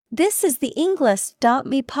This is the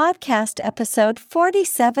English.me podcast episode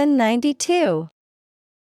 4792.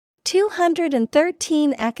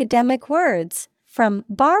 213 academic words from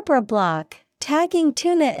Barbara Block, Tagging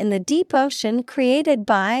Tuna in the Deep Ocean, created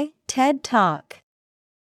by TED Talk.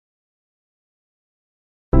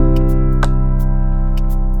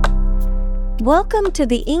 Welcome to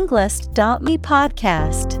the English.me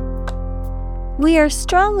podcast. We are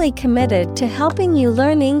strongly committed to helping you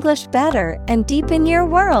learn English better and deepen your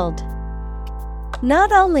world.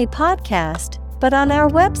 Not only podcast, but on our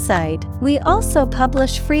website, we also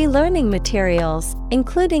publish free learning materials,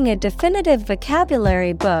 including a definitive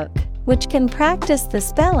vocabulary book, which can practice the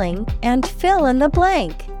spelling and fill in the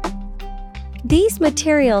blank. These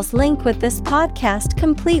materials link with this podcast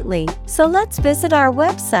completely, so let's visit our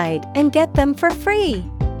website and get them for free.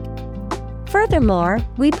 Furthermore,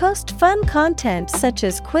 we post fun content such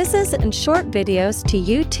as quizzes and short videos to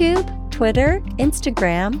YouTube, Twitter,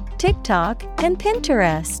 Instagram, TikTok, and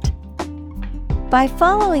Pinterest. By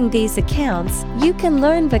following these accounts, you can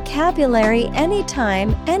learn vocabulary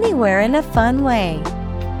anytime, anywhere in a fun way.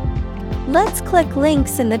 Let's click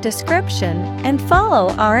links in the description and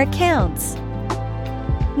follow our accounts.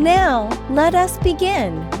 Now, let us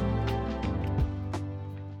begin.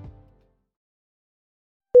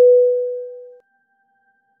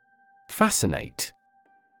 Fascinate.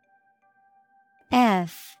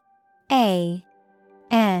 F-A-S-C-I-N-A-T-E.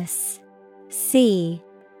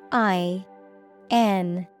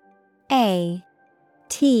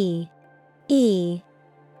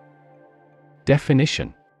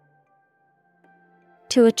 Definition: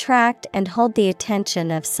 to attract and hold the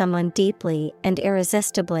attention of someone deeply and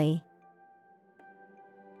irresistibly.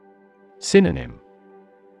 Synonym: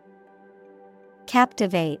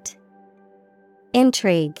 Captivate,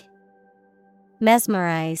 intrigue,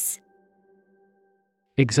 mesmerize.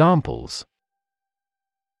 Examples: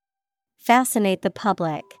 fascinate the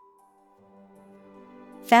public,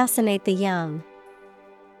 fascinate the young.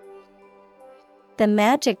 The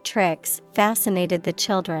magic tricks fascinated the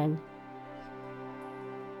children.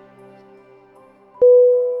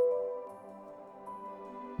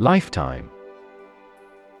 Lifetime.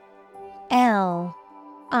 L-I-F-E-T-I-M-E.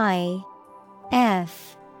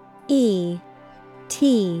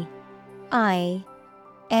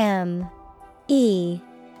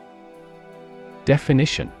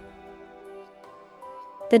 Definition: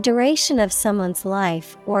 the duration of someone's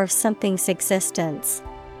life or of something's existence.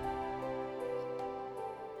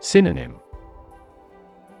 Synonym: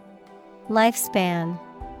 lifespan,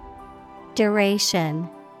 duration.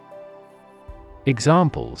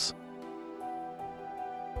 Examples: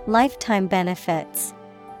 lifetime benefits.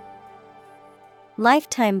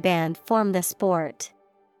 Lifetime ban form the sport.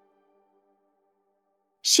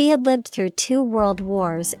 She had lived through 2 world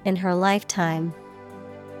wars in her lifetime.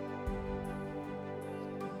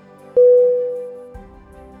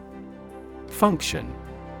 Function.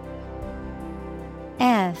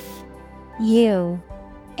 F-U-N-C-T-I-O-N.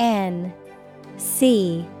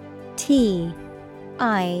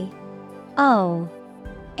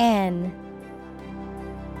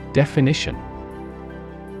 Definition: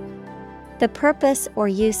 the purpose or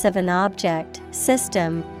use of an object,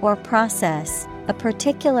 system, or process, a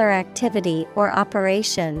particular activity or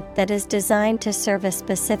operation that is designed to serve a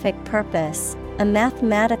specific purpose, a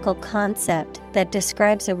mathematical concept that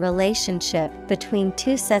describes a relationship between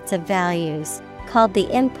 2 sets of values, called the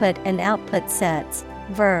input and output sets.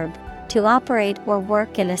 Verb, to operate or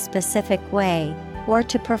work in a specific way, or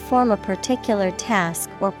to perform a particular task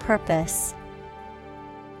or purpose.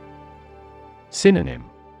 Synonym: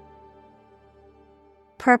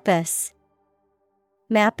 purpose,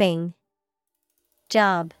 mapping,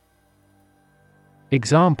 job.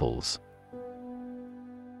 Examples: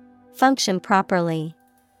 function properly,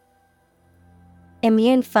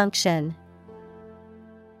 immune function.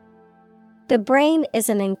 The brain is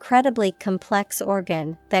an incredibly complex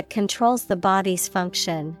organ that controls the body's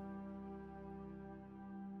function.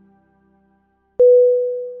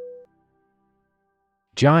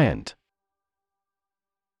 Giant.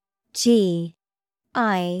 G-I-A-N-T.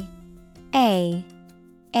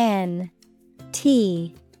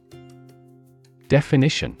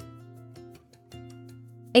 Definition: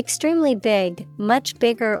 extremely big, much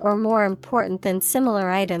bigger or more important than similar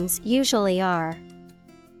items usually are.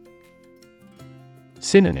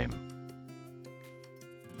 Synonym: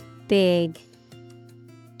 big,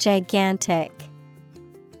 gigantic,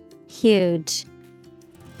 huge.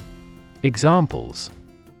 Examples: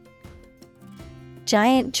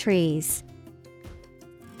 giant trees,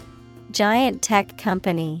 giant tech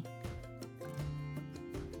company.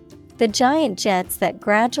 The giant jets that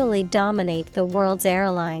gradually dominate the world's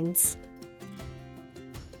airlines.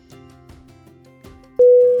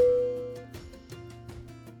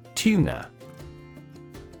 Tuna.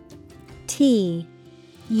 T-U-N-A.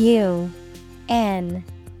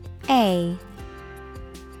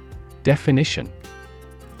 Definition: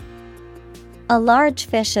 a large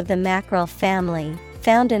fish of the mackerel family,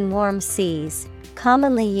 found in warm seas,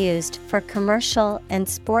 commonly used for commercial and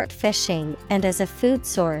sport fishing and as a food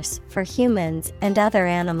source for humans and other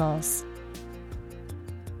animals.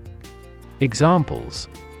 Examples: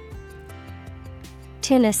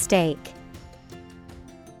 tuna steak,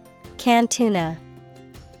 canned tuna.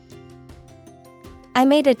 I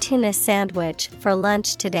made a tuna sandwich for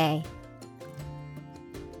lunch today.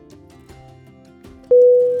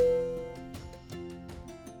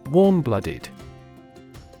 Warm-blooded.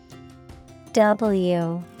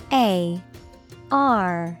 W-A-R-M-B-L-O-O-D-E.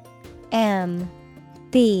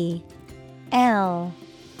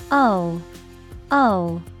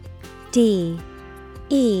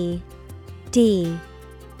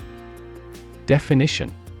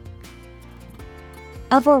 Definition: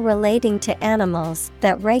 of or relating to animals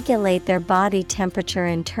that regulate their body temperature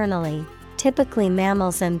internally, typically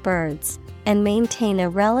mammals and birds, and maintain a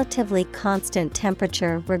relatively constant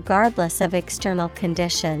temperature regardless of external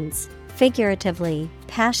conditions, figuratively,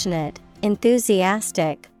 passionate,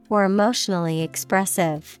 enthusiastic, or emotionally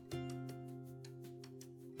expressive.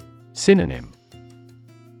 Synonym: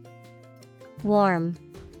 warm,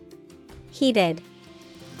 heated,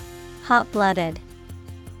 hot-blooded.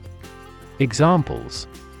 Examples: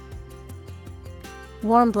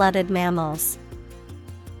 warm-blooded mammals,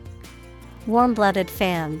 warm-blooded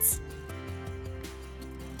fans.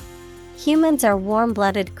 Humans are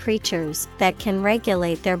warm-blooded creatures that can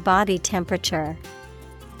regulate their body temperature.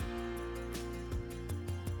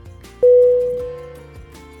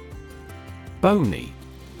 Bony.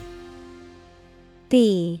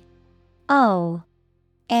 B-O-N-Y.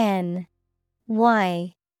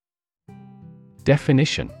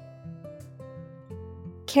 Definition: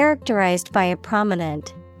 characterized by a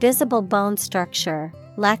prominent, visible bone structure,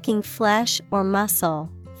 lacking flesh or muscle,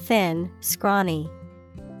 thin, scrawny.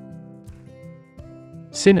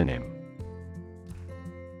 Synonym: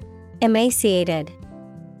 emaciated,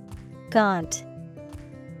 gaunt,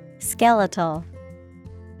 skeletal.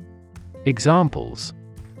 Examples: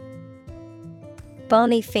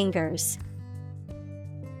 bony fingers,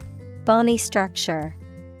 bony structure.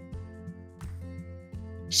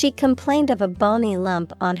 She complained of a bony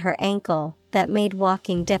lump on her ankle that made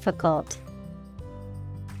walking difficult.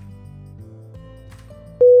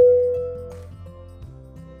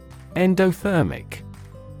 Endothermic.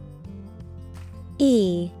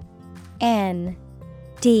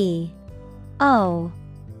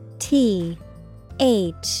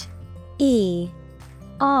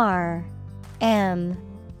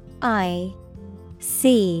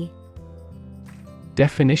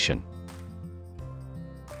 Definition: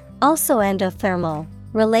 also endothermal,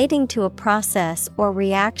 relating to a process or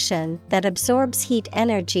reaction that absorbs heat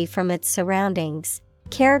energy from its surroundings,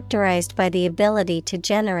 characterized by the ability to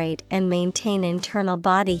generate and maintain internal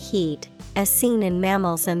body heat, as seen in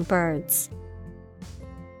mammals and birds.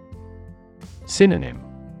 Synonym: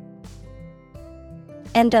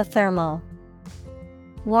 endothermal,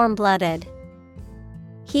 warm-blooded,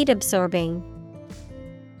 heat-absorbing.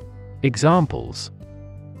 Examples: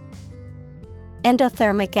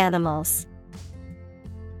 endothermic animals,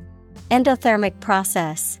 endothermic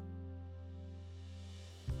process.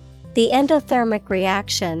 The endothermic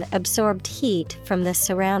reaction absorbed heat from the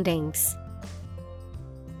surroundings.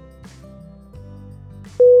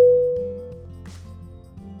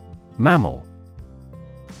 Mammal.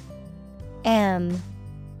 M-A-M-M-A-L.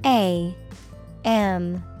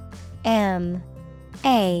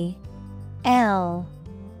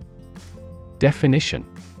 Definition: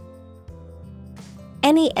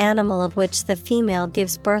 any animal of which the female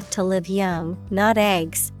gives birth to live young, not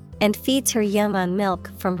eggs, and feeds her young on milk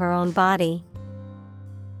from her own body.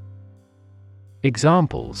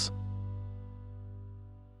 Examples: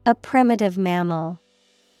 a primitive mammal,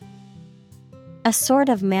 a sort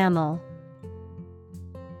of mammal.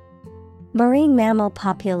 Marine mammal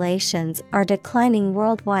populations are declining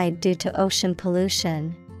worldwide due to ocean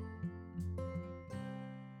pollution.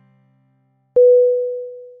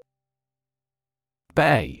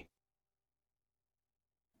 Bay.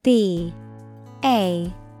 B-A-Y.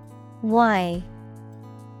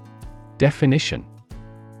 Definition: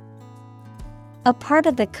 a part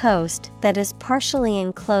of the coast that is partially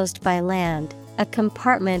enclosed by land, a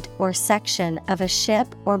compartment or section of a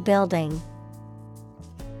ship or building.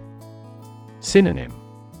 Synonym: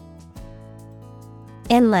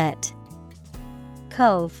 Inlet,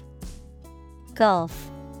 cove,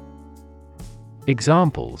 gulf.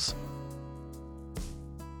 Examples: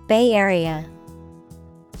 Bay Area,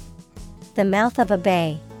 the mouth of a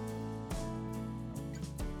bay.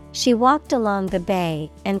 She walked along the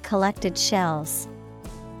bay and collected shells.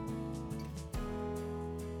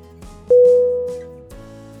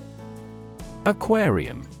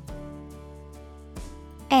 Aquarium.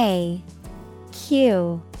 A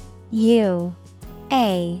Q U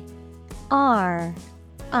A R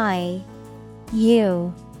I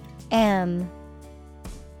U M.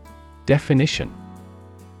 Definition: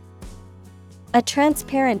 a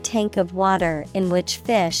transparent tank of water in which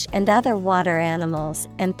fish and other water animals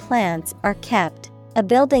and plants are kept, a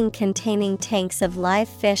building containing tanks of live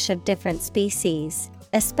fish of different species,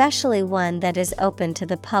 especially one that is open to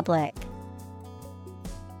the public.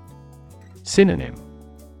 Synonym: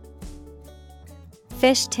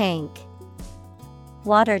 Fish tank,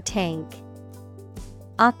 water tank,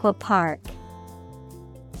 aqua park.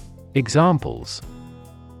 Examples: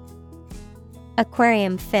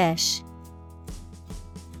 Aquarium fish,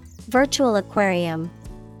 virtual aquarium.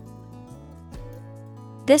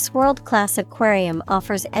 This world-class aquarium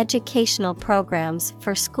offers educational programs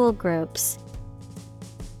for school groups.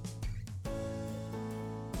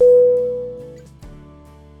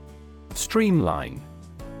 Streamline.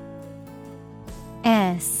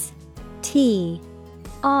 S T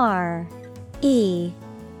R E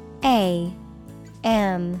A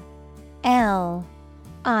M L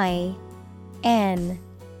I N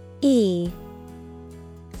E.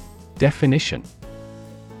 Definition: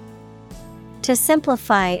 to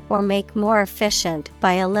simplify or make more efficient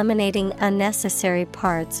by eliminating unnecessary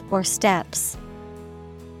parts or steps.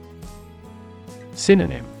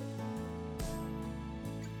 Synonym: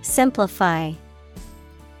 Simplify,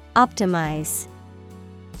 optimize,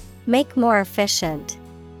 make more efficient.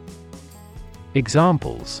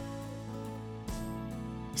 Examples: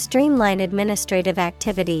 Streamline administrative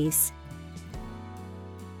activities.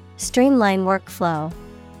 Streamline workflow.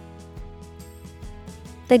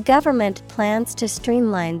 The government plans to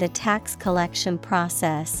streamline the tax collection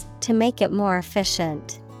process to make it more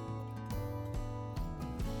efficient.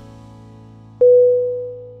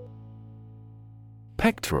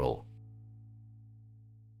 Pectoral.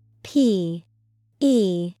 P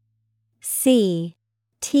E C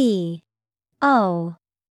T O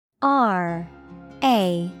R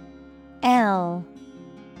A L.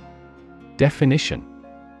 Definition: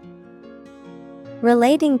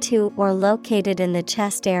 relating to or located in the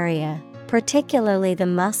chest area, particularly the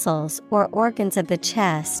muscles or organs of the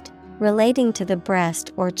chest, relating to the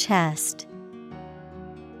breast or chest.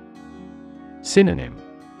 Synonym: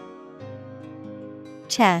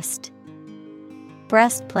 Chest,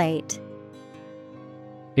 breastplate.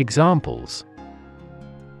 Examples: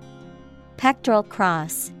 Pectoral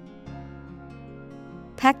cross,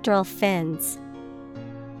 pectoral fins.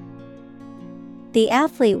 The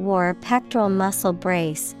athlete wore a pectoral muscle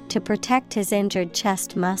brace to protect his injured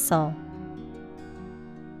chest muscle.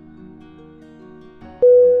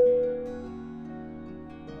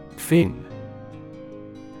 Fin.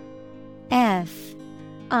 F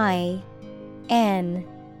I N.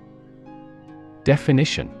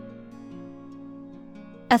 Definition: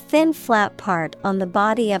 a thin flat part on the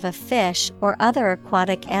body of a fish or other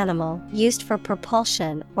aquatic animal used for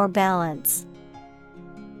propulsion or balance.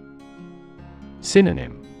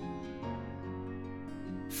 Synonym: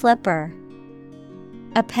 Flipper,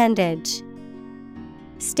 appendage,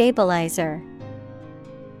 stabilizer.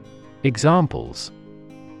 Examples: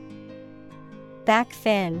 Back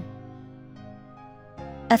fin,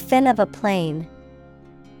 a fin of a plane.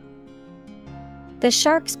 The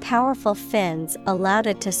shark's powerful fins allowed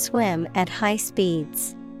it to swim at high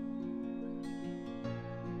speeds.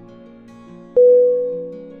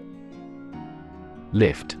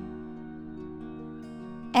 Lift.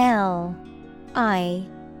 L I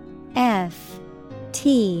F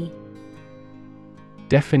T.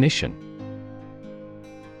 Definition: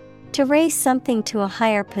 to raise something to a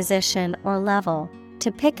higher position or level,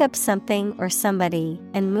 to pick up something or somebody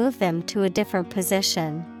and move them to a different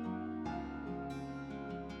position.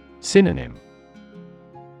 Synonym: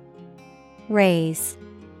 Raise,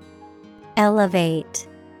 elevate,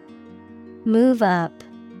 move up.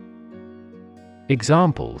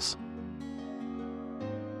 Examples: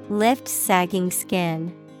 lift sagging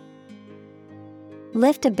skin,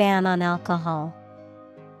 lift a ban on alcohol.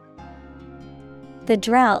 The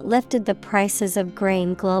drought lifted the prices of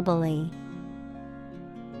grain globally.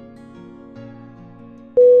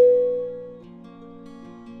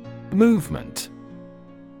 Movement.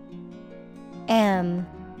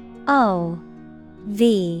 M-O-V-E-M-E-N-T.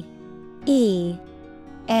 V E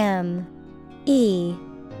M E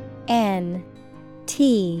N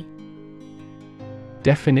T.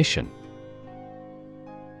 Definition: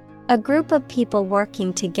 A group of people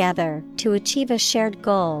working together to achieve a shared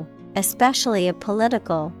goal, especially a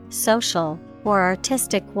political, social, or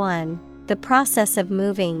artistic one, the process of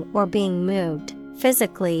moving or being moved,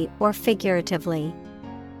 physically or figuratively.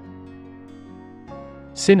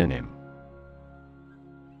 Synonym: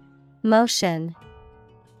 Motion,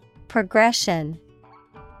 progression,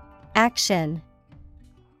 action.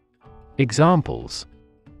 Examples: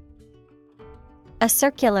 A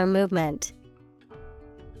circular movement.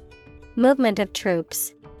 Movement of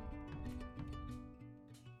troops.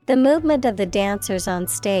 The movement of the dancers on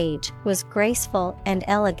stage was graceful and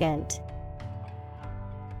elegant.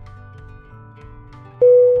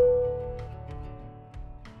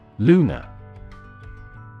 Lunar.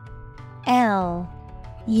 Lunar.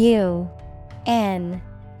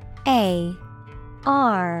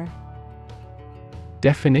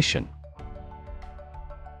 Definition: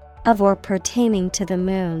 Of or pertaining to the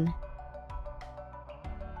moon.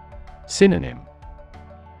 Synonym: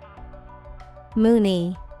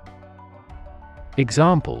 Moony.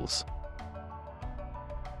 Examples: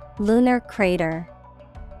 Lunar crater.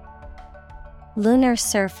 Lunar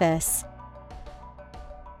surface.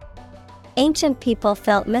 Ancient people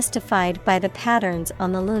felt mystified by the patterns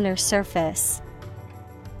on the lunar surface.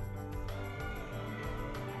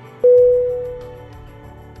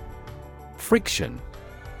 Friction.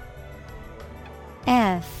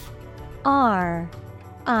 Friction.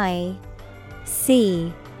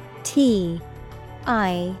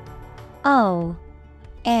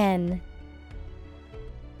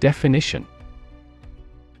 Definition: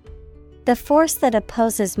 The force that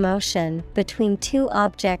opposes motion between two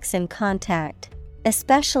objects in contact,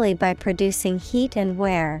 especially by producing heat and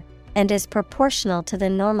wear, and is proportional to the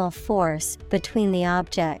normal force between the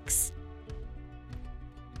objects.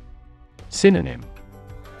 Synonym: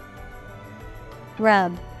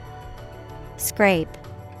 Rub, scrape,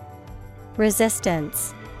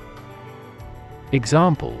 resistance.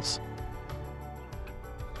 Examples: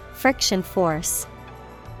 Friction force.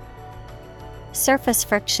 Surface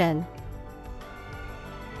friction.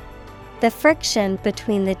 The friction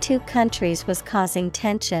between the two countries was causing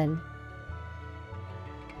tension.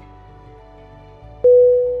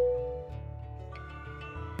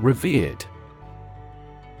 Revered.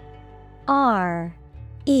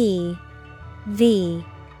 Revered.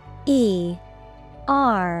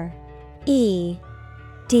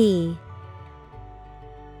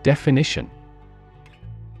 Definition: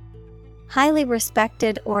 Highly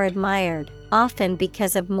respected or admired, often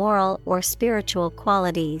because of moral or spiritual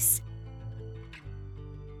qualities.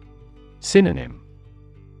 Synonym: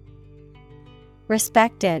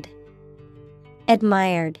 Respected,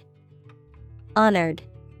 admired, honored.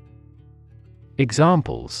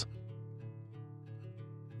 Examples: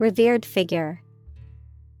 Revered figure.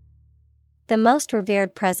 The most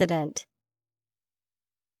revered president.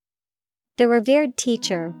 The revered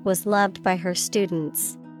teacher was loved by her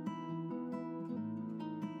students.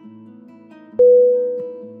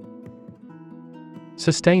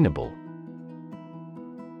 Sustainable.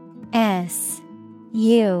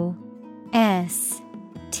 Sustainable.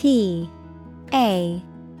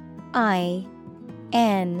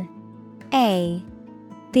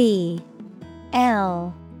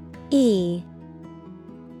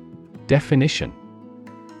 Definition: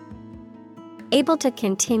 Able to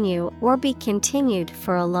continue or be continued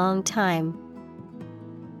for a long time.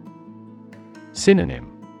 Synonym: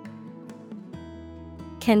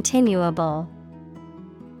 Continuable,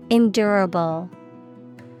 endurable,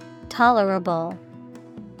 tolerable.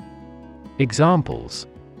 Examples: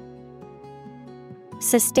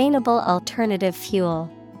 Sustainable alternative fuel.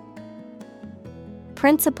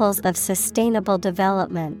 Principles of sustainable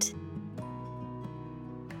development.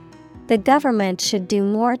 The government should do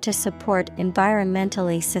more to support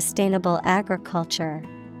environmentally sustainable agriculture.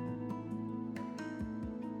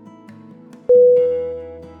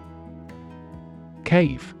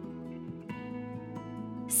 Cave.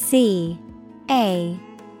 C-A-V-E.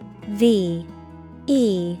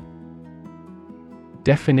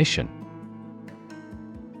 Definition: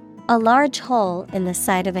 A large hole in the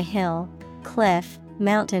side of a hill, cliff,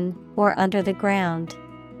 mountain, or under the ground.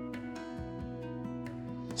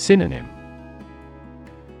 Synonym: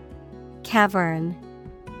 Cavern,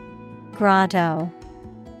 grotto,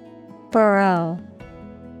 burrow.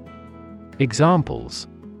 Examples: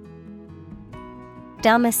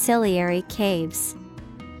 Domiciliary caves.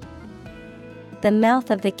 The mouth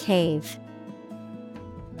of the cave.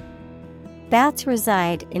 Bats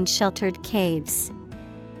reside in sheltered caves.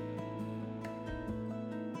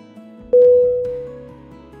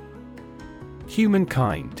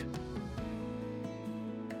 Humankind.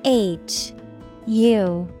 Humankind.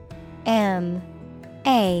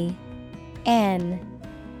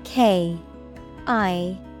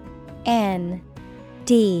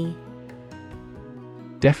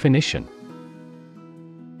 Definition: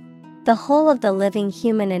 The whole of the living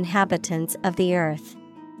human inhabitants of the earth.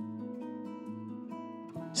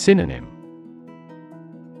 Synonym: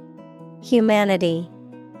 Humanity,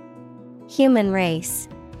 human race,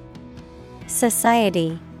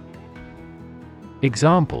 society.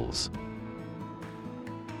 Examples: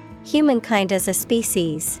 Humankind as a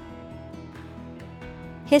species.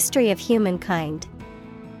 History of humankind.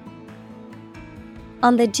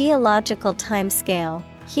 On the geological timescale,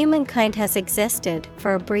 humankind has existed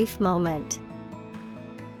for a brief moment.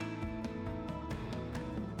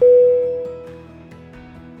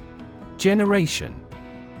 Generation.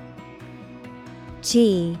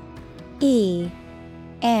 Generation.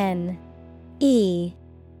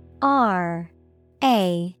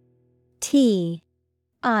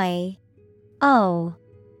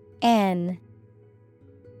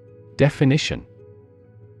 Definition: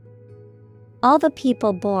 All the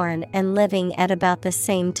people born and living at about the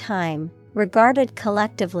same time, regarded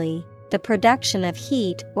collectively, the production of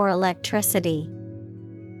heat or electricity.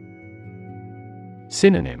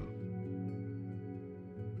 Synonym: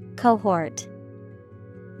 Cohort,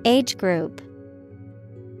 age group,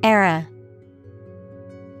 era.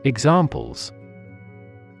 Examples: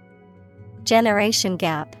 Generation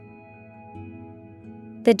gap.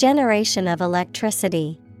 The generation of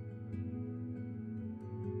electricity.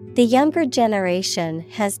 The younger generation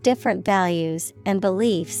has different values and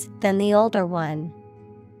beliefs than the older one.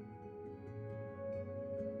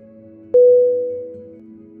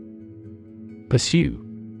 Pursue.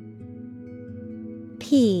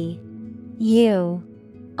 Pursue.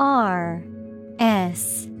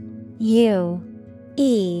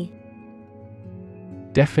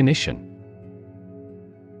 Definition: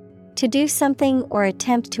 To do something or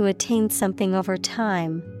attempt to attain something over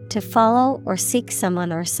time, to follow or seek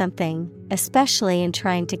someone or something, especially in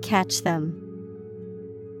trying to catch them.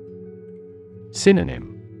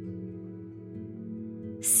 Synonym: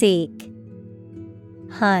 Seek,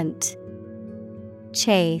 hunt,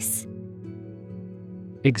 chase.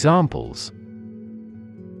 Examples: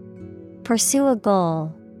 Pursue a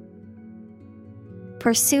goal.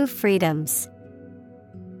 Pursue freedoms.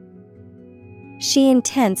 She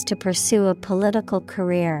intends to pursue a political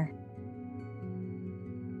career.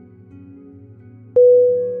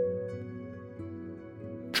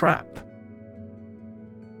 Trap.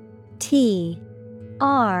 T-R-A-P.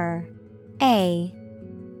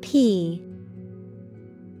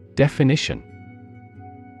 Definition: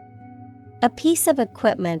 A piece of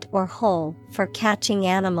equipment or hole for catching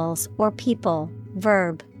animals or people.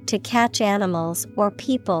 Verb, to catch animals or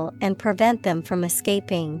people and prevent them from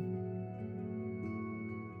escaping.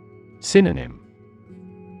 Synonym: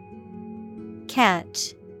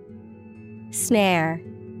 Catch, snare,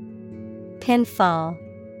 pinfall.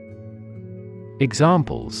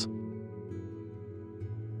 Examples: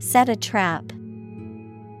 Set a trap.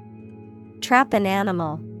 Trap an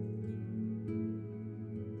animal.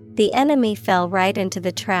 The enemy fell right into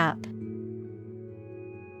the trap.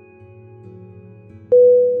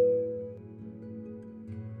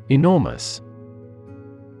 Enormous.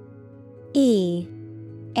 E-N-O-R-M-O-U-S.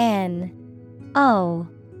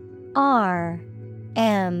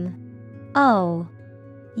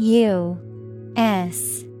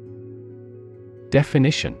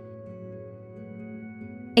 Definition: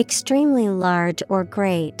 Extremely large or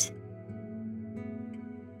great.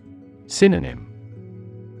 Synonym: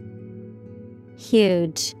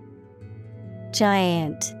 Huge,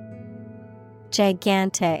 giant,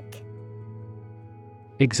 gigantic.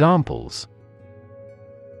 Examples: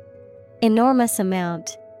 Enormous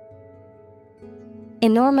amount.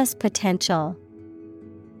 Enormous potential.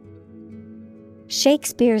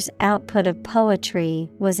 Shakespeare's output of poetry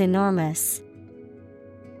was enormous.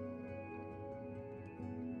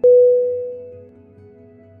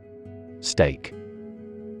 Stake.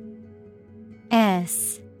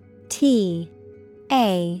 S-T-A-K-E.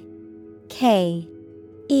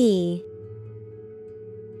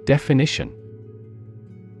 Definition: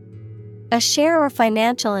 A share or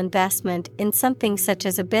financial investment in something such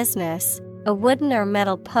as a business, a wooden or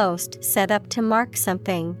metal post set up to mark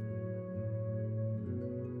something.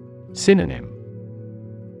 Synonym: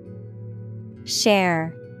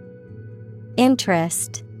 Share,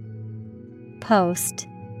 interest, post.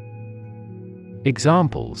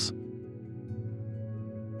 Examples: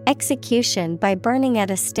 Execution by burning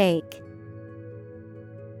at a stake.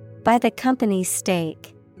 By the company's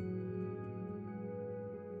stake.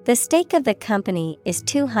 The stake of the company is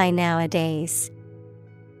too high nowadays.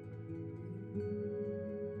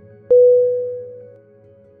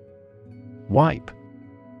 Wipe.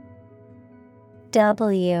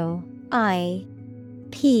 W-I-P-E.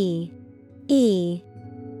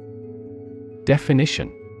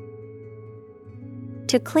 Definition.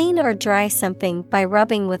 To clean or dry something by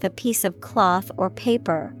rubbing with a piece of cloth or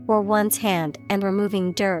paper or one's hand and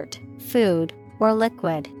removing dirt, food, or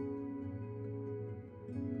liquid.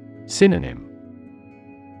 Synonym.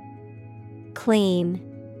 Clean,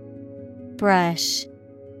 brush,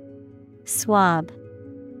 swab.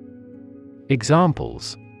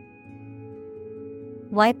 Examples.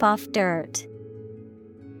 Wipe off dirt.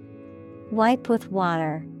 Wipe with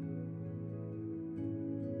water.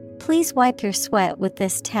 Please wipe your sweat with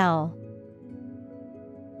this towel.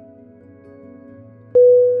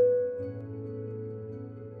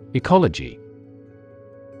 Ecology.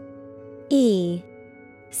 E-C-O-L-O-G-Y.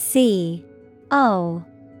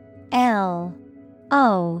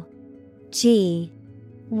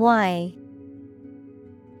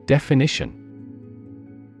 Definition.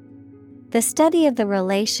 The study of the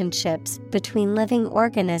relationships between living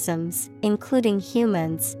organisms, including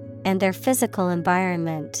humans, and their physical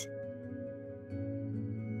environment.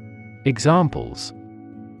 Examples.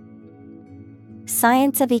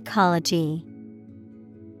 Science of ecology.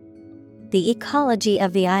 The ecology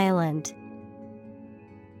of the island.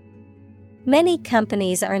 Many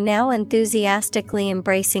companies are now enthusiastically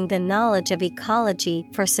embracing the knowledge of ecology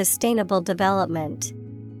for sustainable development.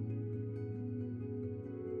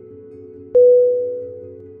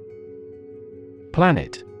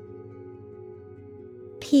 Planet.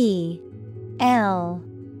 P-L-A-N-E-T.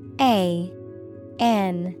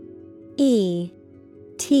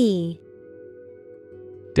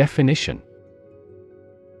 Definition.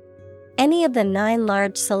 Any of the 9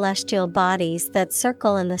 large celestial bodies that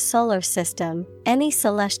circle in the solar system, any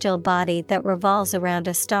celestial body that revolves around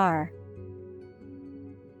a star.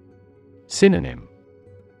 Synonym.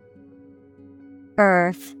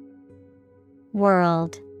 Earth,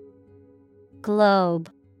 world,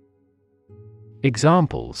 globe.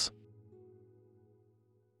 Examples.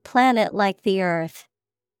 Planet like the Earth.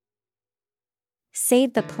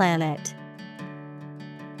 Save the planet.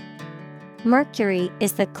 Mercury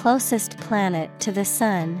is the closest planet to the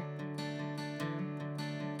Sun.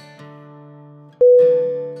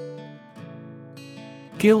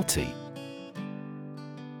 Guilty.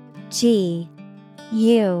 G-U-I-L-T-Y.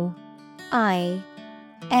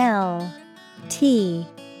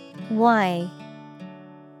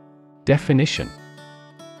 Definition.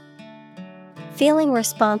 Feeling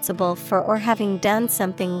responsible for or having done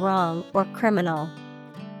something wrong or criminal.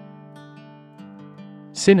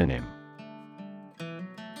 Synonym.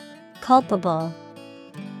 Culpable,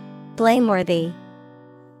 blameworthy,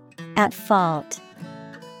 at fault.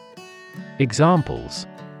 Examples.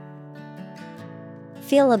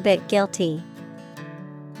 Feel a bit guilty.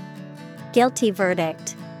 Guilty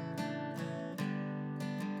verdict.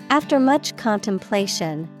 After much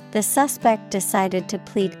contemplation, the suspect decided to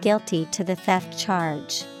plead guilty to the theft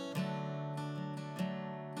charge.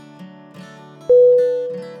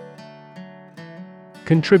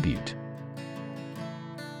 Contribute.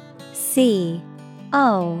 C-O-N-T-R-I-B-U-T-E.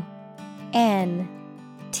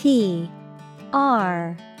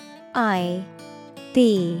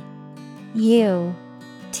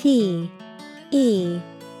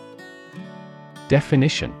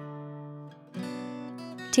 Definition.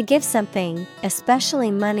 To give something,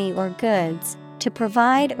 especially money or goods, to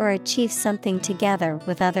provide or achieve something together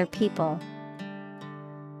with other people.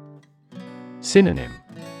 Synonym.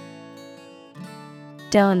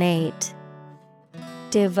 Donate,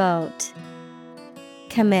 devote,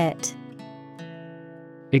 commit.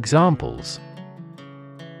 Examples.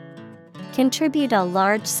 Contribute a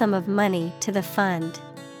large sum of money to the fund.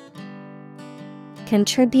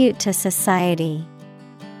 Contribute to society.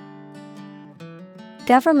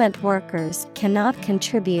 Government workers cannot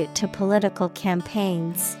contribute to political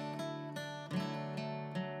campaigns.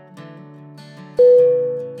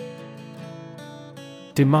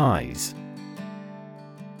 Demise.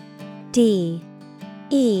 D-E-M-I-S-E.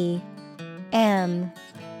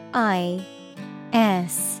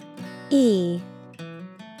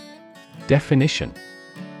 Definition.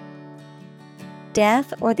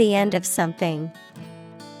 Death or the end of something.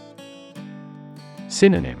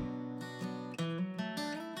 Synonym.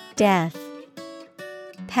 Death,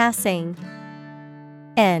 passing,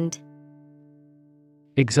 end.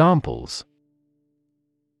 Examples.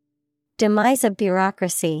 Demise of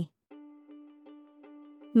bureaucracy.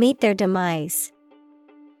 Meet their demise.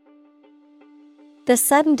 The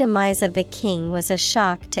sudden demise of the king was a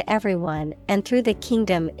shock to everyone and threw the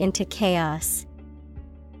kingdom into chaos.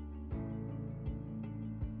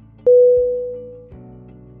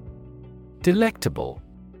 Delectable.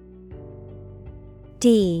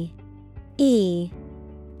 D-E-L-E-C-T-A-B-L-E.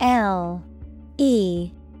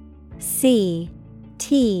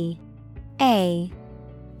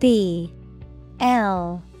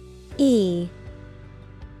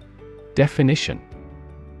 Definition: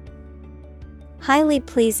 highly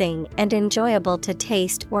pleasing and enjoyable to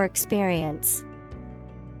taste or experience.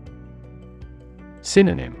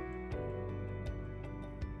 Synonym: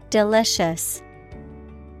 Delicious,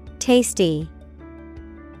 tasty,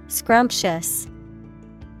 scrumptious.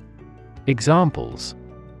 Examples: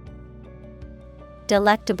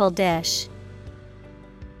 Delectable dish,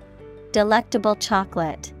 delectable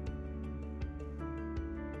chocolate.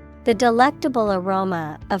 The delectable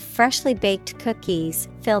aroma of freshly baked cookies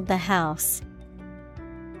filled the house.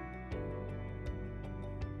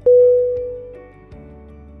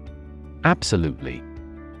 Absolutely.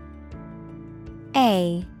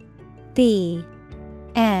 A B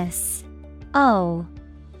S O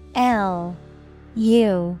L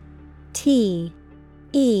U T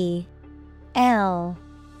E L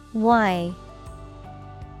Y.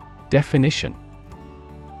 Definition: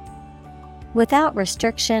 without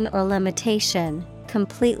restriction or limitation,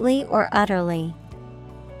 completely or utterly.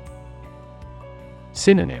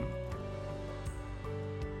 Synonym: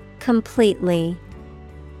 Completely,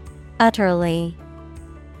 utterly,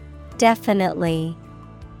 definitely.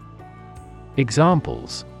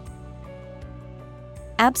 Examples: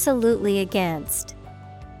 absolutely against,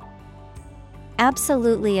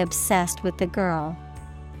 absolutely obsessed with the girl.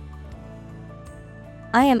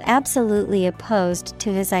 I am absolutely opposed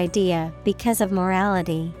to his idea because of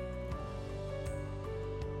morality.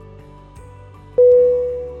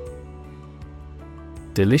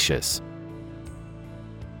 Delicious.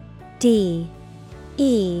 D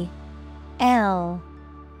E L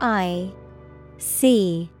I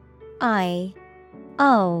C I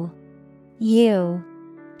O U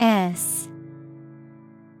S.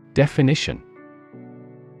 Definition: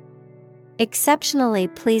 exceptionally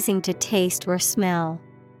pleasing to taste or smell.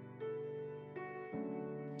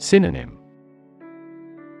 Synonym: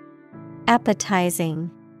 appetizing,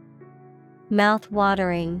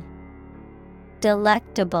 mouth-watering,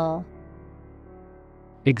 delectable.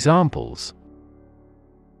 Examples: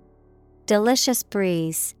 delicious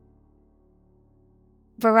breeze,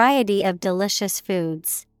 variety of delicious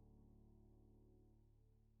foods.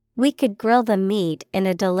 We could grill the meat in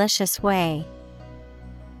a delicious way.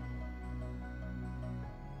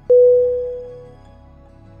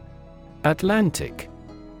 Atlantic.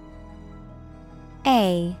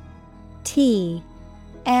 A T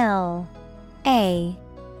L A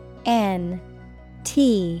N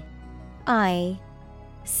T I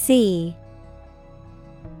C.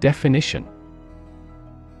 Definition: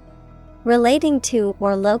 relating to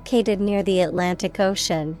or located near the Atlantic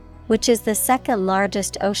Ocean, which is the second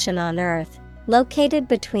largest ocean on Earth, located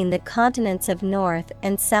between the continents of North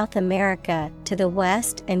and South America to the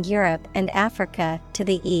west and Europe and Africa to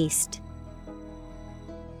the east.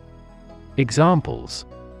 Examples: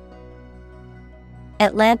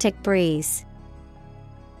 Atlantic breeze,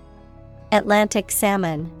 Atlantic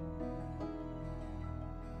salmon.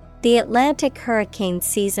 The Atlantic hurricane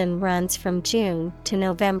season runs from June to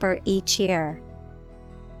November each year.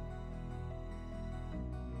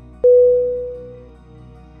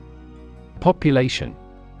 Population.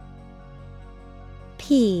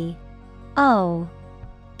 P O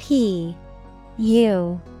P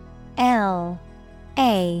U L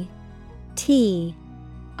A T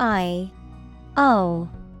I O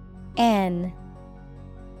N.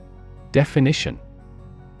 Definition: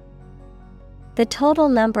 the total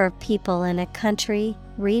number of people in a country,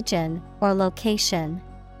 region, or location.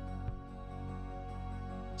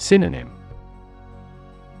 Synonym: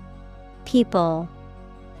 people,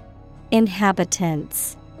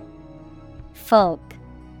 inhabitants, folk.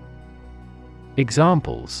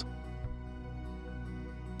 Examples: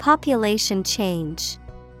 population change,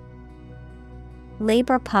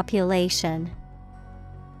 labor population.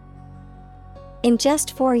 In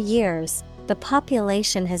just 4 years, the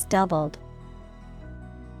population has doubled.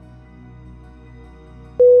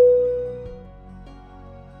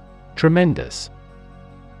 Tremendous.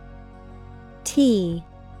 T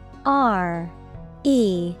R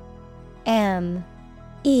E M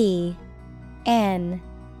E N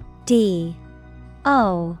D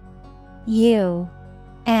O U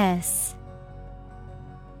S.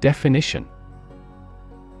 Definition: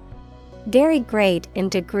 very great in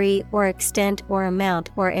degree or extent or amount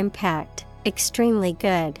or impact, extremely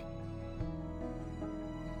good.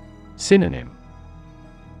 Synonym: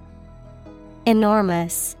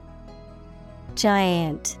 Enormous,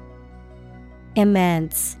 giant,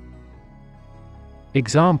 immense.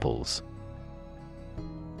 Examples: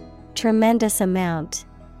 tremendous amount,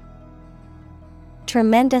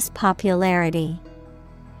 tremendous popularity.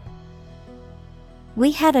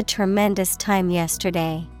 We had a tremendous time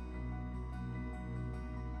yesterday.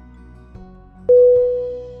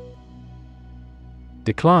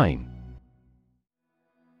 Decline.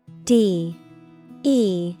 D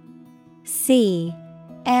E C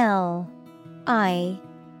L I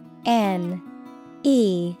N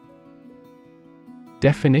E.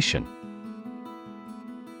 Definition: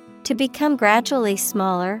 to become gradually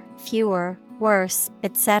smaller, fewer, worse,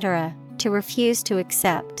 etc., to refuse to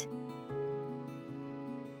accept.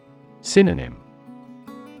 Synonym: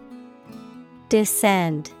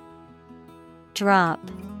 descend, drop,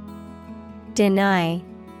 deny.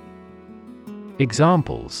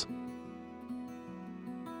 Examples: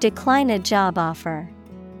 decline a job offer,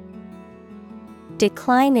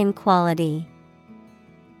 decline in quality.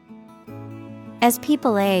 As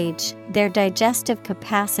people age, their digestive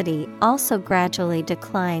capacity also gradually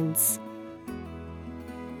declines.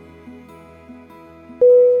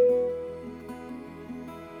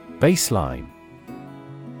 Baseline.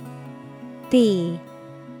 B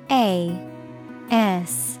A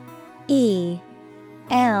S E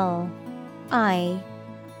L I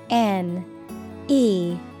N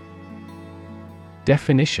E.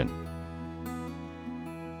 Definition: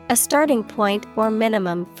 a starting point or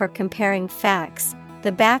minimum for comparing facts,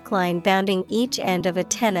 the backline bounding each end of a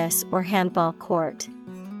tennis or handball court.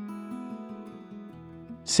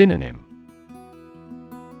 Synonym: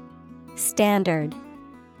 standard,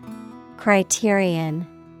 criterion.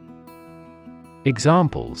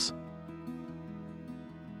 Examples: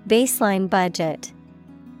 baseline budget,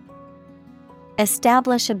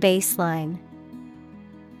 establish a baseline.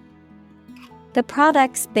 The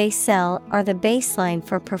products they sell are the baseline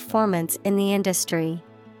for performance in the industry.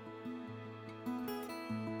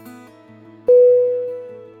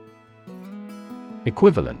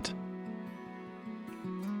 Equivalent.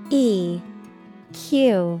 E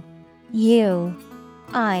Q U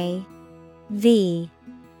I V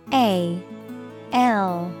A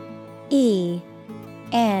L E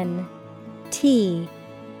N T.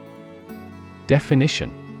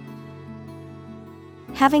 Definition: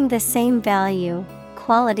 having the same value,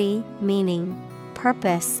 quality, meaning,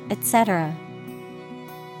 purpose, etc.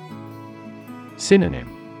 Synonym: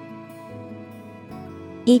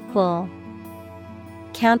 equal,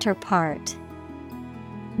 counterpart,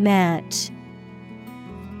 match.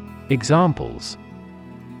 Examples: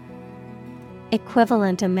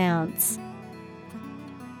 equivalent amounts,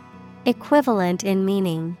 equivalent in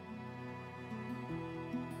meaning.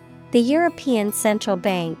 The European Central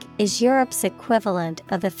Bank is Europe's equivalent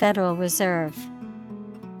of the Federal Reserve.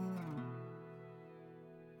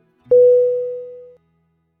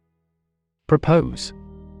 Propose.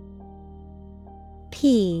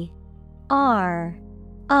 P R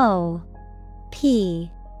O P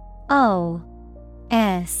O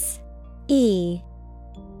S E.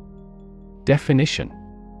 Definition: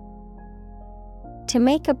 to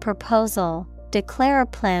make a proposal, declare a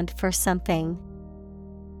plan for something.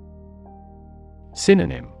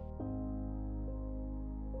 Synonym: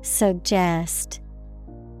 suggest,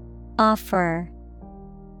 offer,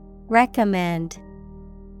 recommend.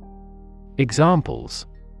 Examples: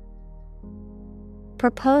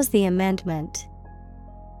 propose the amendment,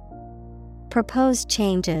 propose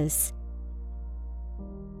changes.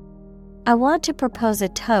 I want to propose a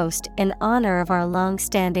toast in honor of our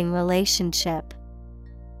long-standing relationship.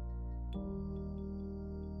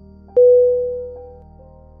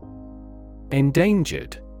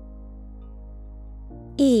 Endangered.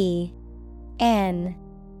 E N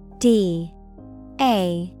D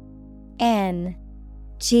A N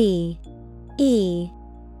G E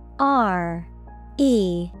R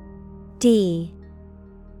E D.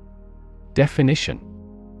 Definition: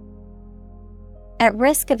 at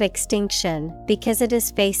risk of extinction because it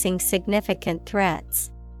is facing significant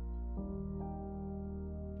threats.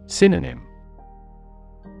 Synonym: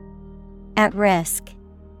 at risk,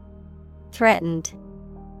 threatened,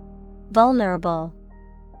 vulnerable.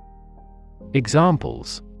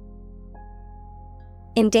 Examples: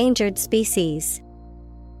 endangered species,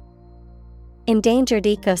 endangered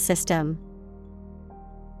ecosystem.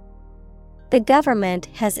 The government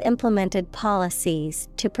has implemented policies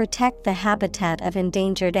to protect the habitat of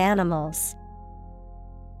endangered animals.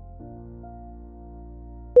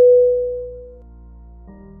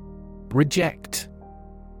 Reject.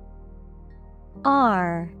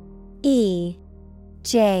 R-E-J-E-C-T.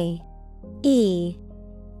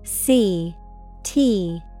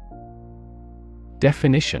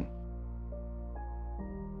 Definition: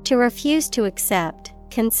 To refuse to accept,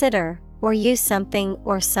 consider, or use something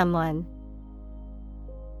or someone.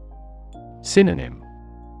 Synonym: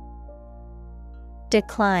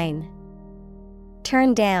 Decline,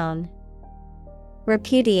 turn down,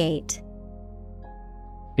 repudiate.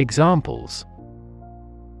 Examples: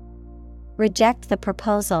 Reject the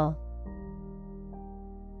proposal.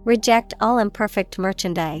 Reject all imperfect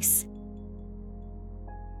merchandise.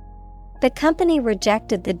 The company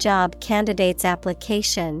rejected the job candidate's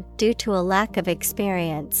application due to a lack of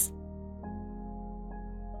experience.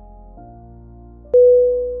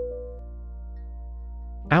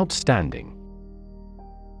 Outstanding.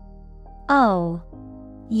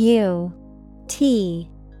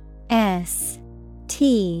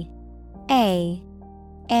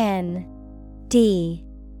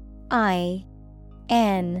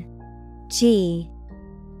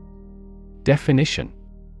 Definition: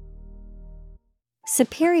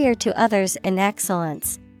 Superior to others in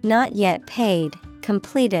excellence, not yet paid,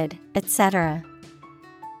 completed, etc.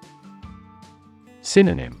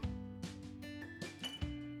 Synonym: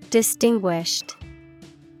 Distinguished,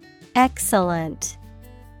 excellent,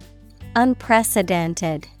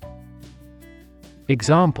 unprecedented.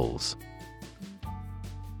 Examples: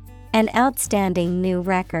 An outstanding new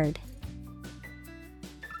record.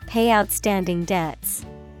 Pay outstanding debts.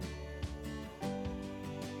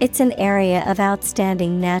 It's an area of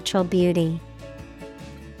outstanding natural beauty.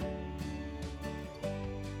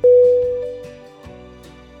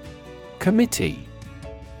 Committee.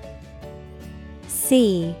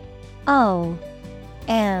 C-O-M-M-I-T-T-E.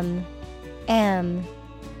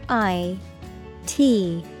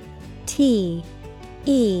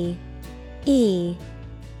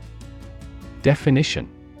 Definition: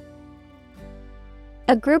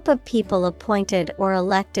 A group of people appointed or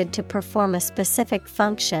elected to perform a specific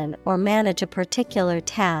function or manage a particular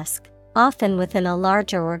task, often within a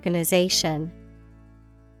larger organization.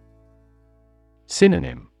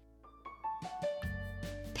 Synonym: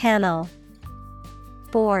 Panel,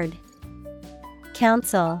 board,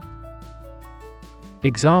 council.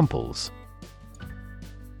 Examples: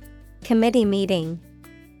 Committee meeting.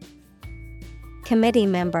 Committee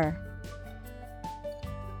member.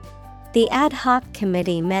 The ad hoc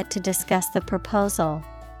committee met to discuss the proposal.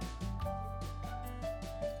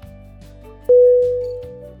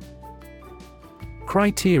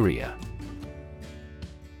 Criteria.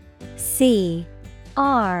 C-R-I-T-E-R-I-A.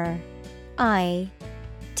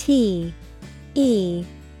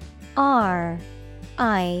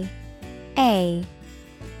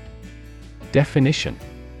 Definition: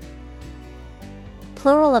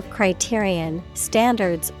 Plural of criterion,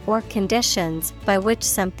 standards, or conditions by which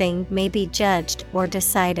something may be judged or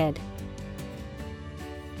decided.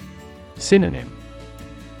 Synonym: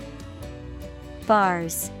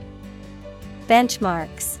 Bars,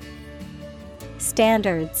 benchmarks,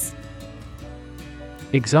 standards.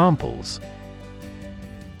 Examples: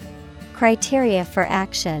 Criteria for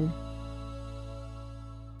action.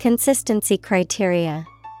 Consistency criteria.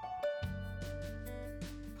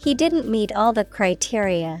 He didn't meet all the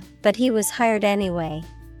criteria, but he was hired anyway.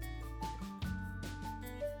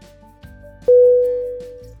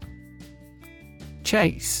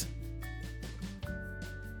 Chase.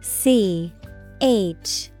 C-H-A-S-E.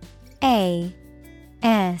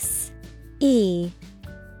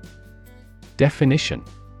 Definition: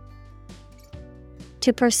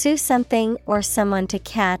 To pursue something or someone, to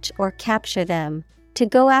catch or capture them, to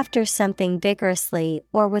go after something vigorously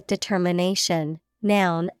or with determination.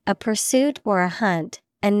 Noun, a pursuit or a hunt,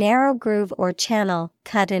 a narrow groove or channel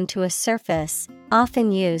cut into a surface,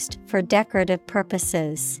 often used for decorative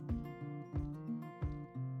purposes.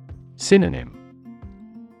 Synonym: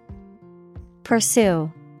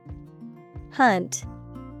 Pursue, hunt,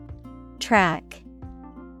 track.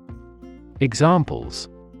 Examples: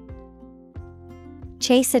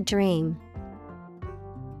 Chase a dream.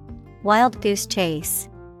 Wild goose chase.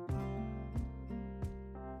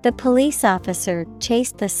 The police officer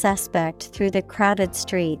chased the suspect through the crowded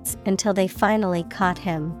streets until they finally caught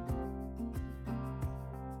him.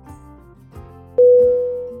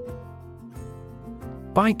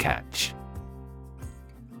 Bycatch.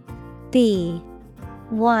 B-Y-C-A-T-C-H.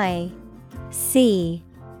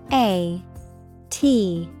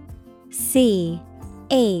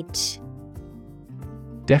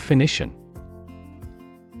 Definition: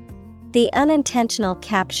 The unintentional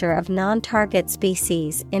capture of non-target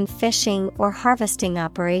species in fishing or harvesting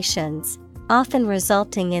operations, often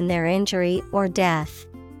resulting in their injury or death.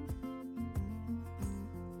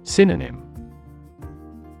 Synonym: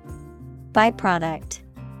 Byproduct,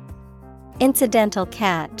 incidental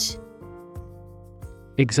catch.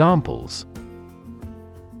 Examples: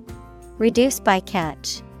 Reduce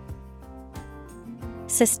bycatch,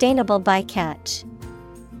 sustainable bycatch.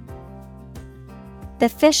 The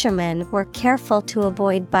fishermen were careful to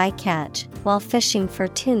avoid bycatch while fishing for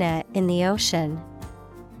tuna in the ocean.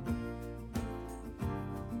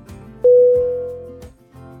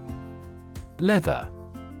 Leather. Leather.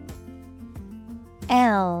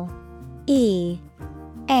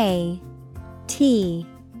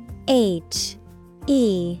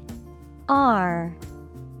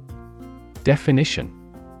 Definition: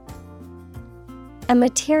 A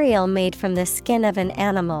material made from the skin of an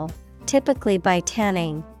animal, typically by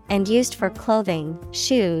tanning, and used for clothing,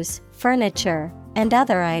 shoes, furniture, and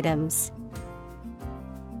other items.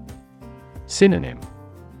 Synonym: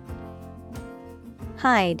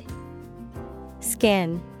 Hide,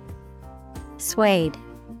 skin, suede.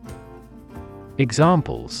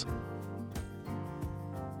 Examples: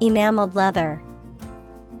 Enameled leather,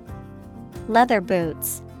 leather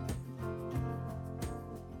boots.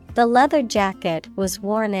 The leather jacket was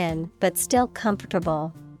worn in but still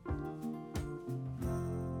comfortable.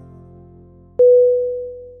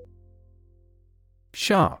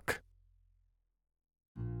 Shark.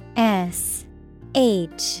 S-H-A-R-K.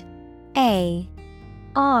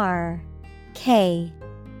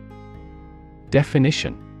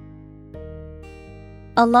 Definition: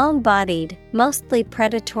 A long-bodied, mostly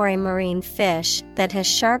predatory marine fish that has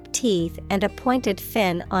sharp teeth and a pointed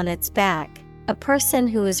fin on its back. A person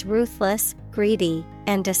who is ruthless, greedy,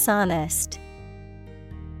 and dishonest.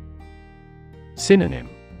 Synonym: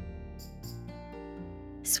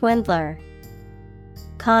 Swindler,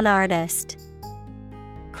 con artist,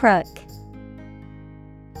 crook.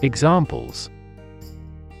 Examples: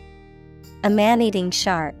 A man-eating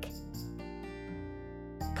shark,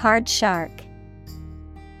 card shark.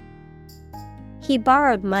 He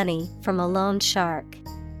borrowed money from a loan shark.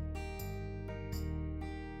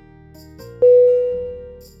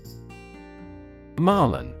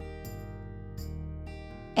 Marlin.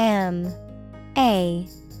 M-A-R-L-I-N.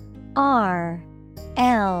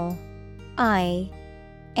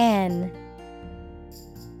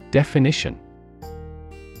 Definition: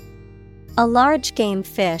 A large game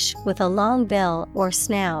fish with a long bill or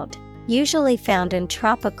snout, usually found in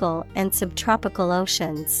tropical and subtropical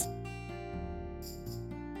oceans.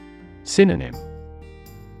 Synonym: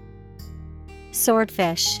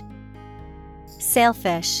 Swordfish,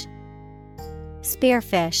 sailfish,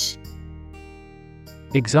 spearfish.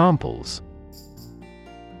 Examples: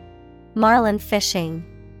 Marlin fishing,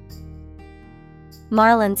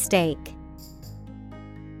 marlin steak.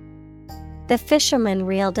 The fisherman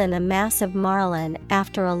reeled in a massive marlin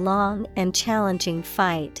after a long and challenging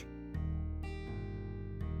fight.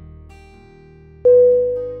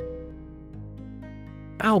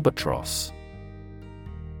 Albatross.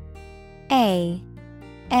 A-L-B-A-T-R-O-S-S.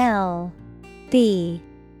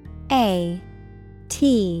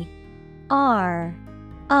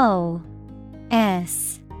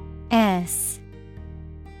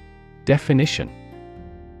 Definition: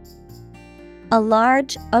 A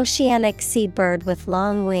large, oceanic seabird with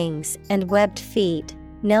long wings and webbed feet,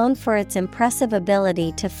 known for its impressive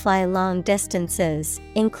ability to fly long distances,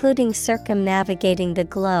 including circumnavigating the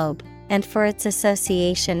globe, and for its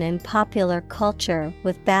association in popular culture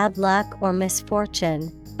with bad luck or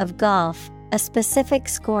misfortune. Of golf, a specific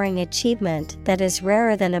scoring achievement that is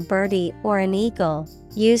rarer than a birdie or an eagle,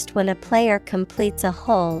 used when a player completes a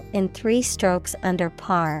hole in 3 strokes under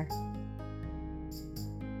par.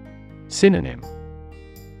 Synonym: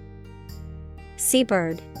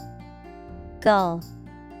 Seabird, gull,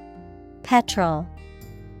 petrel.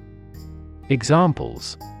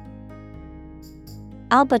 Examples: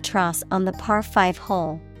 Albatross on the par 5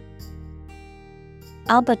 hole.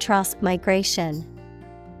 Albatross migration.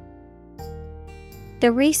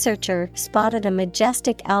 The researcher spotted a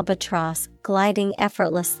majestic albatross gliding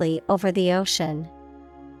effortlessly over the ocean.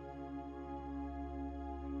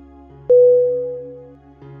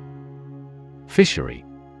 Fishery.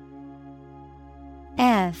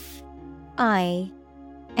 F-I-S-H-E-R-Y.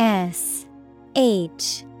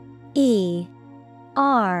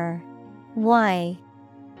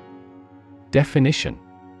 Definition: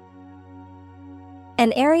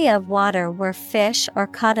 An area of water where fish are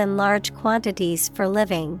caught in large quantities for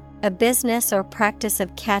living, a business or practice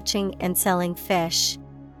of catching and selling fish.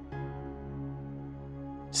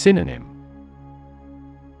 Synonym: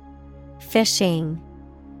 Fishing,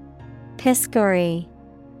 piscary,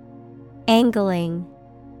 Angling.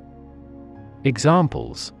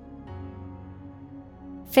 Examples: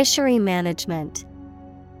 Fishery management.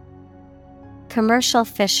 Commercial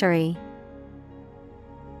fishery.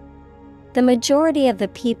 The majority of the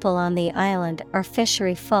people on the island are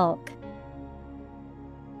fishery folk.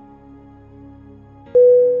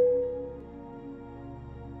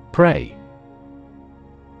 Prey.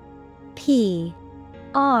 P-R-E-Y.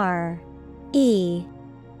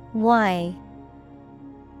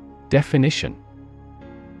 Definition: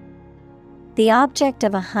 The object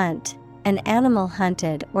of a hunt, an animal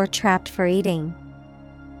hunted or trapped for eating.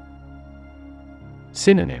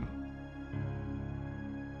 Synonym: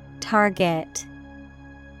 Target,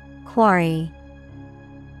 quarry,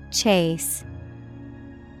 chase.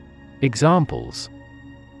 Examples: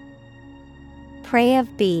 Prey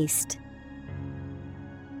of beast.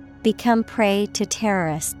 Become prey to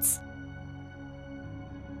terrorists.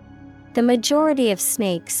 The majority of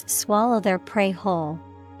snakes swallow their prey whole.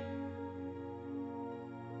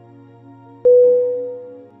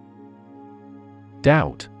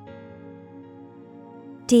 Doubt.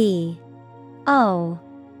 D-O-U-B-T.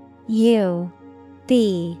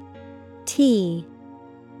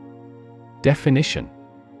 Definition: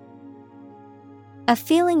 A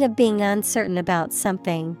feeling of being uncertain about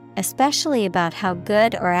something, especially about how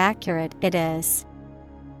good or accurate it is.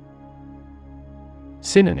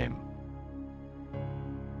 Synonym: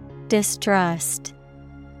 Distrust,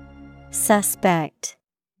 suspect,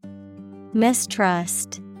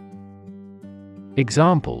 mistrust.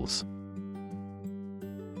 Examples: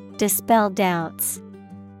 Dispel doubts.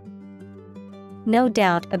 No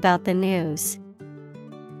doubt about the news.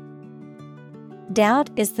 Doubt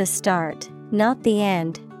is the start, not the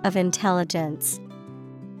end, of intelligence.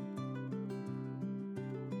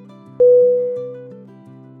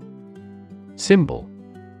 Symbol: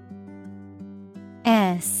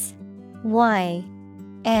 S-Y-M-B-O-L.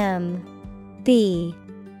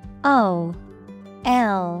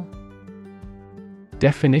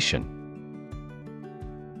 Definition: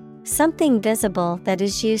 Something visible that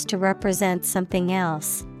is used to represent something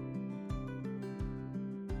else.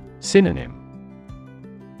 Synonym: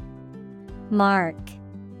 Mark,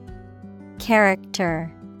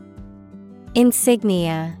 character,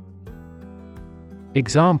 insignia.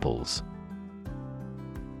 Examples: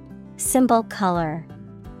 Symbol color.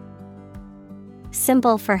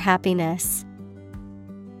 Symbol for happiness.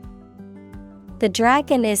 The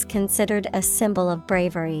dragon is considered a symbol of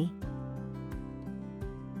bravery.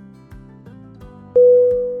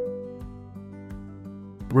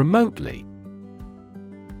 Remotely.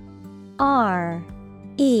 R-E-M-O-T-E-L-Y.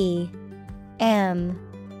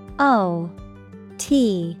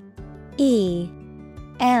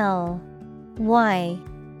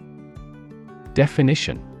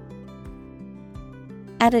 Definition: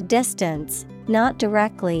 At a distance, not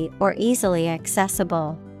directly or easily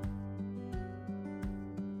accessible.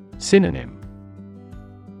 Synonym: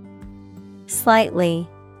 Slightly,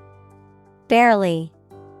 barely,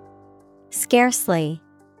 scarcely.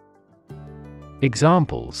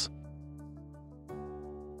 Examples: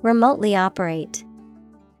 Remotely operate.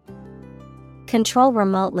 Control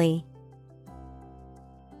remotely.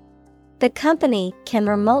 The company can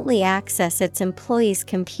remotely access its employees'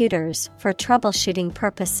 computers for troubleshooting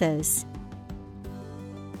purposes.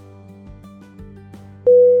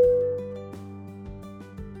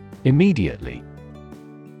 Immediately.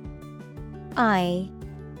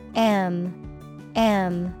 I-M-M-E-D-I-A-T-E-L-Y.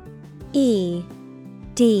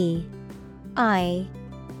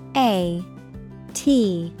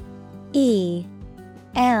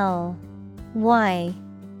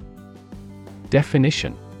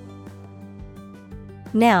 Definition: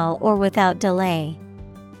 Now or without delay.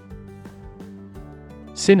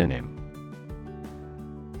 Synonym: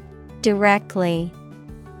 Directly,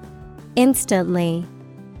 instantly,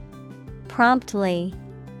 promptly.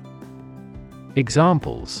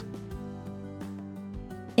 Examples: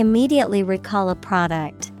 Immediately recall a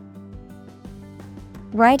product.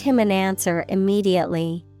 Write him an answer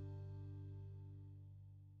immediately.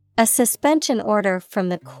 A suspension order from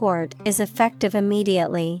the court is effective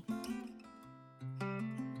immediately.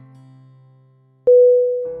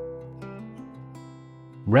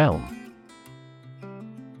 Realm.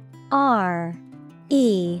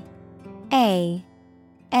 R-E-A-L-M.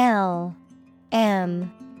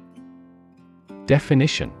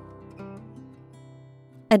 Definition: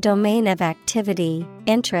 A domain of activity,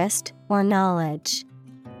 interest, or knowledge.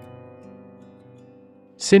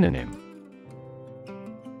 Synonym: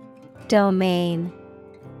 Domain,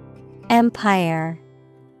 empire,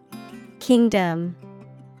 kingdom.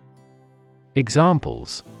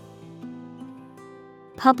 Examples: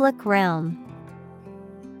 Public realm.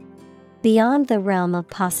 Beyond the realm of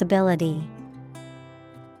possibility.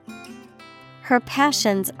 Her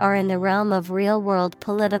passions are in the realm of real-world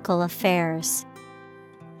political affairs.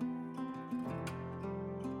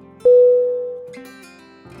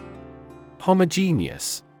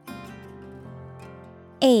 Homogeneous.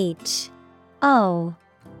 Homogeneous.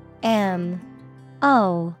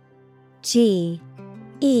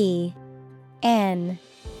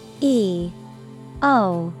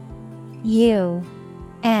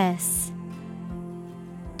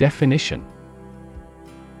 Definition.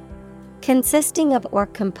 Consisting of or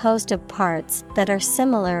composed of parts that are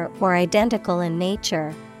similar or identical in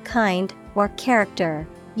nature, kind, or character,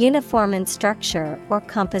 uniform in structure or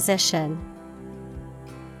composition.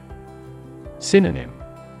 Synonym.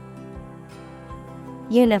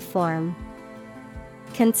 Uniform,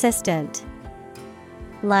 consistent,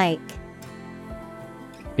 like.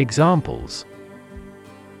 Examples.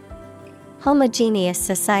 Homogeneous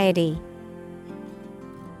society.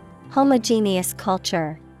 Homogeneous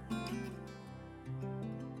culture.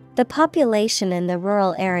 The population in the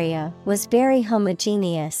rural area was very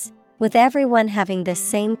homogeneous, with everyone having the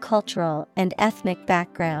same cultural and ethnic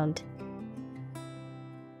background.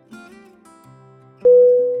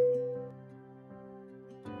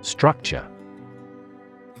 Structure.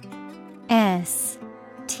 S-T-R-U-C-T-U-R-E.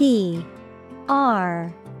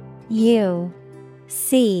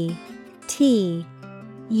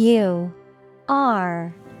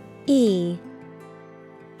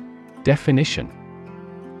 Definition.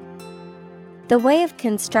 The way of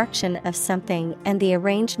construction of something and the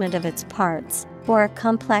arrangement of its parts, or a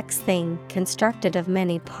complex thing constructed of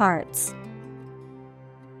many parts.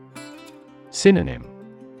 Synonym.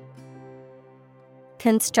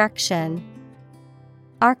 Construction,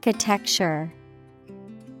 architecture,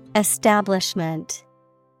 establishment.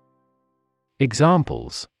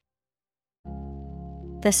 Examples.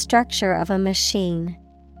 The structure of a machine.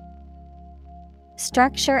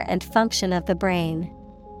 Structure and function of the brain.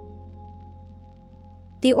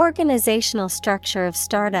 The organizational structure of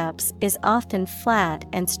startups is often flat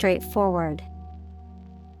and straightforward.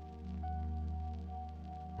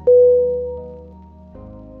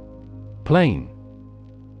 Plain.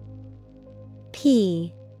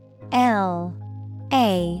 P-L-A-I-N.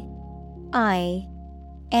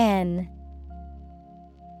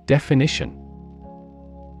 Definition.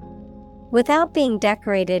 Without being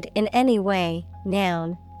decorated in any way,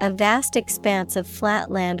 noun, a vast expanse of flat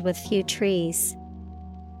land with few trees.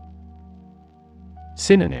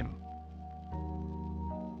 Synonym.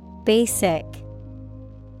 Basic,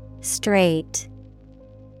 straight,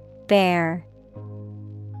 bare.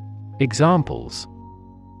 Examples.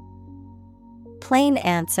 Plain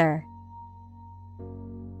answer.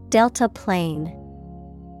 Delta plain.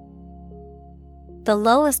 The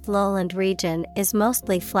lowest lowland region is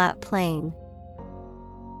mostly flat plain.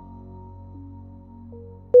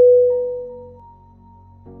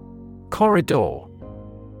 Corridor.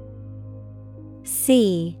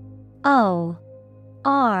 C-O-R-R-I-D-O-R.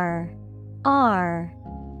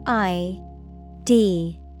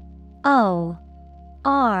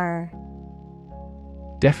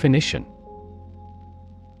 Definition.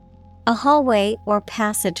 A hallway or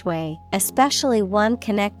passageway, especially one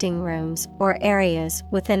connecting rooms or areas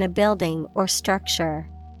within a building or structure.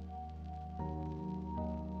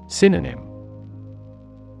 Synonym.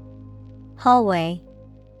 Hallway,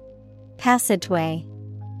 passageway,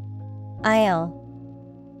 aisle.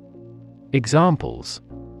 Examples.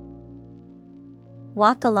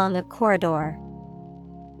 Walk along a corridor.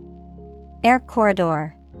 Air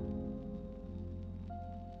corridor.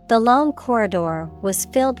 The long corridor was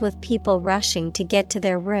filled with people rushing to get to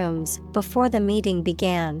their rooms before the meeting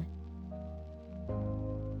began.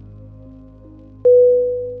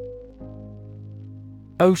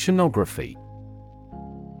 Oceanography.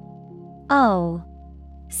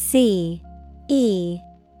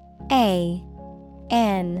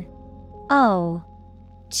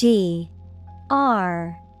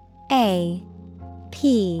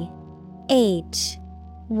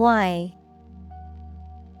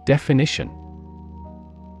 Definition.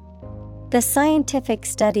 The scientific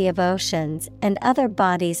study of oceans and other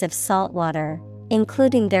bodies of salt water,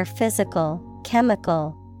 including their physical,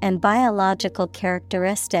 chemical, and biological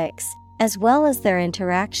characteristics, as well as their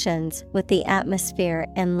interactions with the atmosphere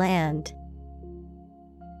and land.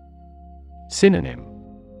 Synonym.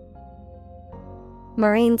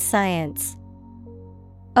 Marine science,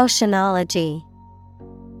 oceanology,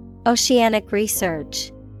 oceanic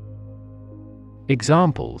research.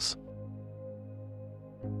 Examples.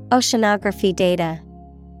 Oceanography data.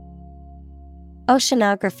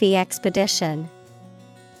 Oceanography expedition.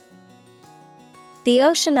 The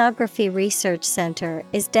Oceanography Research Center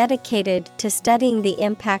is dedicated to studying the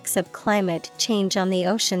impacts of climate change on the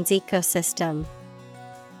ocean's ecosystem.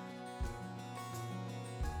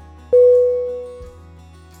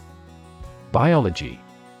 Biology.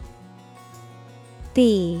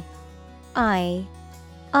 Biology.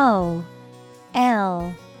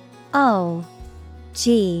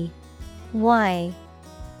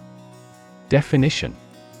 Definition: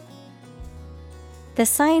 the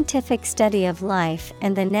scientific study of life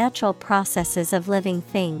and the natural processes of living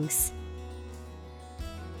things.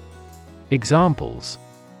 Examples: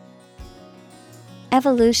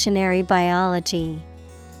 evolutionary biology,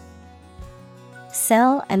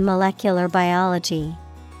 cell and molecular biology.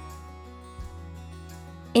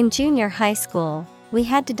 In junior high school, we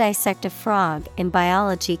had to dissect a frog in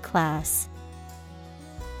biology class.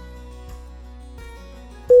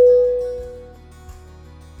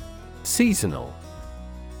 Seasonal.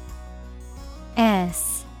 SEASONAL.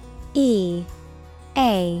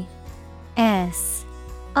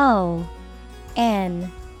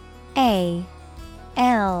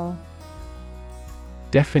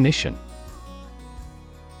 Definition: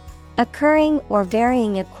 occurring or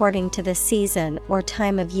varying according to the season or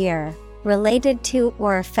time of year, related to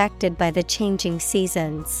or affected by the changing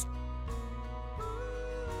seasons.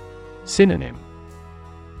 Synonym: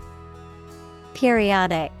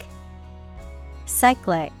 periodic,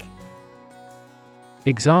 cyclic.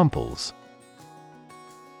 Examples: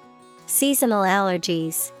 seasonal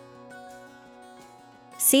allergies,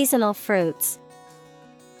 seasonal fruits.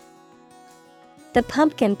 The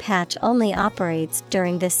pumpkin patch only operates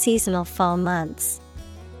during the seasonal fall months.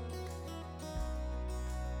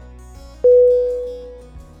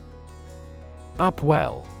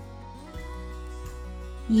 Upwell.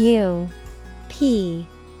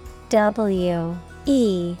 UPWELL.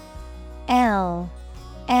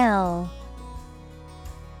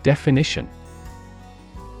 Definition: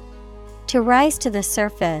 to rise to the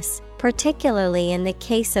surface, particularly in the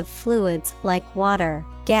case of fluids like water,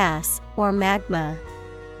 gas, or magma.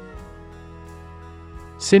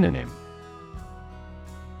 Synonym: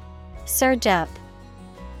 surge up,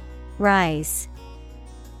 rise,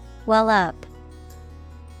 well up.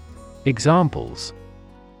 Examples: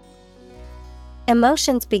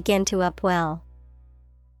 emotions begin to upwell.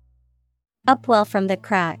 Upwell from the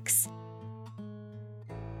cracks.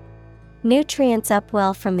 Nutrients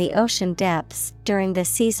upwell from the ocean depths during the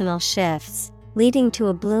seasonal shifts, leading to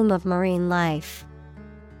a bloom of marine life.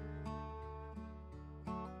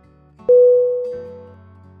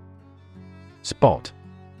 Spot.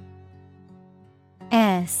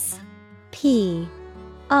 SPOT.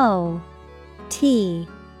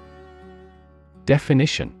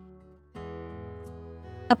 Definition: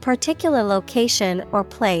 a particular location or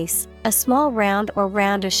place, a small round or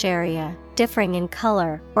roundish area, differing in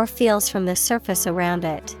color or feels from the surface around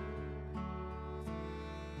it.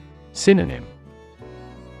 Synonym: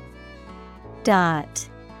 dot,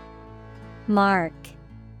 mark,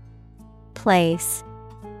 place.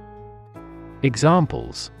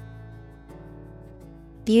 Examples: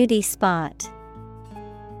 beauty spot,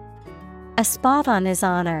 a spot on his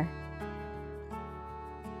honor.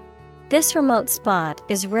 This remote spot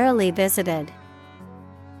is rarely visited.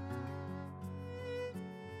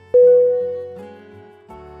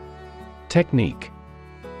 Technique.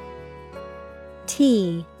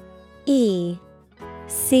 TECHNIQUE.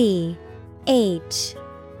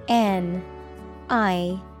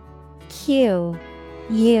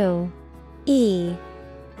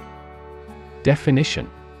 Definition: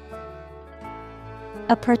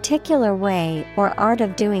 a particular way or art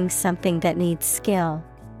of doing something that needs skill.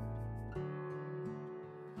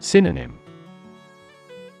 Synonym: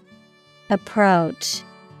 approach,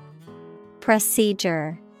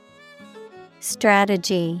 procedure,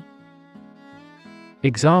 strategy.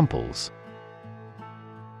 Examples: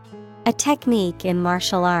 a technique in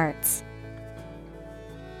martial arts.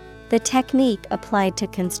 The technique applied to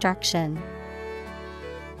construction.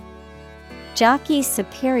 Jockey's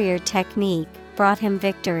superior technique brought him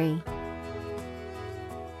victory.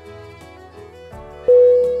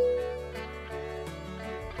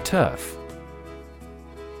 Turf.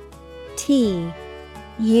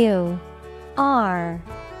 TURF.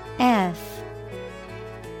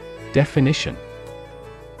 Definition: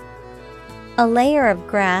 a layer of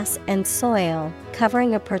grass and soil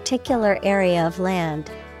covering a particular area of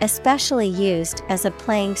land, especially used as a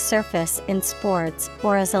playing surface in sports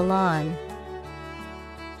or as a lawn.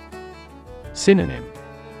 Synonym: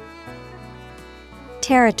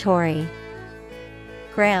 territory,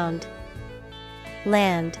 ground,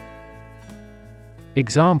 land.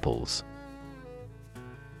 Examples: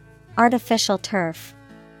 Artificial turf.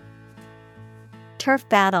 Turf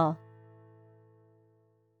battle.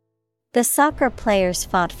 The soccer players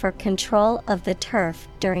fought for control of the turf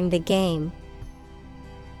during the game.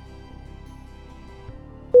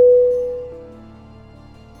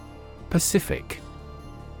 Pacific.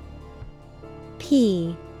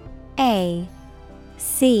 P A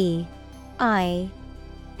C I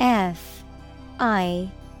F I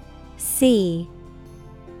C.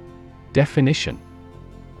 Definition: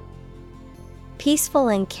 Peaceful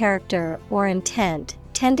in character or intent,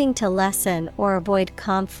 tending to lessen or avoid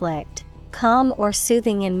conflict, calm or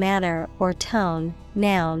soothing in manner or tone.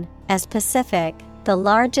 Noun, as Pacific, the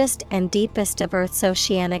largest and deepest of Earth's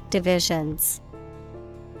oceanic divisions.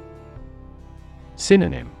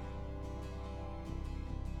 Synonym: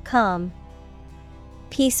 Calm,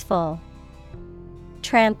 peaceful,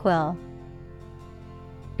 tranquil.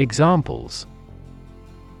 Examples: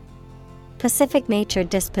 Pacific nature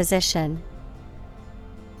disposition.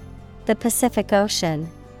 The Pacific Ocean.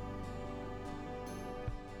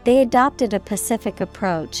 They adopted a pacific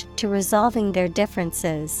approach to resolving their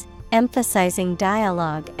differences, emphasizing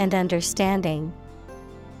dialogue and understanding.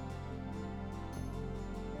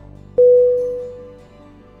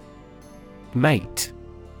 Mate.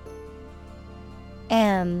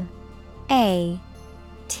 M-A-T-E.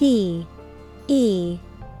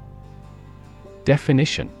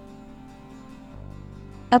 Definition: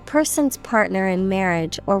 A person's partner in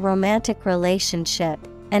marriage or romantic relationship,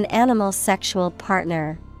 an animal's sexual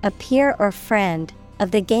partner, a peer or friend,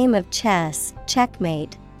 of the game of chess,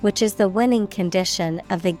 checkmate, which is the winning condition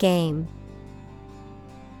of the game.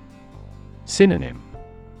 Synonym: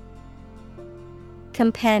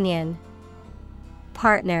 Companion,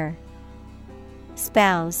 partner,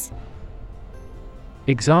 spouse.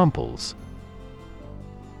 Examples: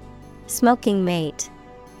 Smoking mate,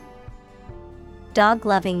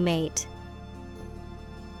 dog-loving mate.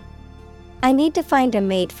 I need to find a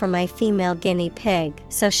mate for my female guinea pig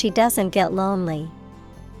so she doesn't get lonely.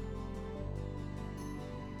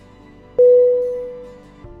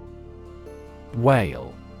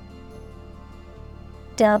 Whale.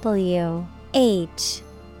 W-H-A-L-E.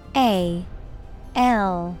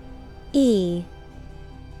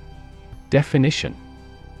 Definition: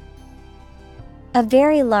 A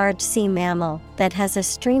very large sea mammal that has a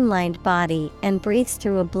streamlined body and breathes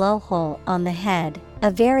through a blowhole on the head. A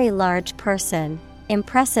very large person,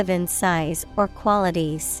 impressive in size or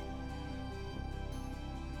qualities.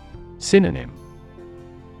 Synonym: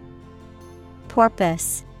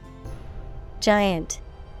 Porpoise, giant.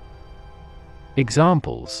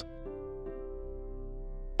 Examples: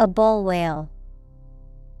 A bull whale,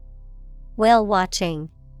 whale watching.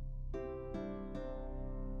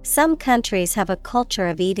 Some countries have a culture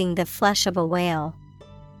of eating the flesh of a whale.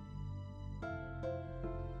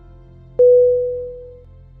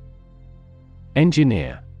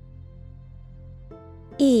 Engineer.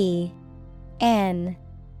 E-N-G-I-N-E-R.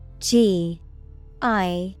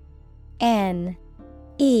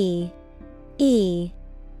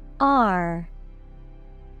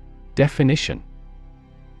 Definition: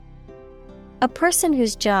 A person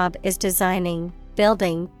whose job is designing,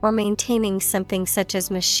 building, or maintaining something such as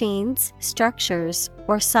machines, structures,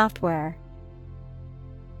 or software.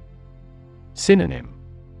 Synonym: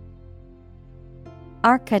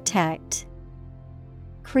 Architect,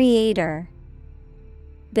 creator,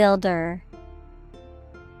 builder.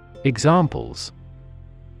 Examples: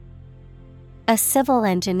 A civil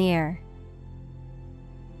engineer.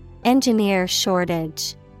 Engineer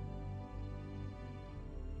shortage.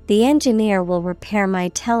 The engineer will repair my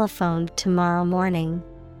telephone tomorrow morning.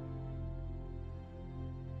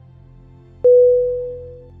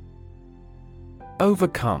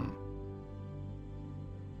 Overcome.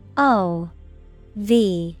 O-V-E-R-C-O-M-E.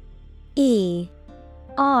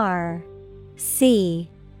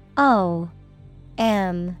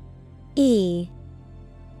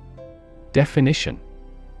 Definition: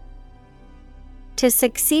 To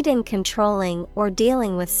succeed in controlling or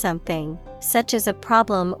dealing with something, such as a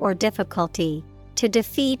problem or difficulty, to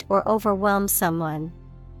defeat or overwhelm someone.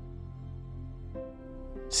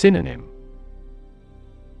 Synonym: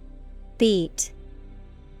 Beat,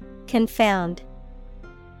 confound,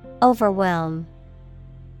 overwhelm.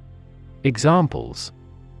 Examples: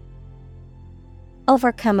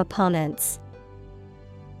 Overcome opponents.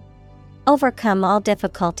 Overcome all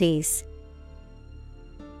difficulties.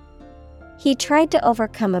 He tried to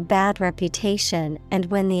overcome a bad reputation and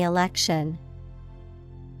win the election.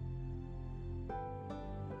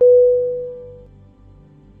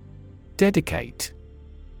 Dedicate.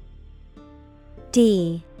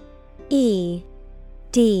 D-E-D-I-C-A-T-E.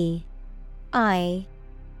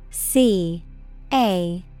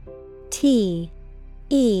 C-A-T-E.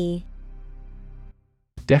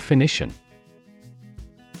 Definition: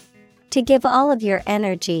 To give all of your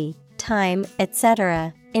energy, time,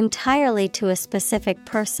 etc., entirely to a specific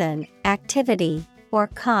person, activity, or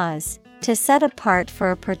cause, to set apart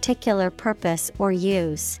for a particular purpose or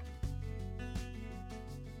use.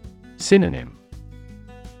 Synonym: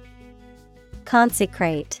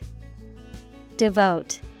 Consecrate,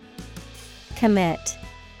 devote, commit.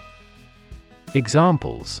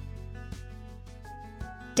 Examples: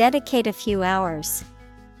 Dedicate a few hours.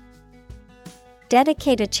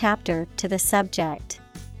 Dedicate a chapter to the subject.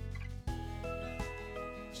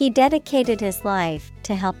 He dedicated his life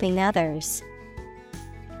to helping others.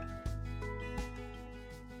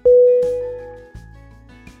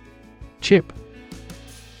 Chip.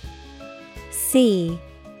 C-H-I-P.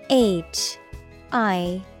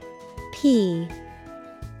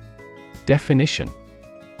 Definition: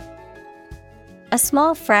 A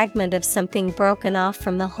small fragment of something broken off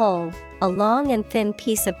from the whole, a long and thin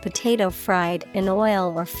piece of potato fried in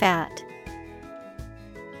oil or fat.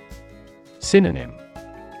 Synonym: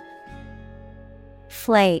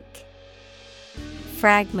 Flake,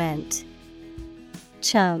 fragment,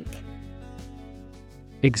 chunk.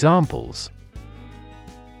 Examples: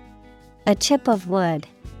 A chip of wood.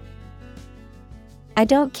 I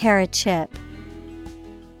don't care a chip.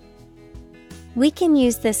 We can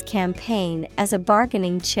use this campaign as a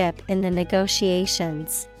bargaining chip in the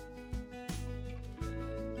negotiations.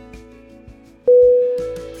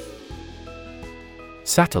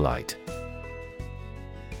 Satellite.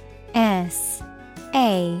 S-A-T-E-L-L-I-T-E.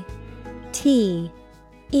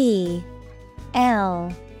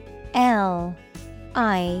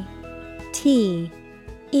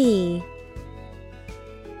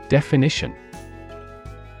 Definition: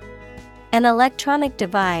 An electronic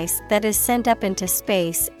device that is sent up into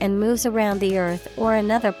space and moves around the Earth or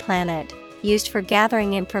another planet, used for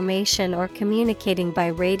gathering information or communicating by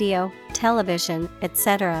radio, television,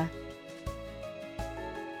 etc.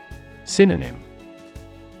 Synonym: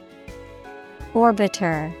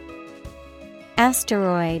 Orbiter,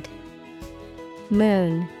 asteroid,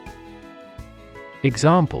 moon.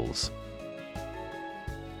 Examples: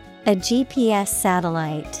 A GPS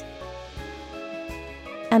satellite.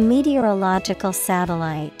 A meteorological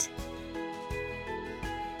satellite.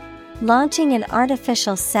 Launching an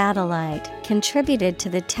artificial satellite contributed to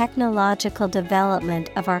the technological development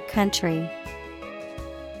of our country.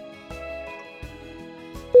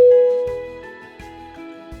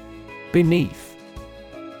 Beneath.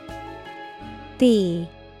 B-E-N-E-A-T-H.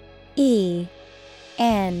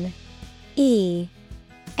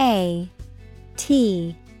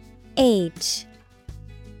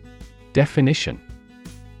 Definition: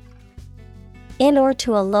 In or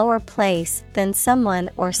to a lower place than someone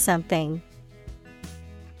or something.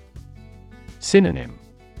 Synonym: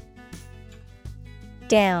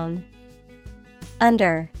 Down,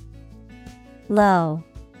 under, low.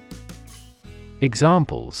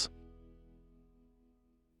 Examples: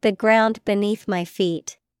 The ground beneath my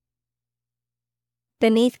feet.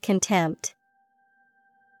 Beneath contempt.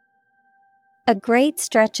 A great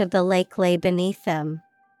stretch of the lake lay beneath them.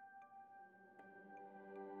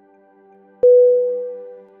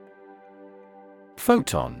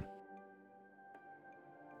 Photon.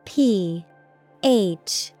 P-H-O-T-O-N.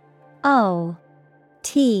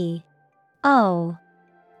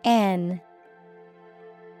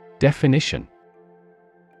 Definition: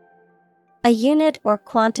 A unit or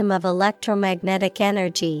quantum of electromagnetic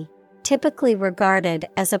energy, typically regarded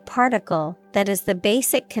as a particle that is the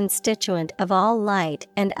basic constituent of all light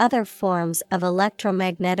and other forms of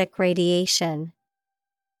electromagnetic radiation.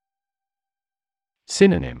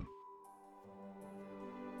 Synonym: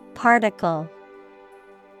 Particle,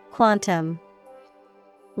 quantum,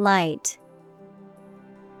 light.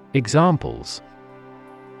 Examples: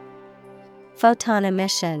 Photon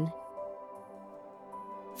emission.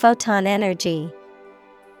 Photon energy.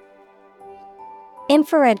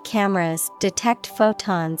 Infrared cameras detect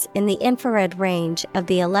photons in the infrared range of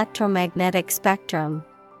the electromagnetic spectrum.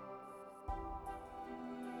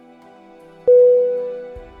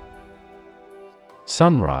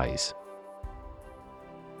 Sunrise.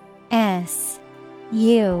 S-U-N-R-I-S-E.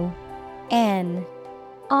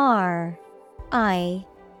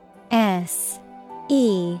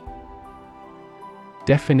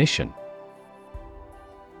 Definition: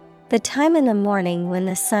 The time in the morning when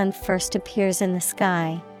the sun first appears in the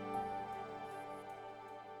sky.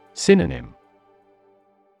 Synonym: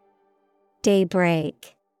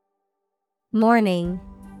 Daybreak, morning,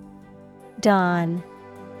 dawn.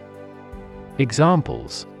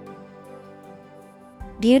 Examples: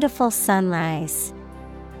 Beautiful sunrise.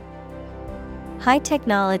 High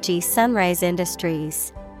technology sunrise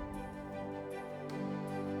industries.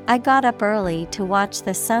 I got up early to watch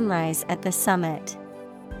the sunrise at the summit.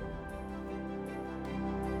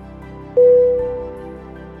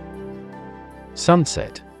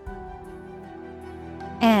 Sunset.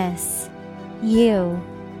 S-U-N-S-E-T.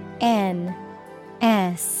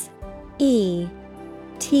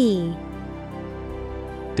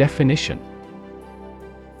 Definition: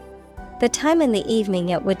 the time in the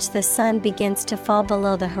evening at which the sun begins to fall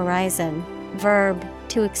below the horizon. Verb,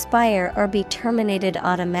 to expire or be terminated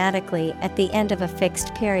automatically at the end of a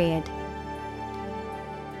fixed period.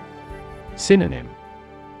 Synonym: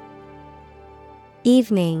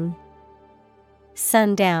 Evening,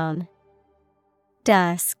 sundown,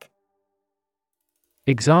 dusk.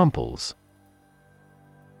 Examples: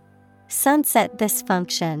 sunset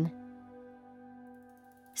dysfunction.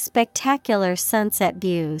 Spectacular sunset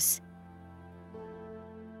views.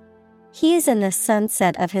 He is in the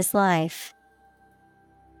sunset of his life.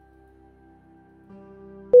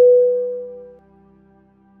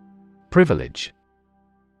 Privilege.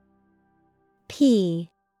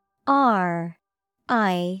 P-R-I-V-I-L-E-G-E.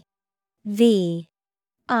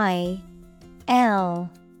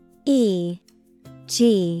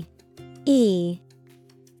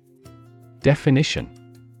 Definition: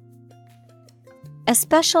 a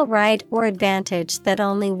special right or advantage that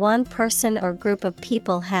only one person or group of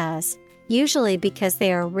people has, usually because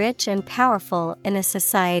they are rich and powerful in a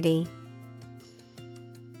society.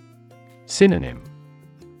 Synonym: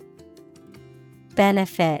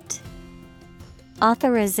 benefit,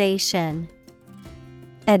 authorization,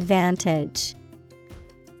 advantage.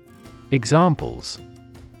 Examples: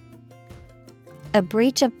 a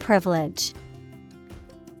breach of privilege.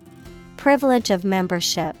 Privilege of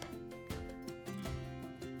membership.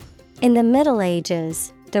 In the Middle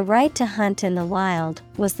Ages, the right to hunt in the wild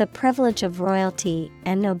was the privilege of royalty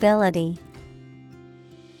and nobility.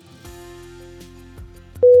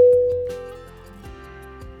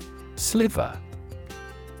 Sliver.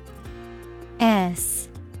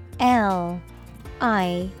 S-L-I-V-E-R.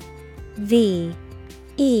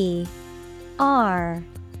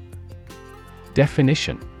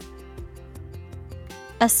 Definition: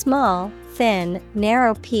 a small, thin,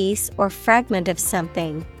 narrow piece or fragment of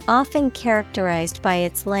something, often characterized by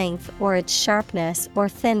its length or its sharpness or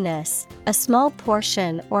thinness, a small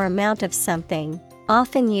portion or amount of something,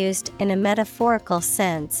 often used in a metaphorical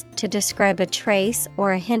sense to describe a trace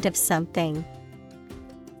or a hint of something.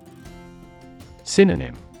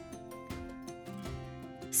 Synonym: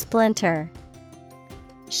 splinter,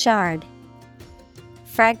 shard,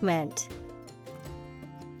 fragment.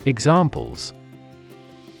 Examples: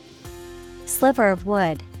 sliver of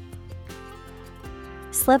wood,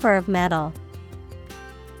 sliver of metal.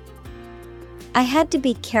 I had to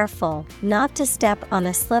be careful not to step on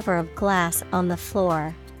a sliver of glass on the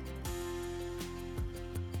floor.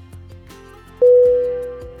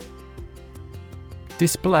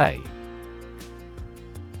 Display.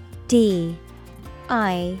 D-I-S-P-L-A-Y.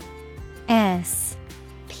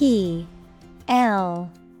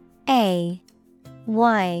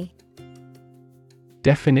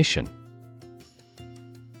 Definition: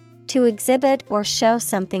 to exhibit or show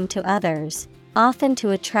something to others, often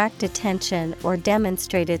to attract attention or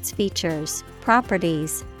demonstrate its features,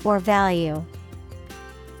 properties, or value.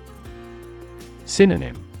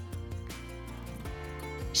 Synonym: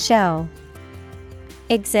 show,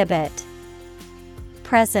 exhibit,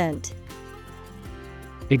 present.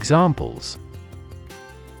 Examples: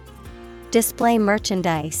 display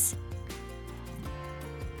merchandise,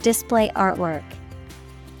 display artwork.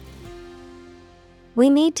 We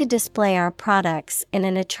need to display our products in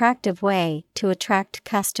an attractive way to attract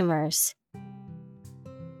customers.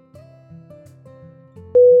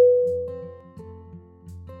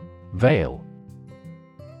 Veil.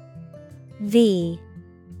 V-E-I-L.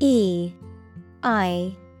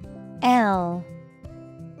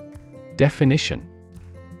 Definition: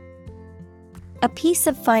 a piece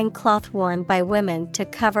of fine cloth worn by women to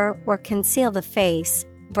cover or conceal the face.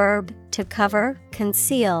 Verb, to cover,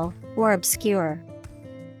 conceal, or obscure.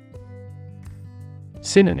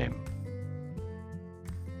 Synonym: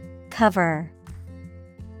 cover,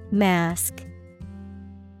 mask.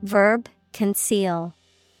 Verb, conceal.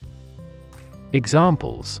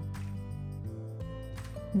 Examples: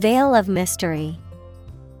 veil of mystery,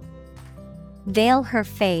 veil her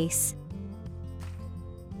face.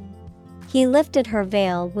 He lifted her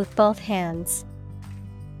veil with both hands.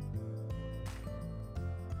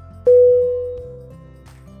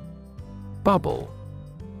 Bubble.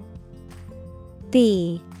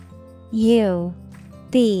 B-U-B-B-L-E.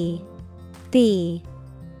 B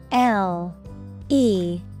L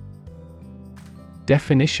E.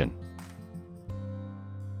 Definition: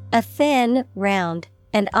 A thin, round,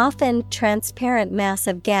 and often transparent mass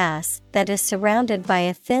of gas that is surrounded by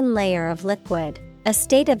a thin layer of liquid, a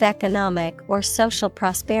state of economic or social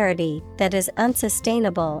prosperity that is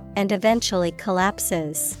unsustainable and eventually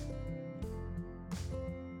collapses.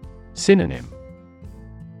 Synonym: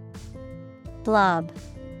 Blob,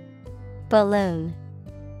 balloon,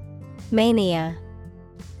 mania.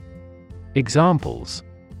 Examples: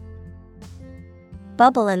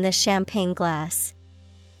 Bubble in the champagne glass.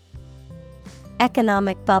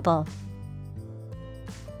 Economic bubble.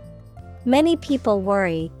 Many people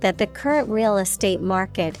worry that the current real estate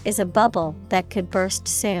market is a bubble that could burst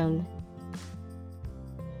soon.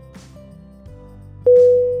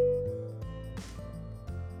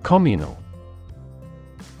 Communal.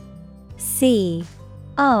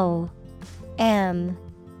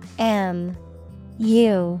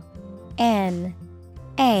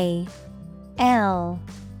 COMMUNAL.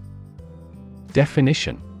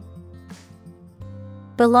 Definition: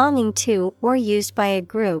 Belonging to or used by a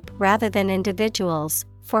group rather than individuals,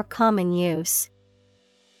 for common use.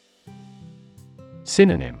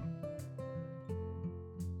 Synonym: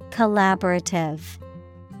 Collaborative,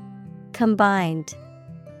 combined,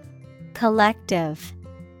 collective.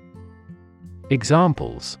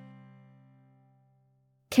 Examples: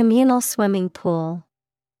 Communal swimming pool.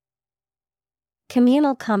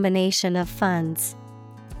 Communal combination of funds.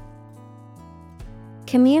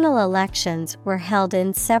 Communal elections were held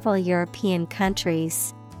in several European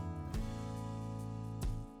countries.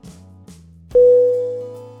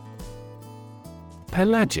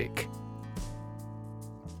 Pelagic.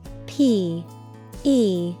 P-E-L-A-G-I-C.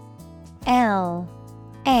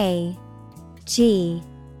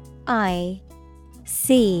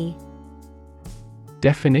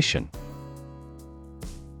 Definition: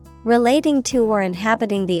 Relating to or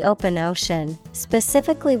inhabiting the open ocean,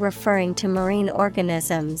 specifically referring to marine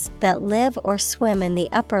organisms that live or swim in the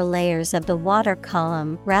upper layers of the water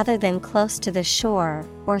column rather than close to the shore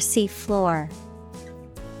or sea floor.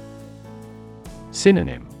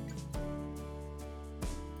 Synonym: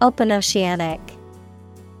 Open oceanic,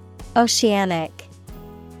 oceanic,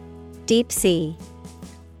 deep sea.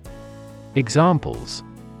 Examples: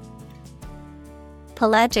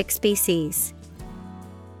 Pelagic species.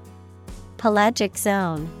 Pelagic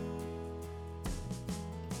zone.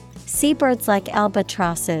 Seabirds like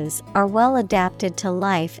albatrosses are well adapted to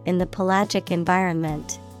life in the pelagic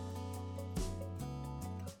environment.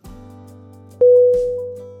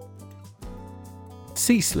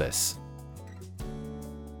 Ceaseless.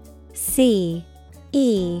 C-E-A-S-E-L-E-S-S.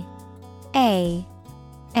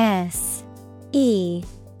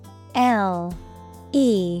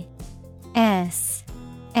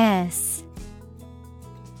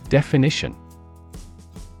 Definition: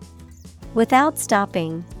 Without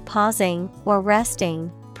stopping, pausing, or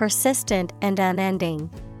resting, persistent and unending.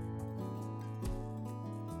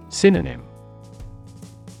 Synonym: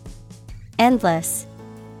 Endless,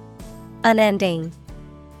 unending,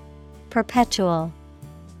 perpetual.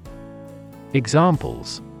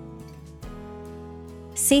 Examples: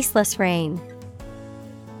 Ceaseless rain.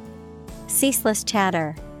 Ceaseless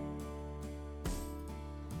chatter.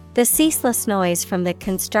 The ceaseless noise from the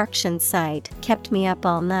construction site kept me up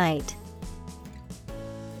all night.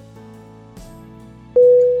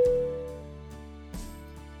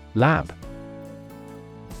 Lab.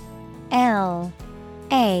 L-A-B.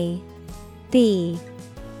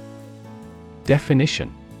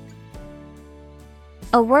 Definition: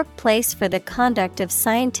 A workplace for the conduct of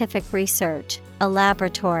scientific research, a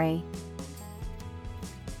laboratory.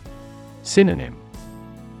 Synonym: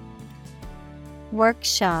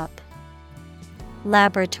 Workshop,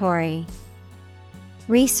 laboratory,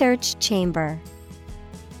 research chamber.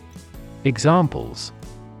 Examples: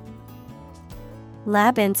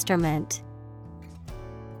 Lab instrument,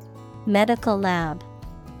 medical lab.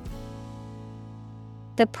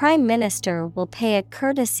 The Prime Minister will pay a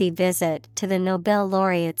courtesy visit to the Nobel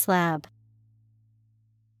laureate's lab.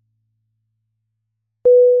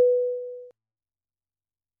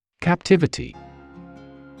 Captivity.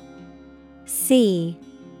 C-A-P-T-I-V-I-T-Y.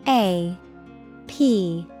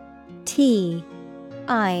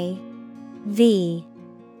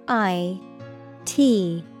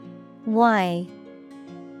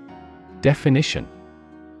 Definition: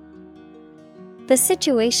 The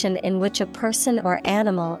situation in which a person or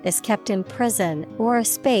animal is kept in prison or a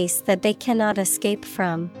space that they cannot escape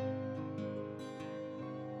from.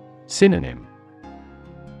 Synonym: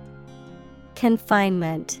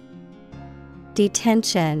 Confinement,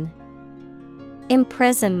 detention,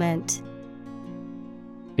 Imprisonment.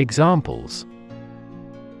 Examples: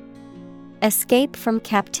 Escape from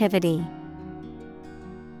captivity.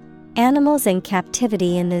 Animals in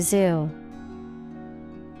captivity in the zoo.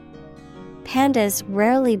 Pandas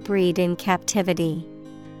rarely breed in captivity.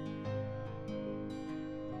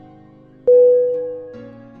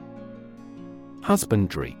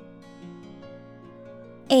 Husbandry.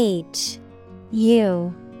 Husbandry.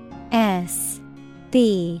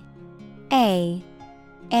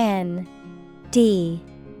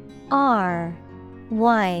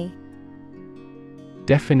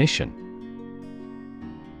 Definition: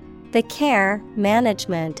 The care,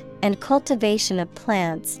 management, and cultivation of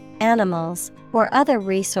plants, animals, or other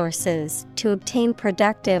resources to obtain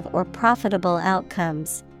productive or profitable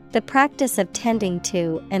outcomes. The practice of tending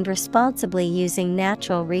to and responsibly using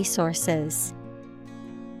natural resources.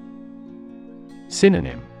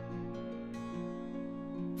 Synonym: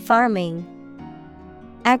 Farming,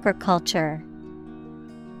 agriculture,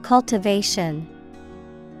 cultivation.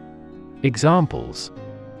 Examples: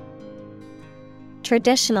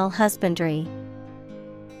 Traditional husbandry.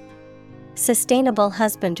 Sustainable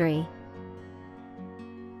husbandry.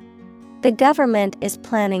 The government is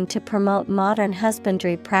planning to promote modern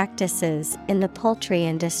husbandry practices in the poultry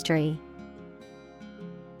industry.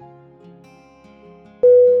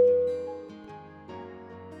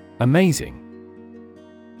 Amazing.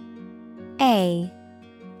 A-M-A-Z-I-N-G.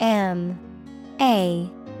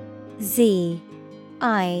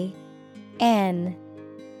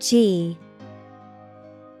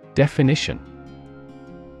 Definition: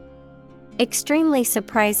 Extremely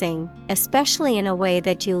surprising, especially in a way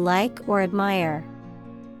that you like or admire.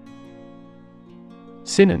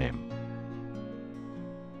 Synonym: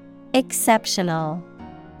 Exceptional,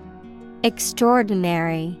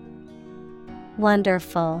 extraordinary,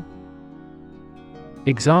 wonderful.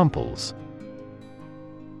 Examples: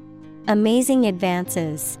 Amazing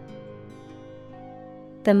advances.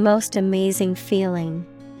 The most amazing feeling.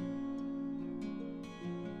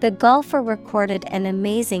 The golfer recorded an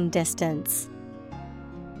amazing distance.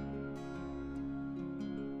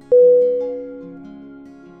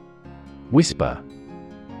 Whisper.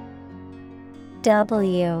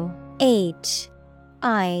 W-H-I-S-P-E-R.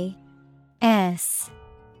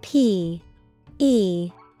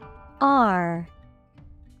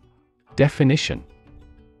 Definition: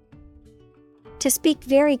 To speak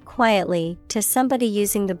very quietly to somebody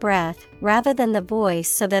using the breath rather than the voice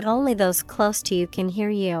so that only those close to you can hear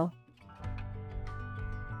you.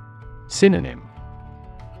 Synonym: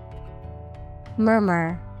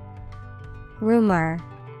 Murmur, rumor,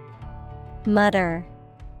 mutter.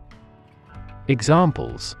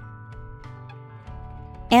 Examples: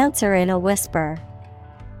 Answer in a whisper.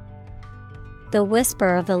 The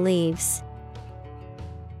whisper of the leaves.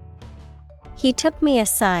 He took me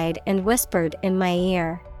aside and whispered in my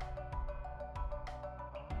ear.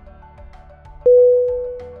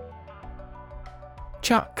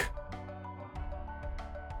 Chuck.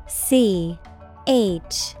 C-H-U-C-K.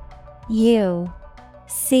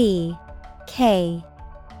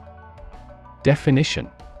 Definition: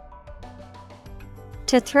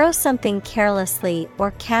 To throw something carelessly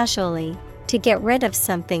or casually, to get rid of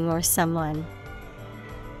something or someone.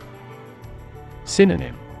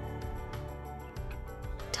 Synonym: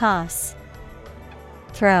 Toss,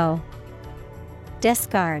 throw,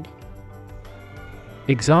 discard.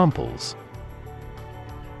 Examples: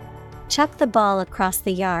 Chuck the ball across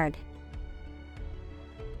the yard.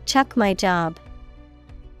 Chuck my job.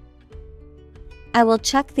 I will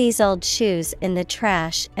chuck these old shoes in the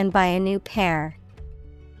trash and buy a new pair.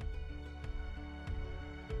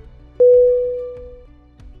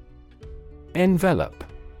 Envelope.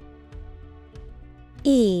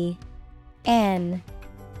 E-N-V-E-L-O-P.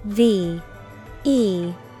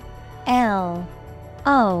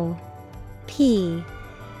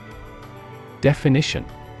 Definition: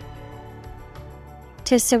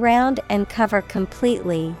 To surround and cover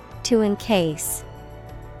completely, to encase.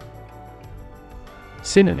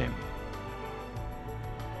 Synonym: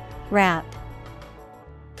 Wrap,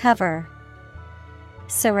 cover,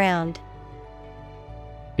 surround.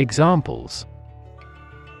 Examples: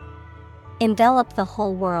 Envelop the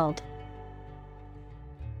whole world.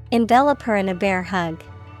 Envelop her in a bear hug.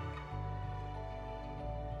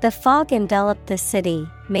 The fog enveloped the city,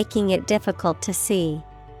 making it difficult to see.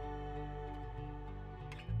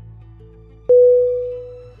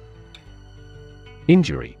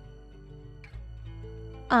 Injury.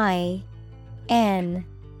 I-N-J-U-R-Y.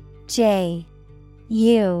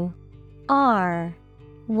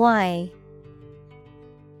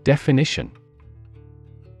 Definition: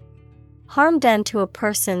 Harm done to a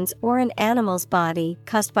person's or an animal's body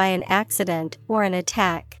caused by an accident or an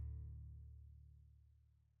attack.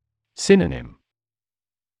 Synonym: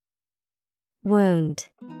 Wound,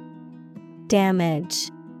 damage,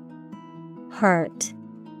 hurt.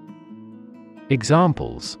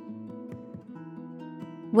 Examples: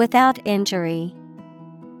 Without injury,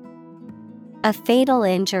 a fatal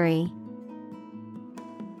injury.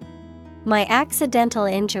 My accidental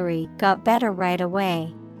injury got better right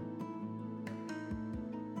away.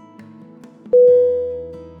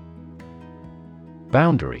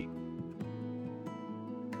 Boundary.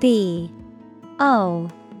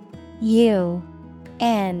 B-O-U-N-D-A-R-Y.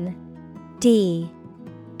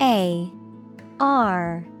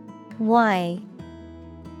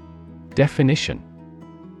 Definition: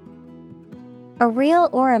 a real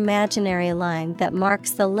or imaginary line that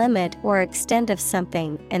marks the limit or extent of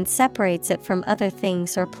something and separates it from other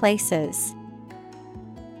things or places.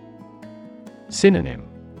 Synonym: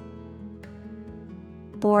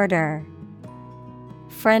 Border,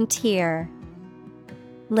 frontier,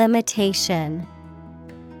 limitation.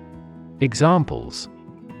 Examples: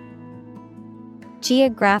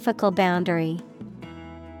 Geographical boundary,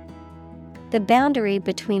 the boundary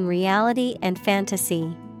between reality and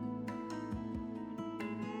fantasy.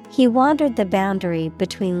 He wandered the boundary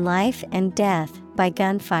between life and death by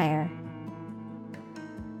gunfire.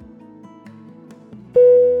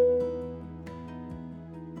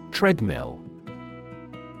 Treadmill.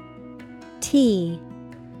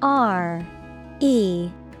 T-R-E-A-D-M-I-L-L.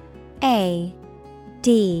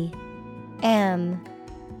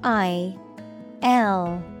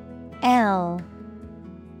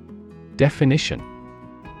 Definition: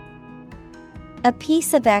 a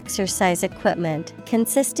piece of exercise equipment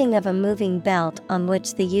consisting of a moving belt on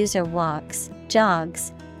which the user walks,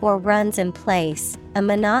 jogs, or runs in place, a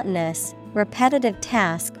monotonous, repetitive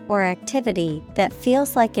task or activity that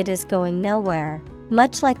feels like it is going nowhere,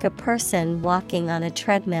 much like a person walking on a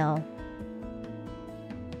treadmill.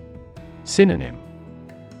 Synonym: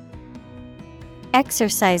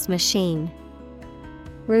 exercise machine,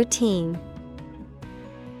 routine.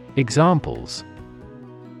 Examples: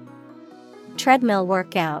 treadmill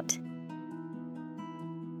workout,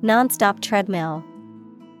 non-stop treadmill.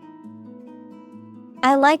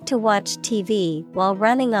 I like to watch TV while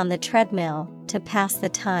running on the treadmill to pass the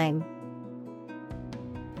time.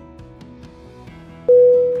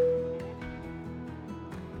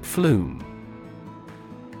 Flume.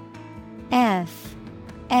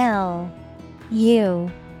 F-L-U-M-E.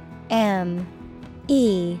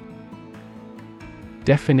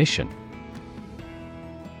 Definition: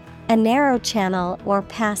 a narrow channel or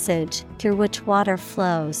passage through which water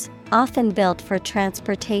flows, often built for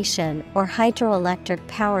transportation or hydroelectric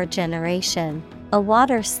power generation, a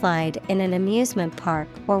water slide in an amusement park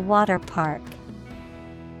or water park.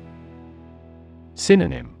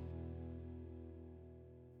 Synonym: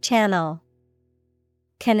 channel,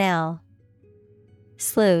 canal,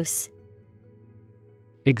 sluice.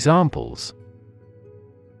 Examples: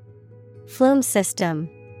 flume system,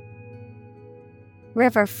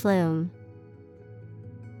 river flume.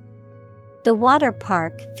 The water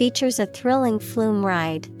park features a thrilling flume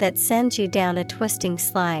ride that sends you down a twisting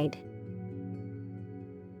slide.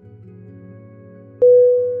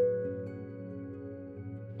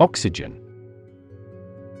 Oxygen.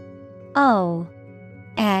 O-X-Y-G-E-N.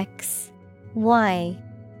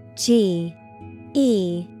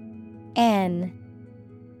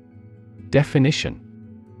 Definition: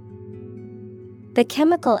 the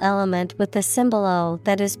chemical element with the symbol O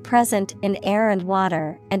that is present in air and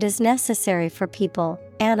water and is necessary for people,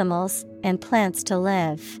 animals, and plants to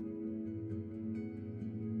live.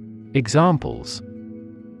 Examples: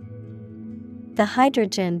 the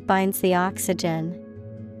hydrogen binds the oxygen.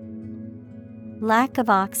 Lack of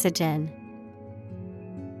oxygen.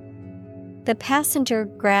 The passenger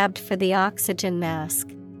grabbed for the oxygen mask.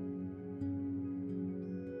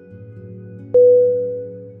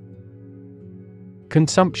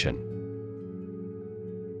 Consumption.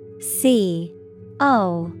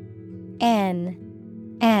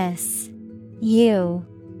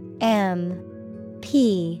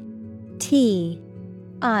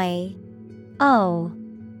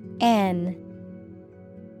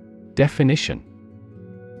 Definition: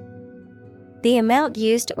 the amount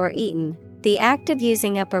used or eaten, the act of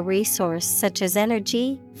using up a resource such as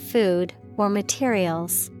energy, food, or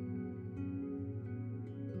materials.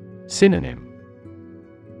 Synonym: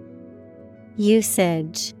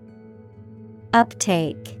 usage,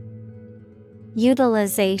 uptake,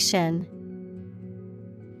 utilization.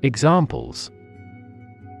 Examples: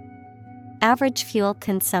 average fuel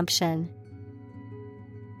consumption.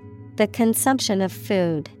 the consumption of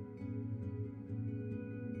food.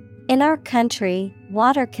 In our country,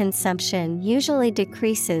 water consumption usually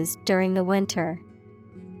decreases during the winter.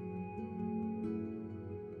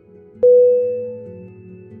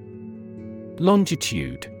 Longitude.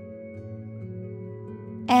 Longitude.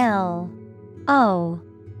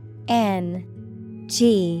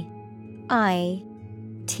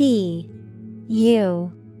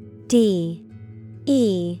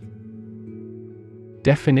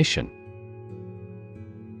 Definition.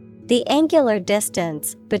 The angular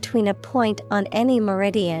distance between a point on any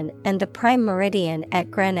meridian and the prime meridian at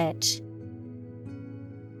Greenwich.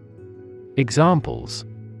 Examples.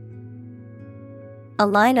 A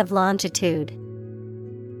line of longitude.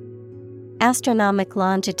 Astronomic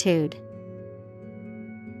longitude.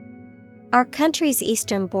 Our country's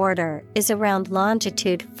eastern border is around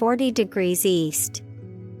longitude 40 degrees east.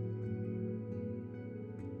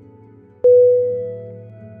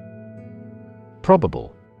 Probable.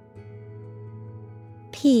 Probable.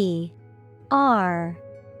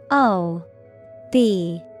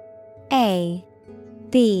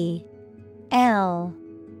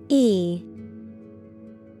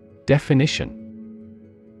 Definition.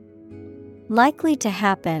 Likely to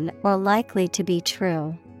happen or likely to be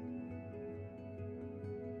true.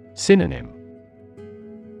 Synonym.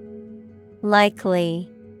 Likely,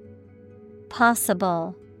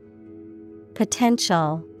 possible,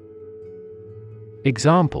 potential.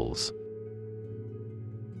 Examples.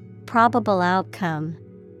 Probable outcome.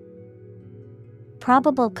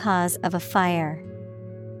 Probable cause of a fire.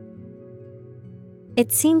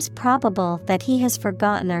 It seems probable that he has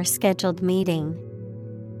forgotten our scheduled meeting.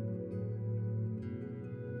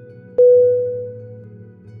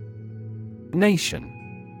 Nation.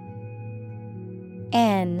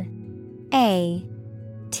 Nation.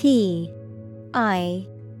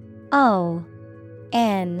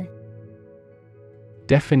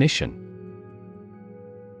 Definition.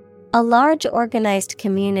 A large organized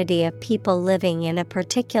community of people living in a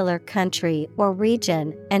particular country or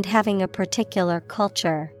region and having a particular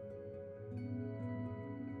culture.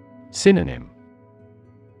 Synonym.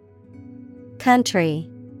 Country,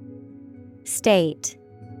 state,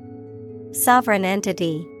 sovereign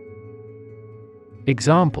entity.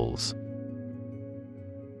 Examples.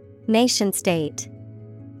 Nation state.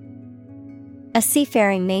 A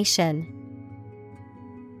seafaring nation.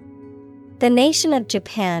 The nation of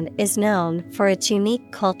Japan is known for its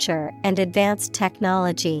unique culture and advanced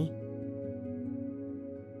technology.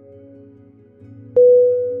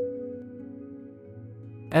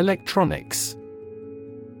 Electronics. Electronics.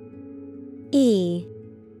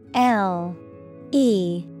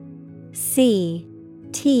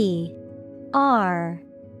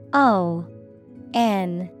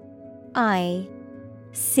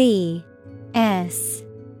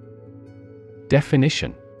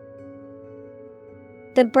 Definition.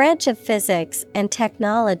 The branch of physics and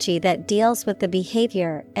technology that deals with the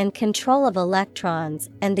behavior and control of electrons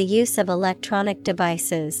and the use of electronic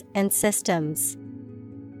devices and systems.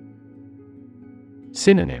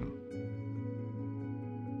 Synonym.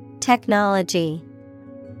 Technology,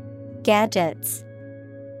 gadgets,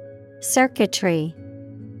 circuitry.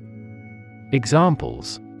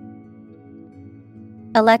 Examples.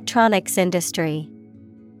 Electronics industry.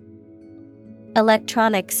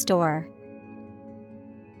 Electronics store.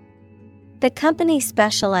 The company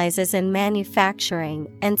specializes in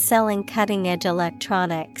manufacturing and selling cutting-edge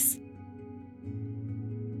electronics.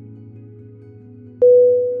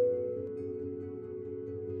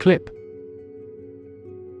 Clip.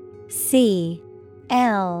 C-L-I-P.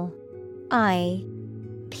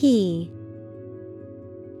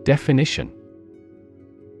 Definition.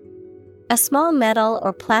 A small metal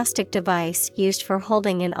or plastic device used for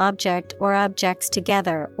holding an object or objects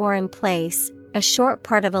together or in place, a short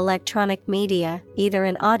part of electronic media, either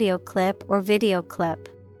an audio clip or video clip.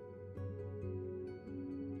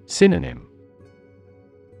 Synonym.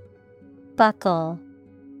 Buckle,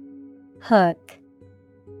 hook,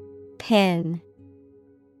 pin.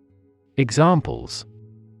 Examples.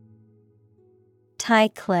 Tie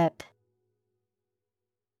clip.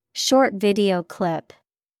 Short video clip.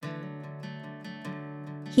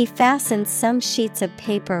 He fastened some sheets of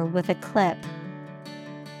paper with a clip.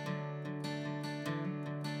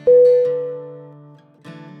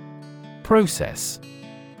 Process.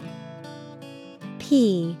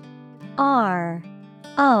 P-R-O-C-E-S.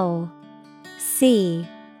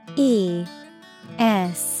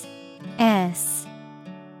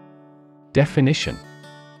 Definition.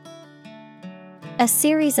 A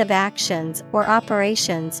series of actions or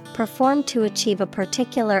operations performed to achieve a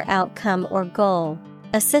particular outcome or goal,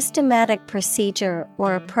 A systematic procedure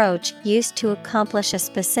or approach used to accomplish a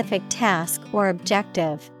specific task or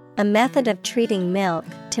objective, a method of treating milk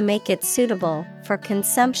to make it suitable for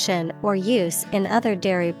consumption or use in other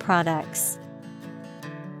dairy products.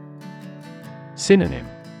 Synonym: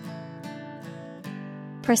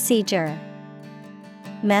 Procedure,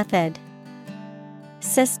 method,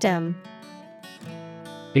 system.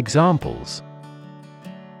 Examples: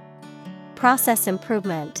 Process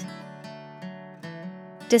improvement,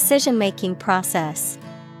 decision-making process.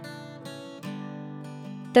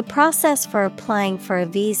 The process for applying for a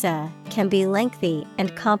visa can be lengthy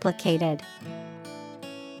and complicated.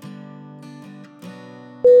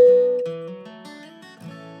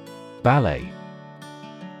 Ballet.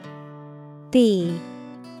 B-A-L-L-E-T.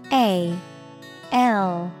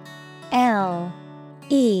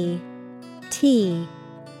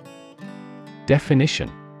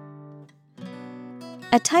 Definition: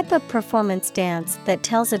 A type of performance dance that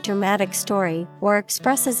tells a dramatic story or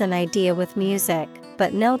expresses an idea with music,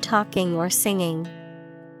 but no talking or singing.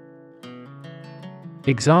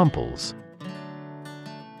 Examples: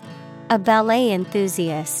 A ballet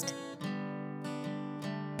enthusiast,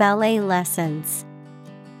 ballet lessons.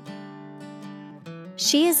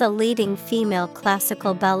 She is a leading female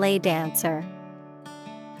classical ballet dancer.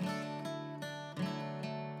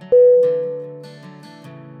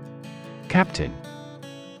 Captain.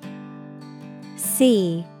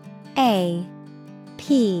 C-A-P-T-A-I-N.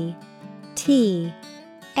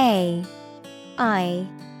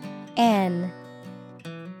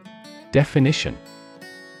 Definition: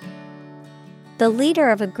 The leader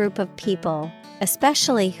of a group of people,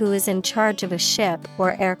 especially who is in charge of a ship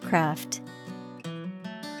or aircraft.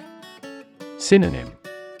 Synonym: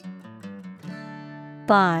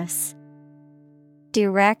 Boss,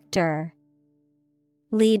 director,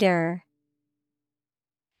 leader.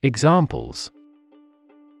 Examples: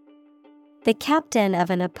 The captain of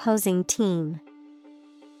an opposing team.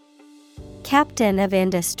 Captain of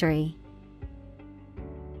industry.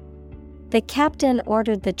 The captain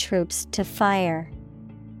ordered the troops to fire.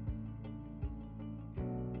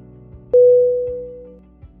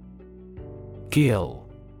 Gill.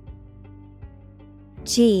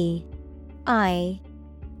 G-I-L-L.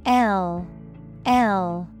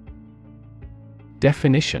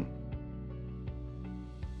 Definition: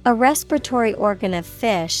 A respiratory organ of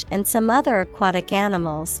fish and some other aquatic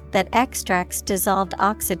animals that extracts dissolved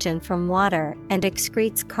oxygen from water and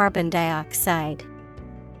excretes carbon dioxide.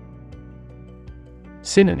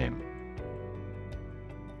 Synonym: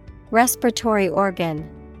 Respiratory organ,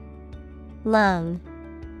 lung.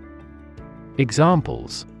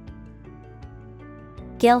 Examples: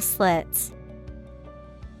 Gill slits,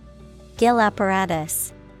 gill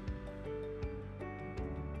apparatus.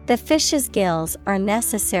 The fish's gills are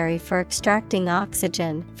necessary for extracting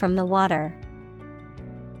oxygen from the water.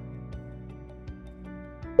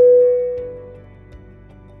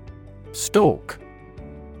 Stalk.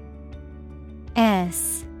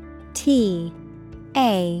 S-T-A-L-K.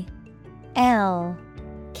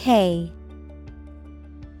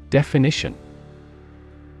 Definition: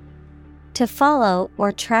 To follow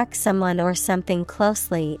or track someone or something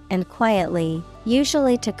closely and quietly,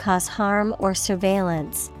 usually to cause harm or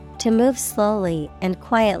surveillance, to move slowly and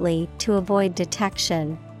quietly to avoid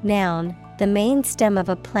detection. Noun, the main stem of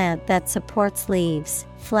a plant that supports leaves,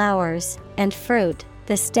 flowers, and fruit,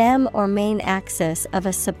 the stem or main axis of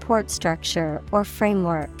a support structure or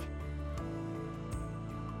framework.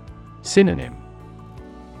 Synonym: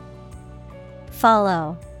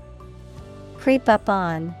 Follow, creep up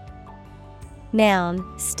on. Noun,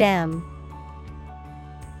 stem.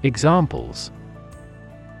 Examples: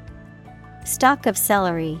 Stalk of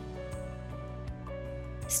celery.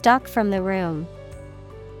 Stalk from the room.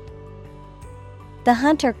 The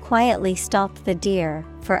hunter quietly stalked the deer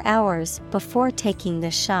for hours before taking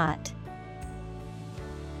the shot.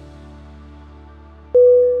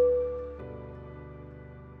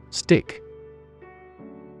 Stick.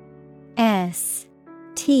 S-T-I-C-K.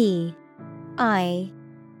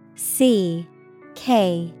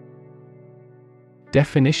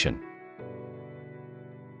 Definition: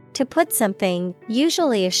 To put something,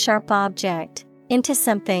 usually a sharp object, into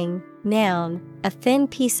something. Noun, a thin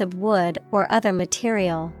piece of wood or other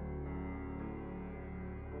material.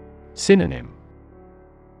 Synonym: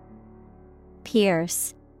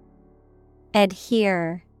 Pierce,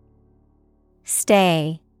 adhere,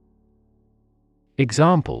 stay.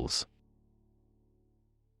 Examples: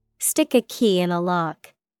 Stick a key in a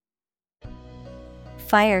lock.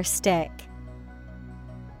 Fire stick.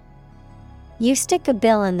 You stick a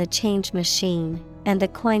bill in the change machine, and the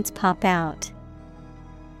coins pop out.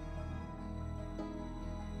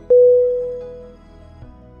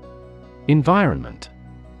 Environment.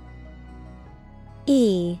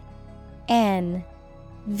 ENVIRONMENT.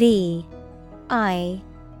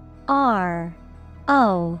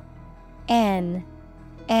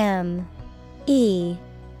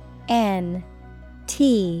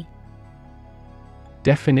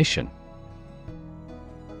 Definition.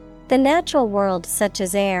 The natural world such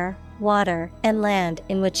as air, water, and land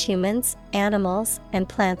in which humans, animals, and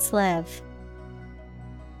plants live.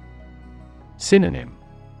 Synonym.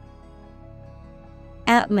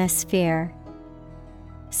 Atmosphere,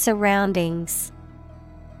 surroundings,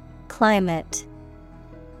 climate.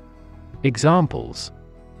 Examples.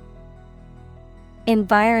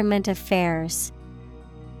 Environment affairs.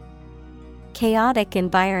 Chaotic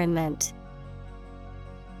environment.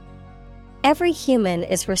 Every human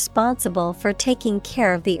is responsible for taking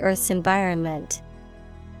care of the Earth's environment.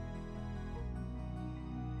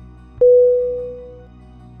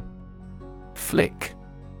 Flick.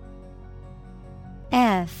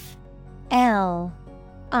 FLICK.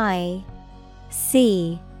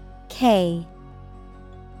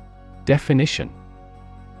 Definition.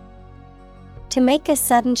 To make a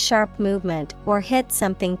sudden sharp movement or hit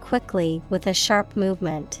something quickly with a sharp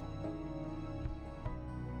movement.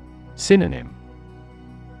 Synonym.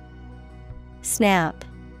 Snap,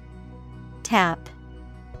 tap,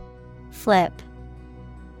 flip.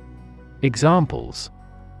 Examples.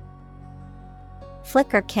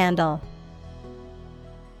 Flicker candle.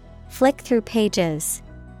 Flick through pages.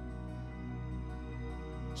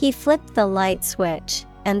 He flipped the light switch,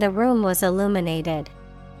 and the room was illuminated.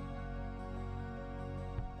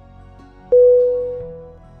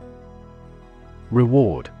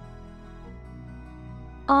 Reward.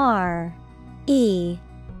 REWARD.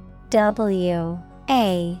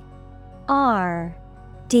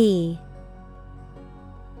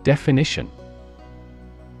 Definition.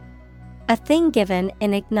 A thing given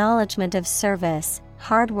in acknowledgement of service,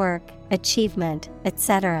 hard work, achievement,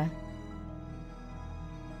 etc.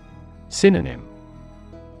 Synonym.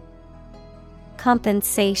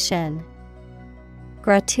 Compensation,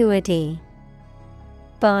 gratuity,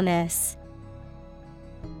 bonus.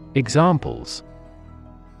 Examples.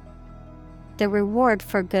 The reward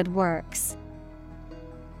for good works.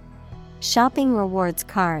 Shopping rewards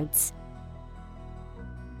cards.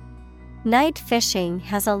 Night fishing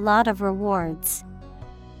has a lot of rewards.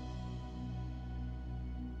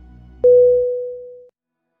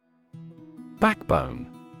 Backbone.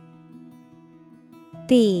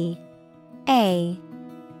 BACKBONE.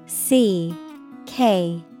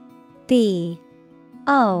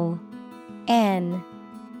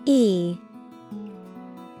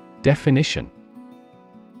 Definition.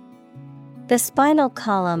 The spinal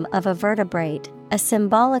column of a vertebrate, a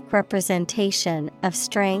symbolic representation of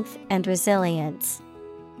strength and resilience.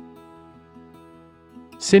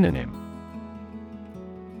 Synonym.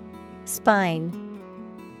 Spine,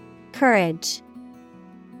 courage,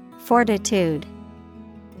 fortitude.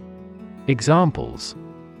 Examples.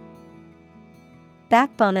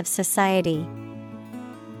 Backbone of society.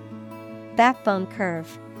 Backbone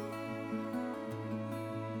curve.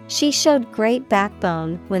 She showed great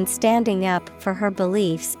backbone when standing up for her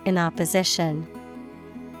beliefs in opposition.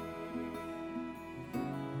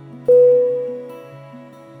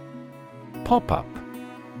 Pop-up.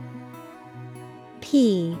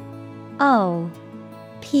 POPUP.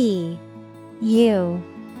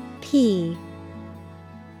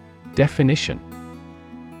 Definition.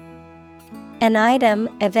 An item,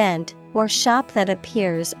 event, or shop that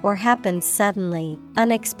appears or happens suddenly,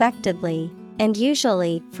 unexpectedly, and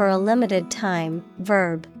usually for a limited time.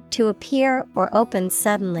 Verb, to appear or open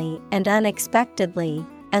suddenly and unexpectedly,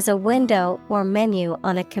 as a window or menu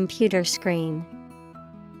on a computer screen.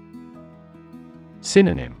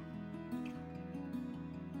 Synonym.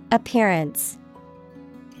 Appearance,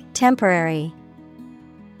 temporary.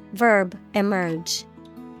 Verb, emerge.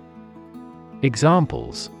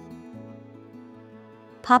 Examples.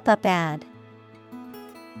 Pop-up ad.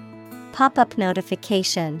 Pop-up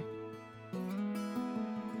notification.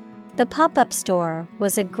 The pop-up store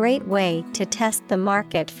was a great way to test the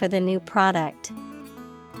market for the new product.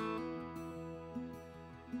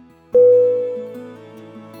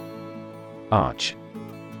 Arch.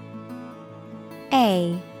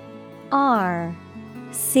 ARCH.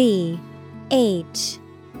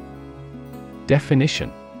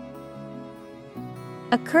 Definition.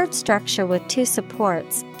 A curved structure with two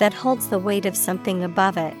supports that holds the weight of something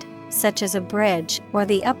above it, such as a bridge or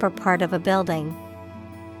the upper part of a building.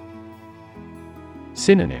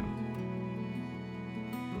 Synonym.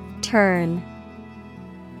 Turn,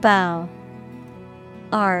 bow,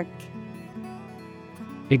 arc.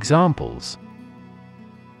 Examples.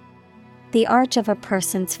 The arch of a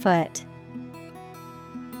person's foot.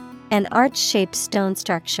 An arch-shaped stone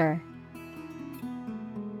structure.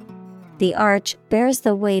 The arch bears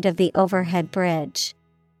the weight of the overhead bridge.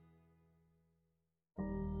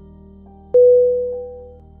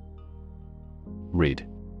 Rid.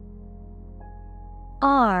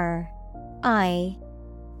 R-I-D.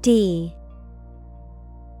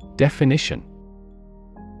 Definition.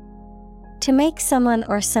 To make someone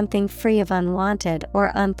or something free of unwanted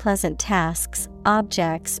or unpleasant tasks,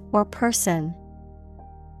 objects, or person.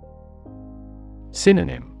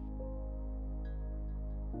 Synonym.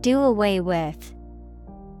 Do away with.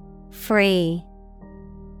 Free.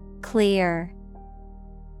 Clear.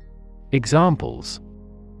 Examples.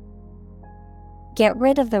 Get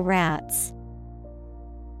rid of the rats.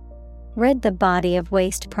 Rid the body of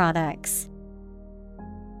waste products.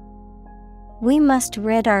 We must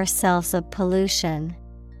rid ourselves of pollution.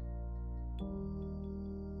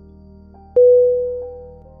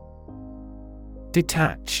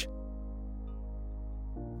 Detach.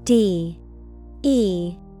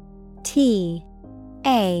 D-E-T-A-C-H.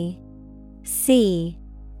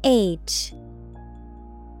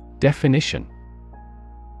 Definition.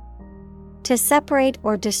 To separate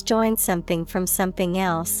or disjoin something from something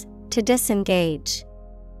else, to disengage.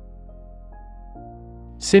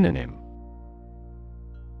 Synonym.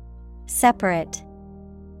 Separate.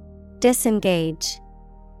 Disengage.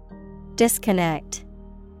 Disconnect.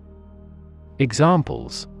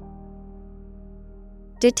 Examples.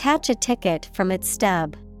 Detach a ticket from its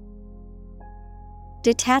stub.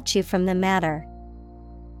 Detach you from the matter.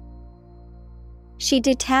 She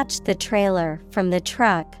detached the trailer from the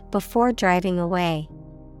truck before driving away.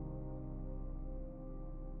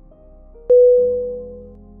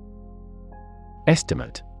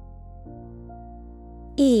 Estimate.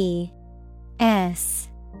 E-S-T-I-M-A-T-E.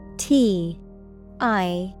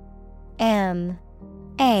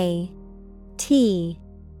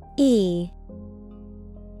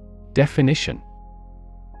 Definition.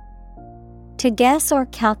 To guess or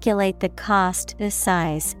calculate the cost, the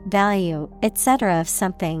size, value, etc. of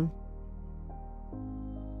something.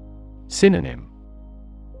 Synonym.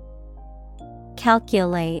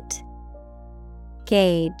 Calculate.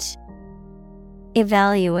 Gauge.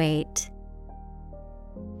 Evaluate.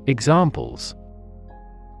 Examples.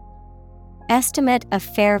 Estimate of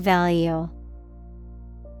fair value.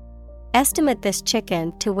 Estimate this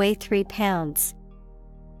chicken to weigh 3 pounds.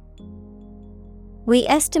 We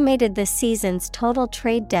estimated the season's total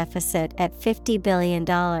trade deficit at $50 billion.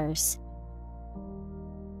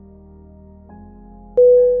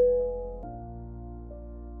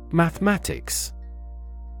 Mathematics.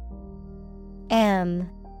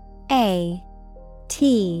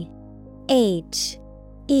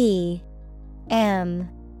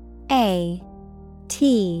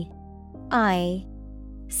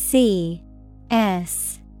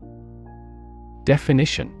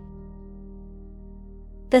 Definition.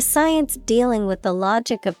 The science dealing with the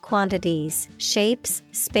logic of quantities, shapes,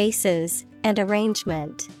 spaces, and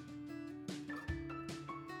arrangement.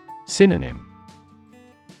 Synonym.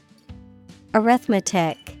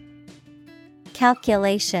 Arithmetic.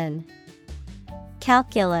 Calculation.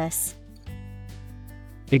 Calculus.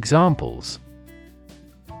 Examples.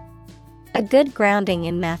 A good grounding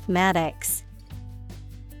in mathematics.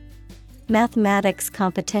 Mathematics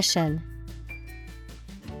competition.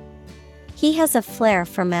 He has a flair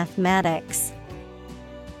for mathematics.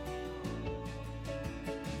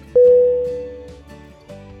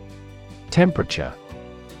 Temperature.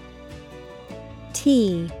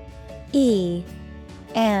 T E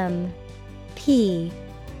M P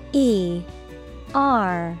E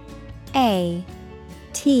R A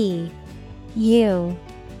T U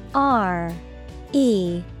R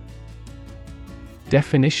E.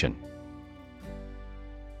 Definition.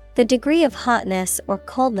 The degree of hotness or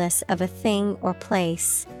coldness of a thing or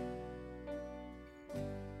place.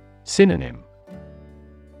 Synonym.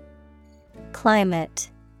 Climate.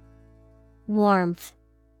 Warmth.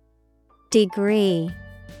 Degree.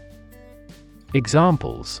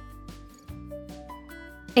 Examples.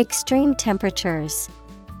 Extreme temperatures.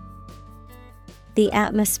 The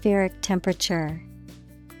atmospheric temperature.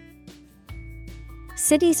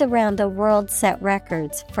 Cities around the world set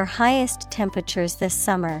records for highest temperatures this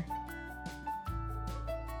summer.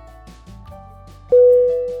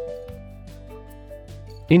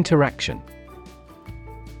 Interaction.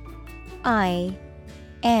 I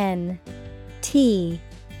N T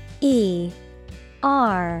E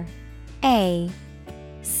R A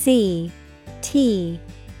C T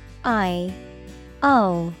I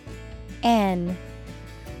O N.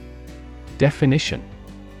 Definition.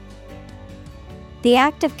 The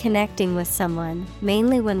act of connecting with someone,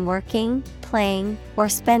 mainly when working, playing, or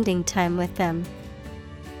spending time with them.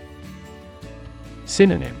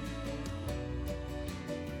 Synonym: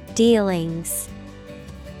 Dealings,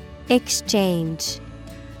 exchange,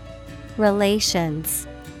 relations.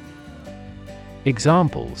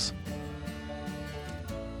 Examples: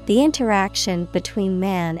 The interaction between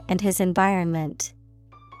man and his environment.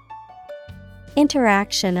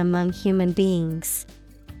 Interaction among human beings.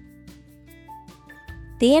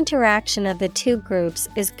 The interaction of the two groups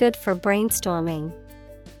is good for brainstorming.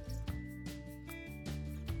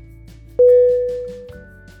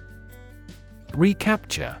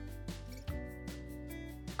 Recapture.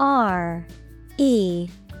 R-E-C-A-P-T-U-R-E.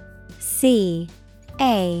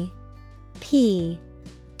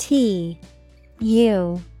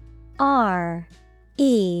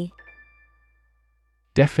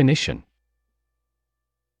 Definition: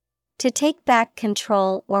 To take back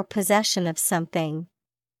control or possession of something.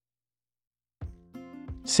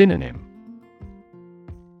 Synonym: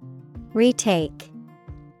 Retake,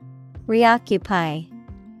 reoccupy,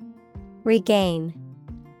 regain.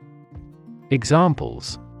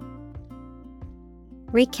 Examples: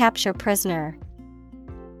 Recapture prisoner.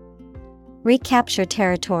 Recapture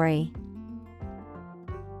territory.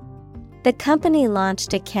 The company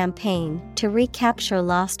launched a campaign to recapture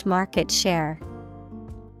lost market share.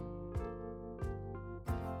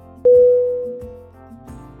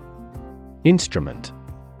 Instrument.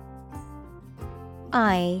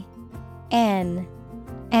 I-N-S-T-R-U-M-E-N-T.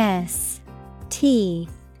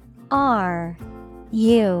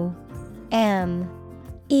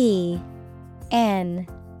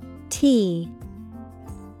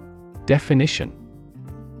 Definition: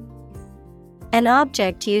 An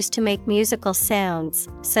object used to make musical sounds,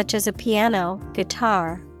 such as a piano,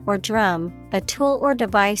 guitar, or drum, a tool or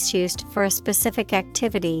device used for a specific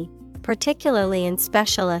activity, particularly in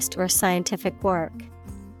specialist or scientific work.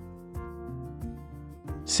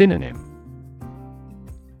 Synonym: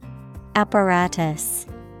 Apparatus,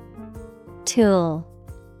 tool,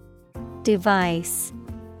 device.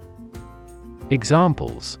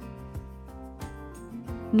 Examples: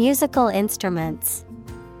 Musical instruments.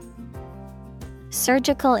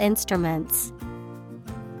 Surgical instruments.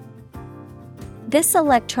 This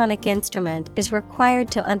electronic instrument is required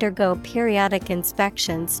to undergo periodic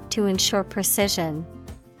inspections to ensure precision.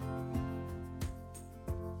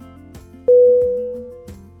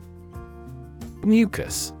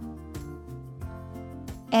 Mucus.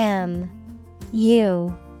 M-U-C-U-S.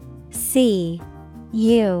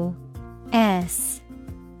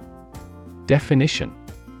 Definition: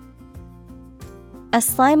 A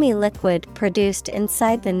slimy liquid produced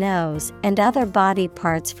inside the nose and other body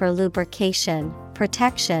parts for lubrication,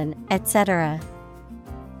 protection, etc.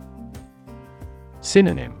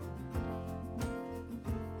 Synonym: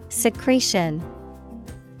 Secretion,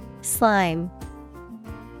 slime,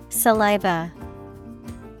 saliva.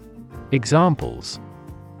 Examples: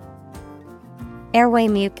 Airway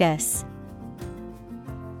mucus,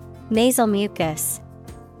 nasal mucus.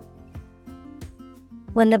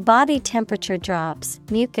 When the body temperature drops,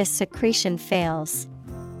 mucus secretion fails.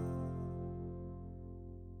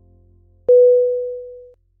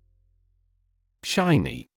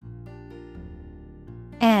 Shiny.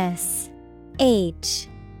 S-H-I-N-Y.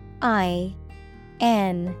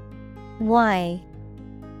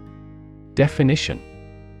 Definition: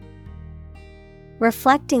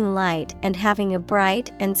 Reflecting light and having a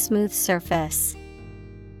bright and smooth surface.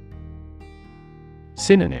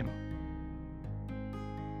 Synonym: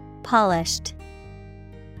 Polished,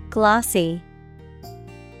 glossy,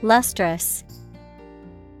 lustrous.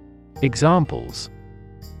 Examples: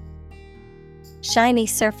 Shiny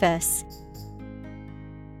surface,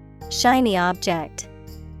 shiny object.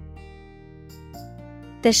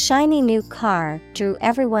 The shiny new car drew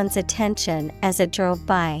everyone's attention as it drove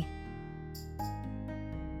by.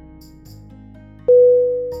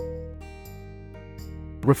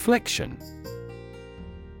 Reflection.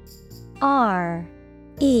 R-E-F-L-E-C-T-I-O-N.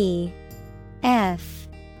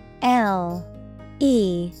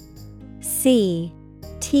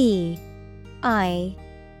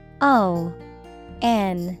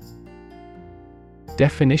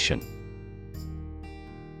 Definition: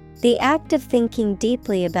 The act of thinking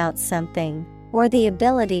deeply about something, or the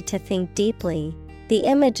ability to think deeply, the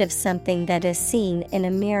image of something that is seen in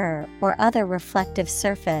a mirror or other reflective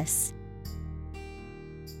surface.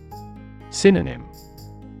 Synonym: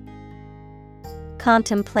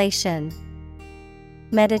 Contemplation,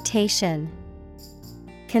 meditation,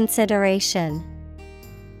 consideration.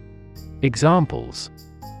 Examples: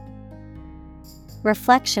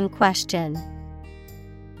 Reflection question.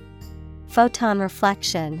 Photon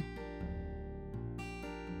reflection.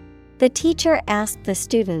 The teacher asked the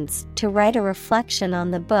students to write a reflection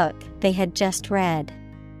on the book they had just read.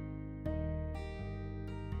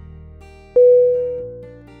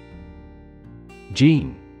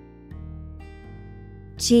 Gene.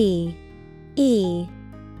 G-E-N-E.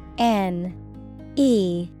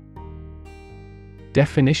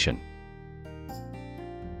 Definition: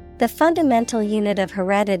 the fundamental unit of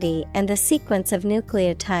heredity and the sequence of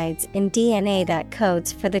nucleotides in DNA that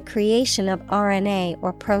codes for the creation of RNA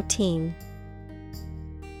or protein.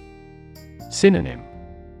 Synonym: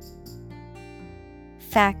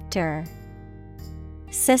 Factor,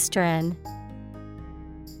 cistern.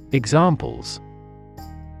 Examples: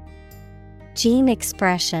 gene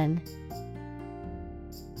expression,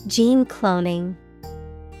 gene cloning.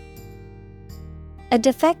 A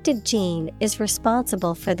defective gene is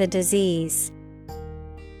responsible for the disease.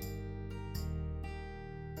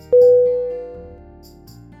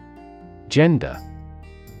 Gender.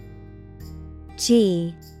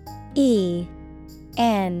 G-E-N-D-E-R.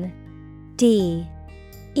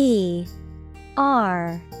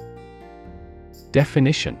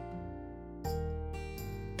 Definition: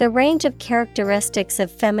 the range of characteristics of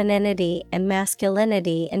femininity and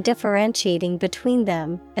masculinity and differentiating between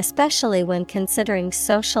them, especially when considering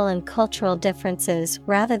social and cultural differences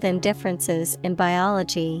rather than differences in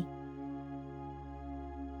biology.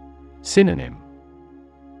 Synonym: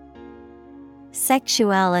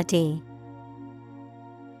 sexuality.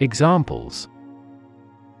 Examples: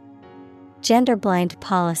 gender-blind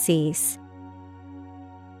policies,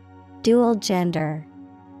 dual gender.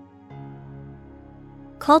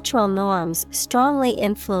 Cultural norms strongly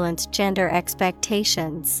influence gender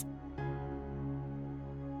expectations.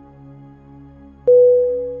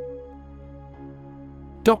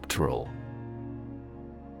 Doctoral.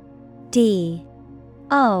 D-O-C-T-O-R-A-L.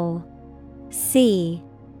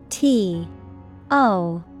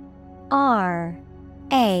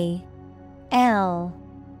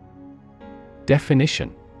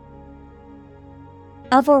 Definition: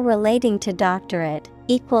 of or relating to doctorate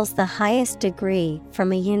equals the highest degree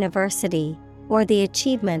from a university, or the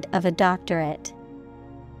achievement of a doctorate.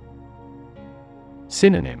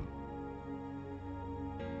 Synonym: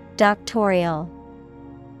 doctoral.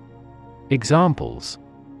 Examples: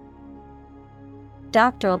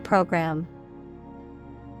 doctoral program,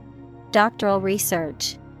 doctoral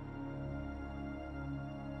research.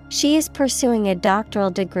 She is pursuing a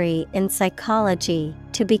doctoral degree in psychology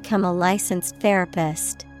to become a licensed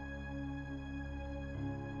therapist.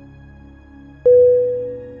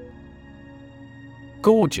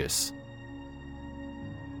 Gorgeous.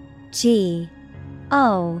 G-O-R-G-E-O-U-S.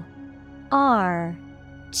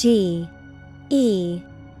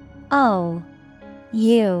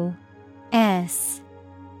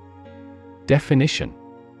 Definition: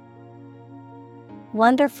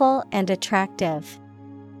 wonderful and attractive.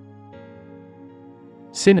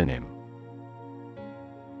 Synonym: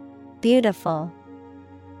 beautiful,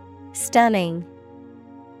 stunning,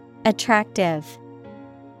 attractive.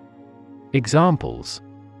 Examples: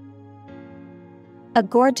 a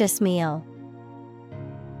gorgeous meal,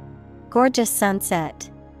 gorgeous sunset.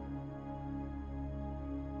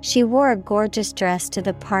 She wore a gorgeous dress to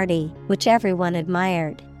the party, which everyone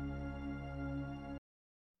admired.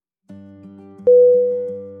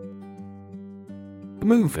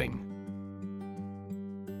 Moving.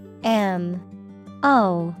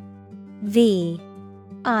 M-O-V-I-N-G.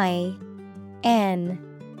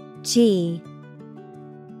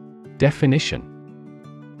 Definition: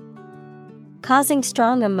 causing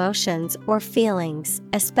strong emotions or feelings,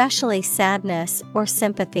 especially sadness or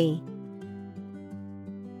sympathy.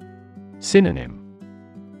 Synonym: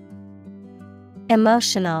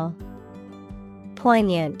 emotional,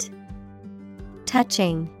 poignant,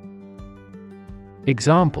 touching.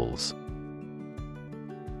 Examples: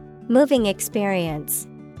 moving experience,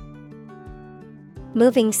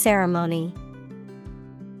 moving ceremony.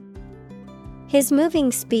 His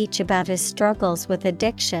moving speech about his struggles with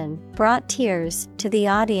addiction brought tears to the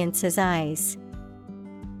audience's eyes.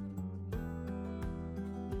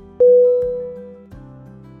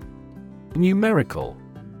 Numerical.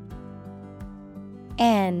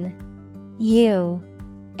 N-U-M-E-R-I-C-A-L.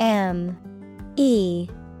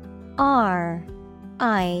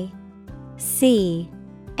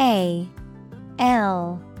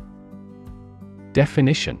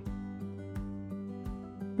 Definition: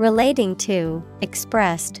 relating to,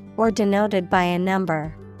 expressed, or denoted by a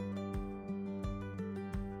number.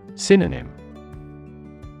 Synonym: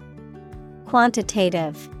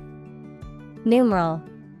 quantitative, numeral,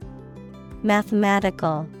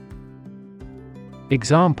 mathematical.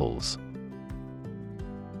 Examples: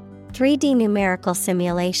 3D numerical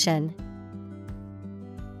simulation.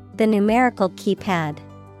 The numerical keypad.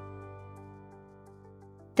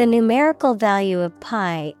 The numerical value of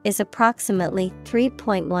pi is approximately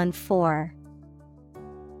 3.14.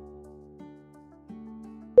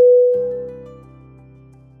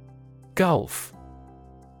 Gulf.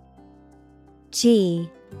 G-U-L-F.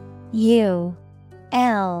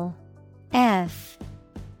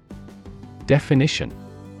 Definition: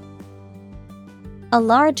 a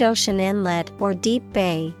large ocean inlet or deep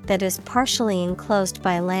bay that is partially enclosed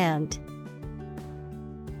by land.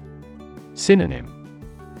 Synonym: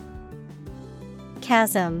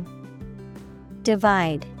 Chasm,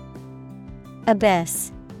 divide,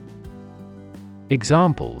 abyss.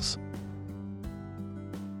 Examples: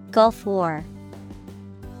 Gulf War,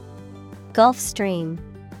 Gulf Stream.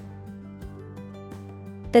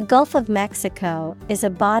 The Gulf of Mexico is a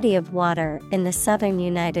body of water in the southern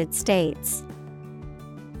United States.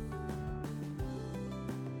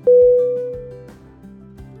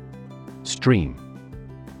 Stream.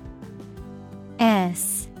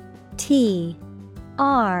 S-T-R-E-A-M.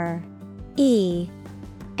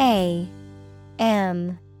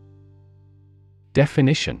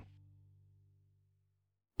 Definition: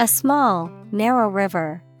 a small, narrow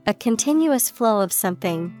river, a continuous flow of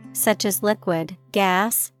something, such as liquid,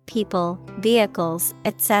 gas, people, vehicles,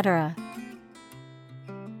 etc.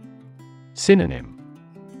 Synonym: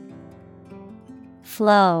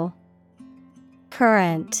 flow,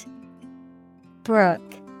 current, brook.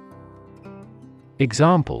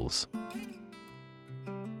 Examples: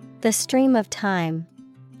 the stream of time,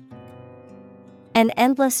 an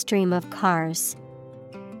endless stream of cars.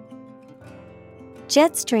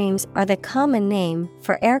 Jet streams are the common name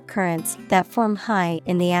for air currents that form high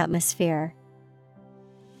in the atmosphere.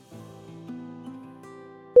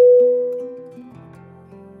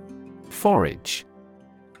 Forage.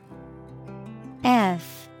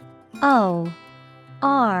 F-O-R-A-G-E.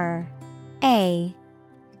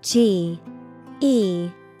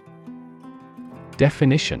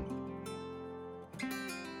 Definition: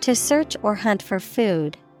 to search or hunt for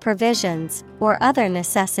food, provisions, or other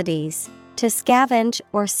necessities. To scavenge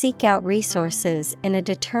or seek out resources in a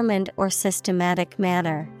determined or systematic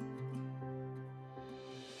manner.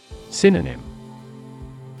 Synonym: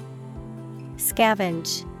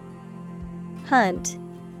 scavenge, hunt,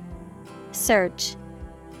 search.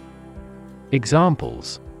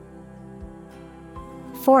 Examples: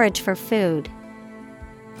 forage for food,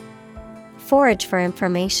 forage for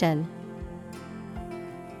information.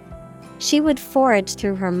 She would forage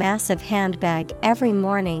through her massive handbag every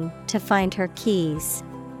morning to find her keys.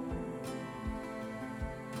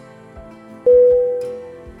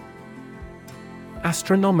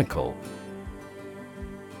 Astronomical.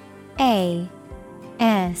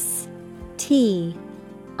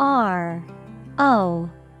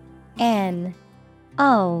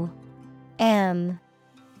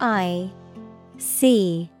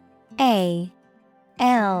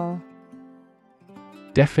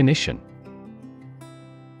 Definition: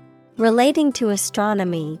 relating to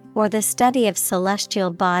astronomy or the study of celestial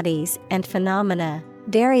bodies and phenomena,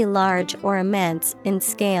 very large or immense in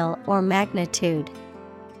scale or magnitude.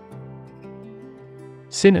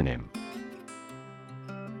 Synonym: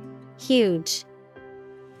 huge,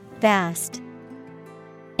 vast,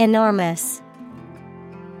 enormous.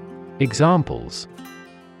 Examples: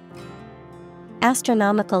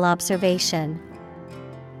 astronomical observation,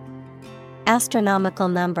 astronomical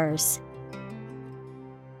numbers.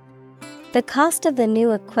 The cost of the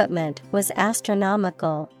new equipment was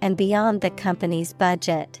astronomical and beyond the company's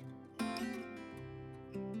budget.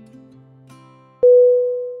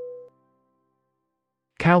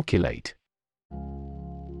 Calculate.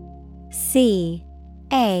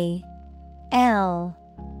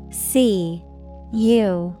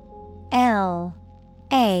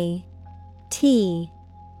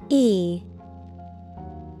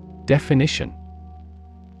 Definition: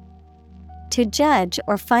 to judge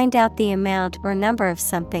or find out the amount or number of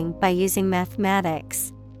something by using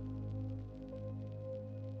mathematics.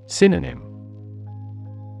 Synonym: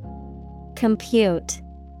 compute,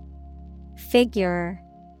 figure,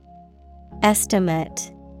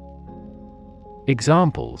 estimate.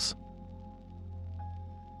 Examples: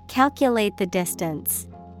 calculate the distance,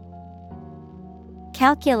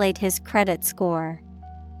 calculate his credit score.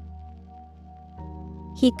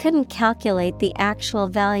 He couldn't calculate the actual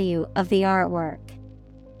value of the artwork.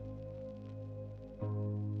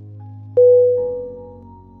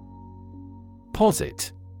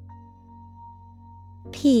 Posit.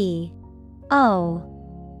 P-O-S-I-T.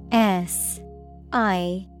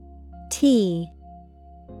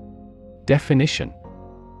 Definition: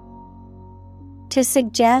 To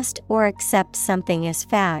suggest or accept something as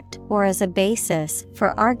fact or as a basis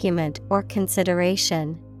for argument or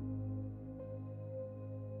consideration.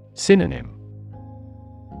 Synonym: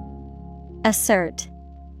 Assert,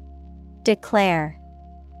 declare,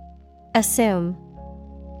 assume.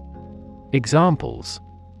 Examples: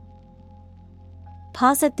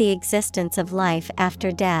 Posit the existence of life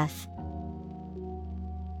after death.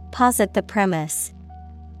 Posit the premise.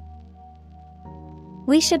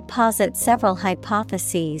 We should posit several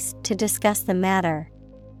hypotheses to discuss the matter.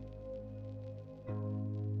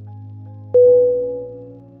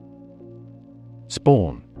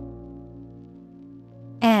 Spawn.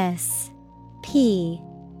 S-P-A-W-N.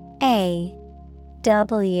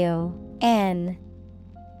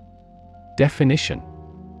 Definition: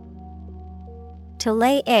 To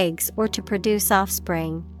lay eggs or to produce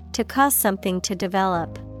offspring, to cause something to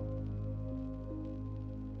develop.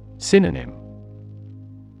 Synonym: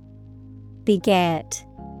 Beget,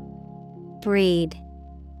 breed,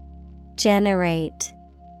 generate.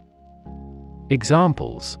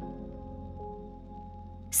 Examples: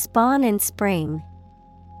 Spawn in spring.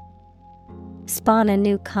 Spawn a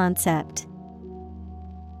new concept.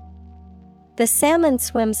 The salmon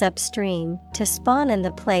swims upstream to spawn in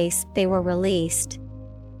the place they were released.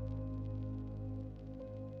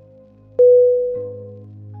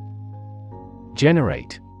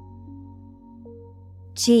 Generate.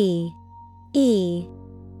 G-E-N-E-R-A-T-E.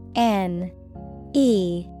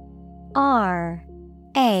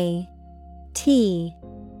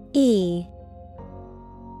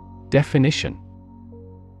 Definition: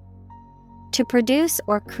 To produce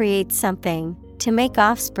or create something, to make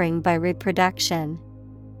offspring by reproduction.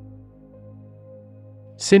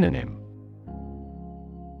 Synonym: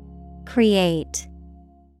 Create,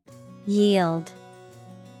 yield,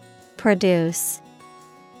 produce.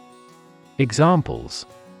 Examples: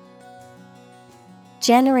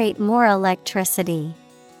 Generate more electricity.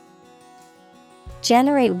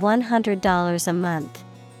 Generate $100 a month.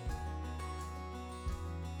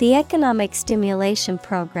 The economic stimulation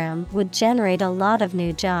program would generate a lot of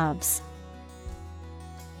new jobs.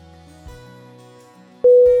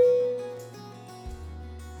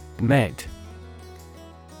 Med.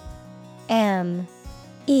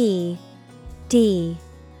 M-E-D.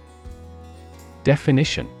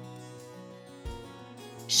 Definition: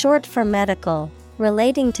 Short for medical,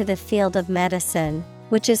 relating to the field of medicine,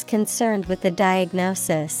 which is concerned with the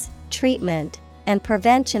diagnosis, treatment, and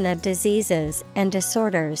prevention of diseases and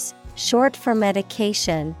disorders. Short for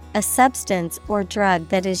medication, a substance or drug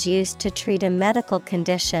that is used to treat a medical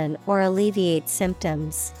condition or alleviate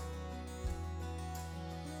symptoms.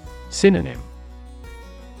 Synonym: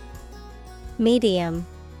 Medium,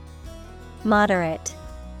 moderate,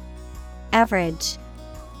 average.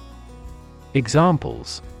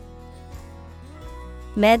 Examples: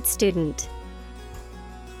 Med student.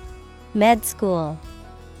 Med school.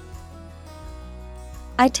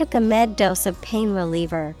 I took a med dose of pain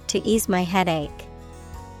reliever to ease my headache.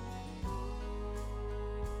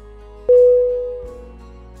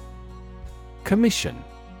 Commission.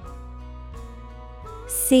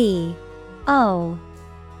 C-O-M-M-I-S-S-I-O-N.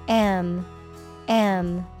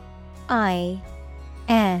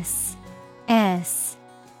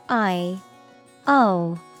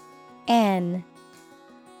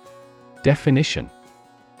 Definition: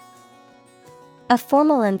 A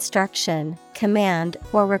formal instruction, command,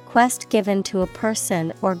 or request given to a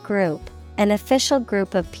person or group, an official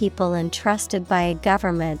group of people entrusted by a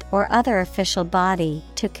government or other official body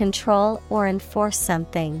to control or enforce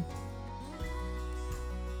something.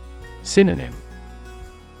 Synonym: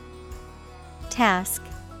 Task,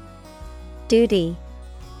 duty,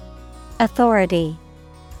 authority.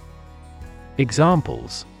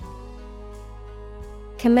 Examples: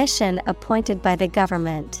 Commission appointed by the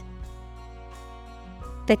government.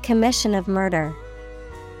 The commission of murder.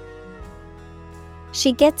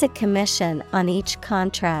 She gets a commission on each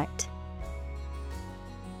contract.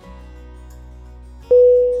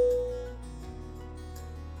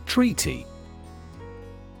 Treaty.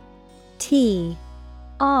 T-R-E-A-T-Y.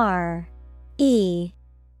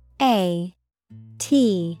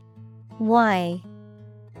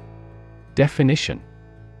 Definition: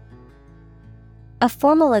 A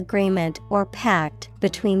formal agreement or pact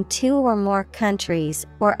between two or more countries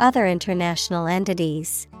or other international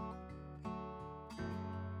entities.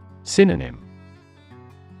 Synonym: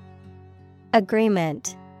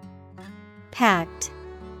 Agreement, pact,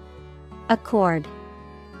 accord.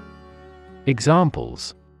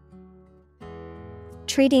 Examples: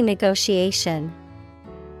 Treaty negotiation.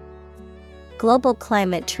 Global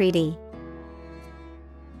climate treaty.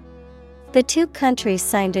 The two countries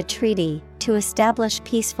signed a treaty to establish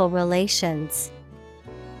peaceful relations.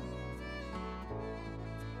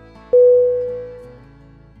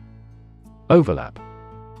 Overlap.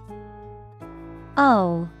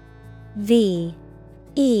 O-V-E-R-L-A-P.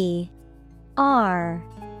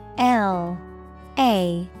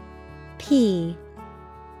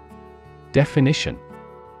 Definition.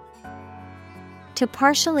 To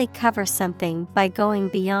partially cover something by going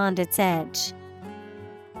beyond its edge.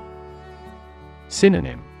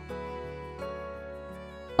 Synonym.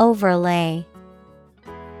 Overlay,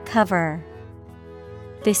 cover,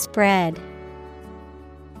 bespread.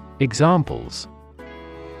 Examples.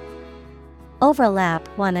 Overlap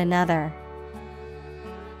one another.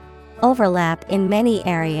 Overlap in many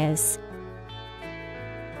areas.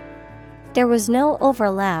 There was no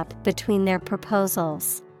overlap between their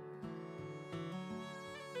proposals.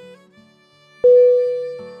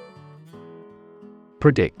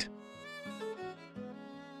 Predict.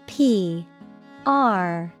 P-R-E-D-I-C-T.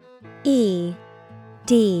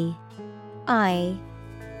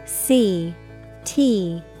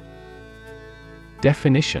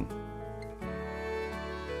 Definition.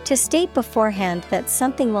 To state beforehand that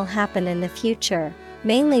something will happen in the future,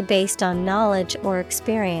 mainly based on knowledge or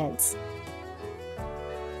experience.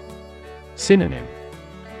 Synonym.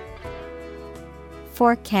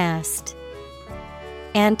 Forecast,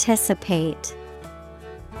 anticipate,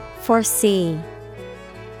 foresee.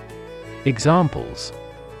 Examples.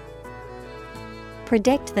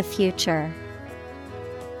 Predict the future.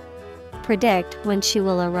 Predict when she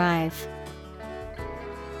will arrive.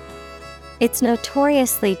 It's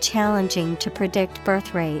notoriously challenging to predict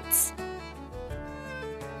birth rates.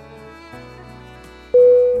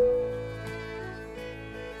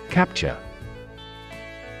 Capture.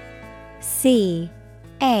 C-A-P-T-U-R-E.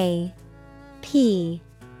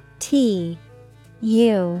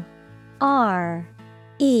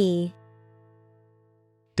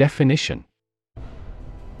 Definition.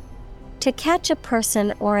 To catch a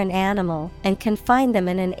person or an animal and confine them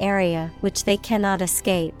in an area which they cannot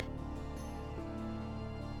escape.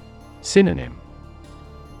 Synonym.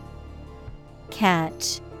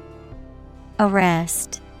 Catch,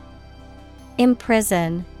 arrest,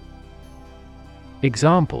 imprison.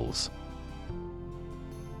 Examples.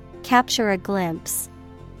 Capture a glimpse.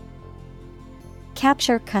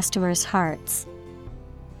 Capture customers' hearts.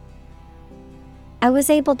 I was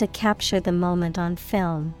able to capture the moment on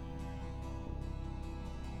film.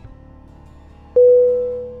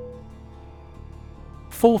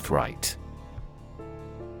 Forthright.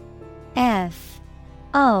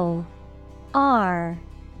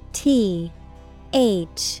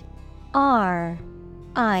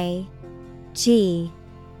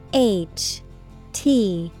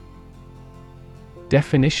 F-O-R-T-H-R-I-G-H-T.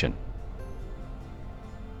 Definition.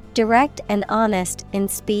 Direct and honest in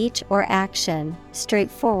speech or action,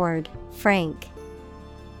 straightforward, frank.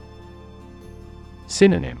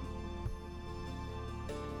 Synonym.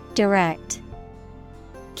 Direct,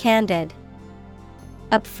 candid,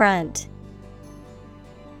 upfront.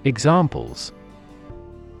 Examples.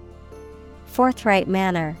 Forthright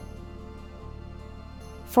manner.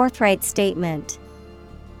 Forthright statement.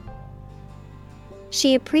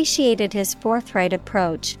 She appreciated his forthright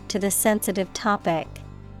approach to the sensitive topic.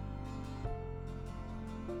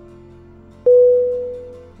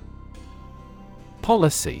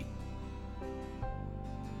 Policy.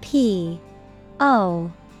 P-O-L-I-C-Y.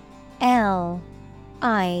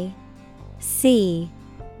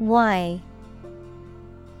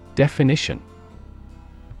 Definition.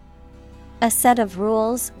 A set of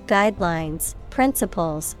rules, guidelines,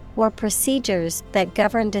 principles, or procedures that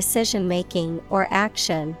govern decision-making or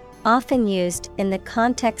action, often used in the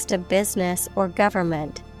context of business or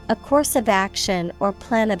government. A course of action or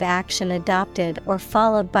plan of action adopted or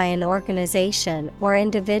followed by an organization or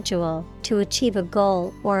individual to achieve a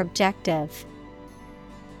goal or objective.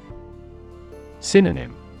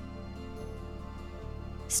 Synonym.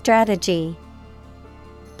 Strategy,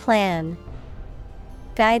 plan,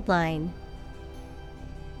 guideline.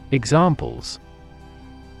 Examples.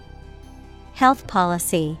 Health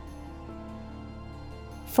policy,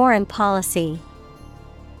 foreign policy.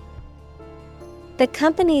 The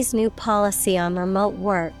company's new policy on remote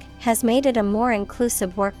work has made it a more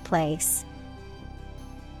inclusive workplace.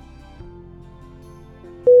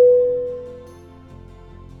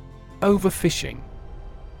 Overfishing.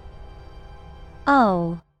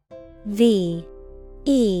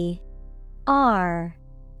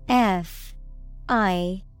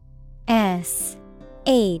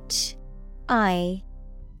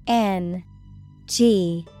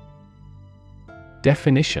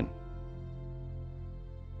 Definition.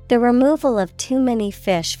 The removal of too many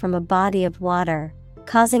fish from a body of water,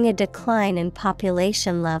 causing a decline in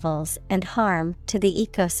population levels and harm to the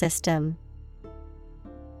ecosystem.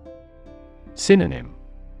 Synonym: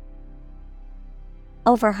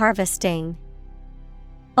 Overharvesting,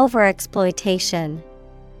 overexploitation,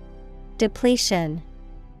 depletion.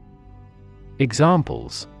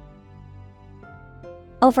 Examples: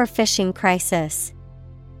 Overfishing crisis,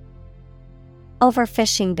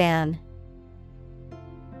 overfishing ban.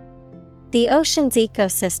 The ocean's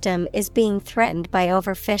ecosystem is being threatened by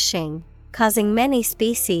overfishing, causing many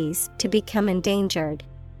species to become endangered.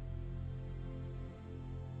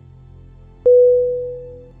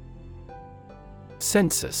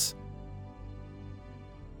 Census.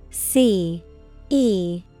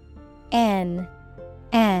 C-E-N-S-U-S.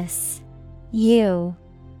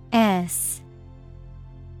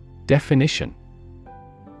 Definition: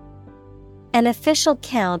 An official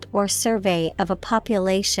count or survey of a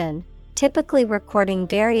population, typically recording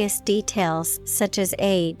various details such as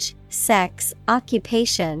age, sex,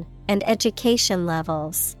 occupation, and education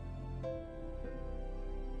levels.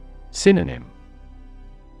 Synonym: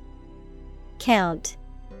 Count,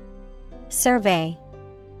 survey,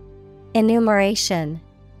 enumeration.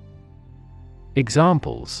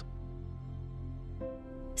 Examples: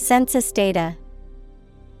 Census data,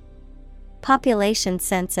 population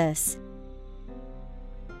census.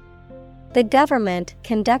 The government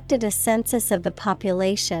conducted a census of the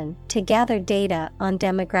population to gather data on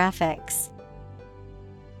demographics.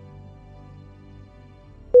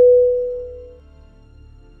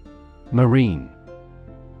 Marine.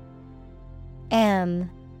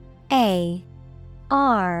 M-A-R-I-N-E.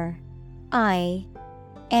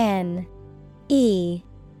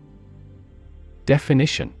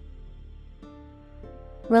 Definition: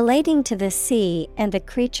 Relating to the sea and the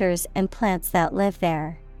creatures and plants that live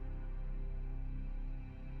there.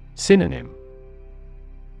 Synonym: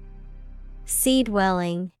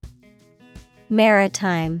 Sea-dwelling,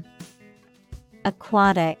 maritime,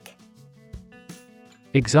 aquatic.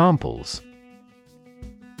 Examples: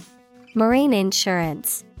 Marine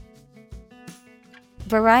insurance,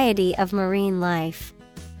 variety of marine life.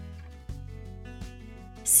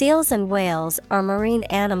 Seals and whales are marine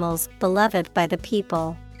animals beloved by the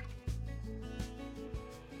people.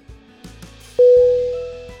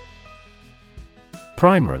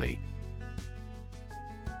 Primarily.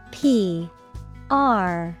 P-R-I-M-A-R-I-L-Y.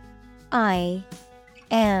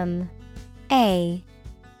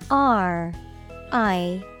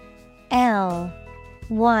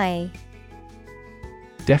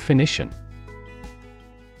 Definition: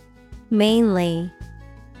 Mainly.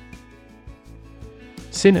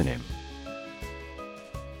 Synonym: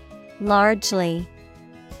 Largely,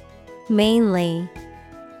 mainly,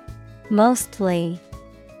 mostly.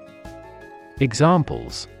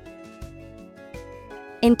 Examples: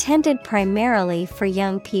 Intended primarily for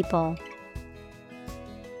young people.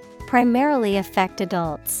 Primarily affect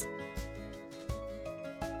adults.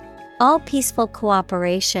 All peaceful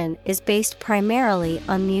cooperation is based primarily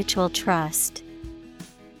on mutual trust.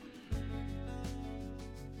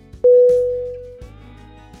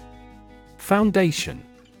 Foundation.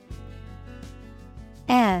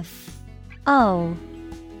 F-O-U-N-D-A-T-I-O-N.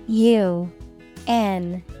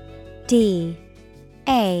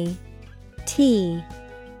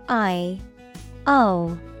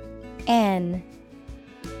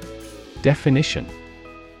 Definition: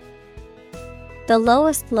 The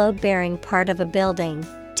lowest load-bearing part of a building,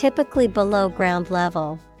 typically below ground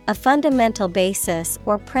level, a fundamental basis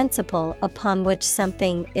or principle upon which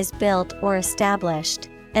something is built or established,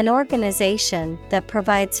 an organization that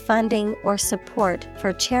provides funding or support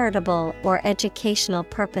for charitable or educational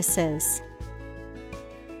purposes.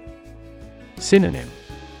 Synonym: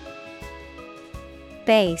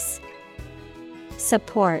 Base,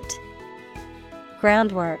 support,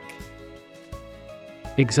 groundwork.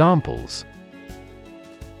 Examples: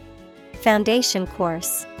 Foundation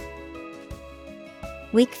course.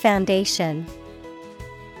 Weak foundation.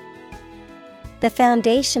 The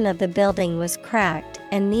foundation of the building was cracked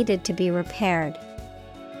and needed to be repaired.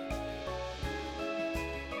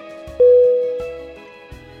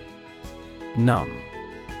 Numb.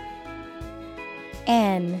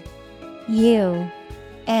 N-U-M-B.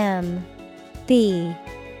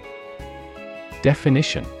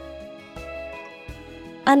 Definition: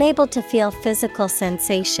 Unable to feel physical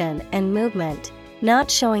sensation and movement,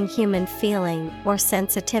 not showing human feeling or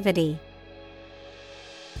sensitivity.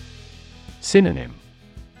 Synonym: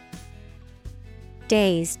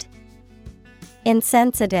 Dazed,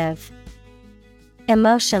 insensitive,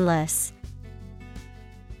 emotionless.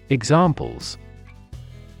 Examples: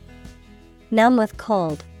 Numb with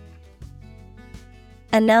cold,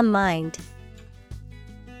 A numb mind.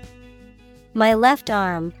 My left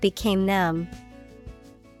arm became numb.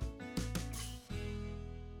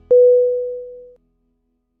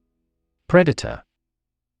 Predator.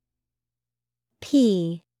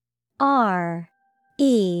 Predator.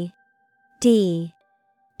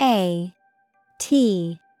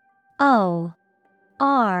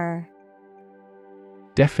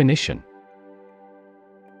 Definition.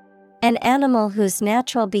 An animal whose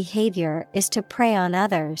natural behavior is to prey on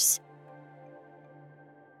others.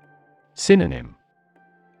 Synonym.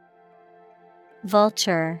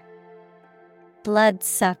 Vulture,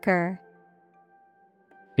 bloodsucker.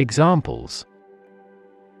 Examples.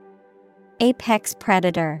 Apex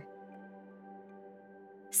predator.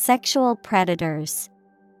 Sexual predators.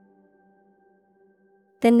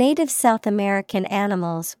 The native South American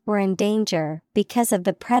animals were in danger because of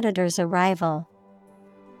the predator's arrival.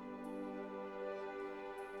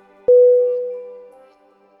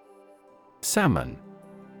 Salmon.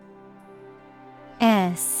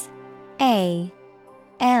 S-A-L-M-O-N.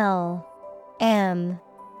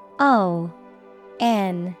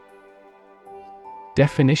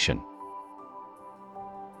 Definition.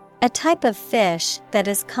 A type of fish that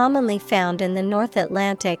is commonly found in the North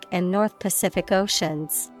Atlantic and North Pacific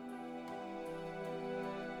Oceans.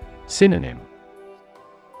 Synonym.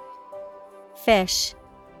 Fish,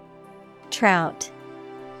 trout,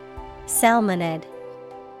 salmonid.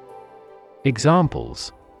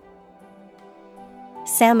 Examples.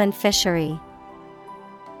 Salmon fishery.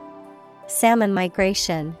 Salmon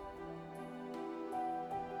migration.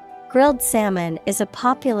 Grilled salmon is a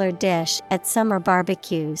popular dish at summer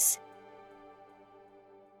barbecues.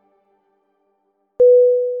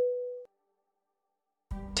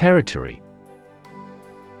 Territory.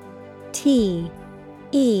 Territory.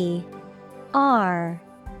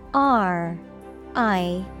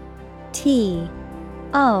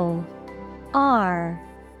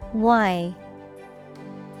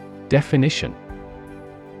 Definition.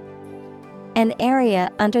 An area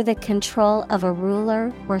under the control of a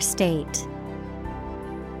ruler or state.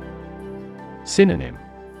 Synonym.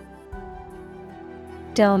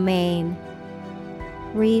 Domain,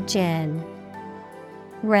 region,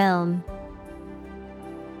 realm.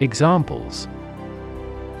 Examples.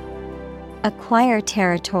 Acquire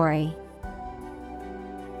territory.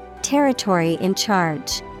 Territory in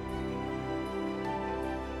charge.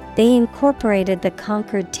 They incorporated the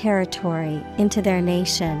conquered territory into their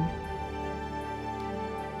nation.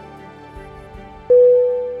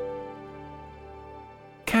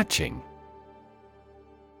 Catching.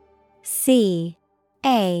 C-A-T-C-H-I-N-G.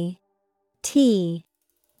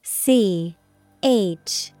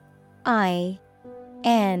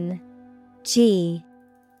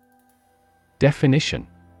 Definition.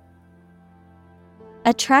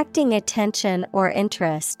 Attracting attention or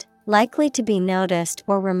interest, likely to be noticed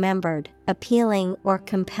or remembered, appealing or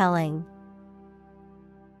compelling.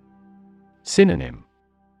 Synonym.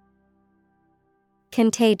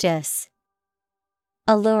 Contagious,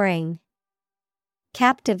 alluring,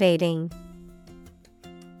 captivating.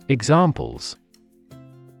 Examples.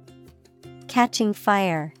 Catching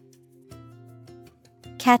fire.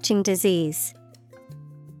 Catching disease.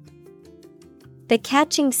 The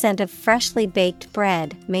catching scent of freshly baked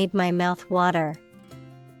bread made my mouth water.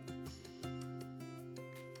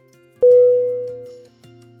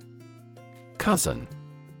 Cousin.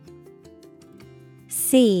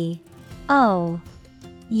 C-O-U-S-I-N.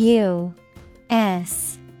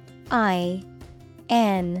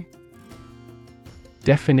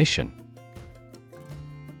 Definition.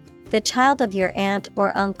 The child of your aunt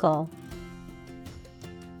or uncle.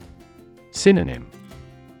 Synonym.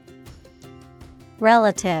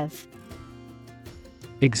 Relative.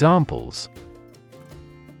 Examples.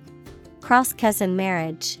 Cross-cousin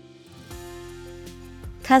marriage.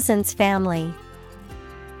 Cousin's family.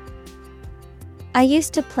 I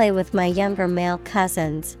used to play with my younger male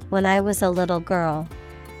cousins when I was a little girl.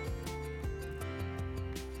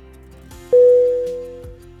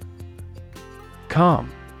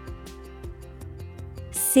 Calm.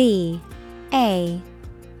 C-A-L-M.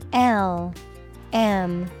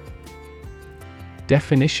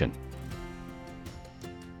 Definition.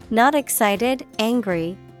 Not excited,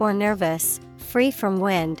 angry, or nervous, free from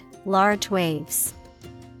wind, large waves.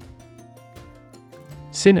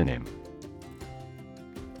 Synonym.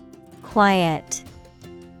 Quiet,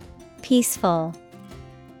 peaceful,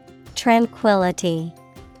 tranquility.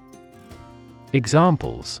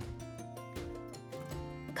 Examples.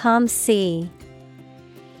 Calm sea.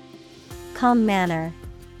 Calm manner.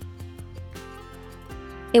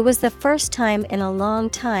 It was the first time in a long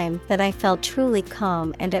time that I felt truly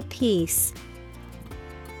calm and at peace.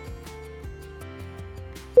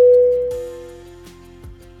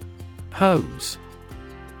 Hose.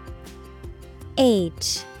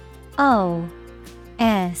 Hose.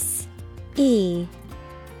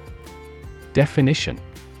 Definition.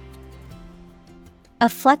 A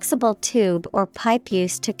flexible tube or pipe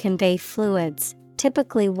used to convey fluids,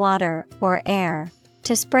 typically water or air,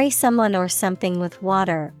 to spray someone or something with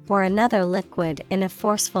water or another liquid in a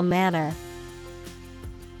forceful manner.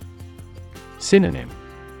 Synonym.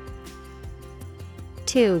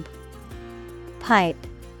 Tube, pipe,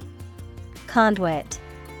 conduit.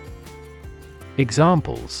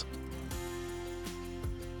 Examples.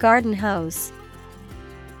 Garden hose,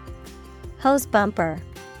 hose bumper.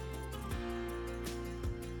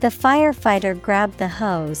 The firefighter grabbed the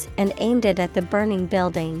hose and aimed it at the burning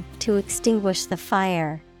building to extinguish the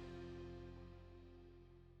fire.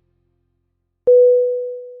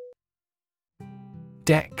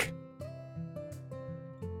 Deck.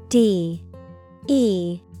 D-E-C-K.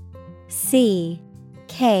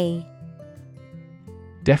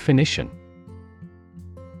 Definition.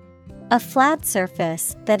 A flat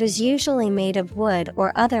surface that is usually made of wood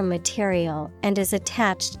or other material and is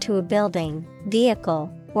attached to a building,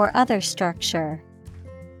 vehicle, or other structure.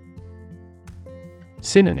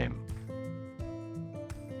 Synonym.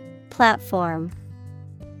 Platform,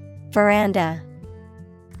 veranda,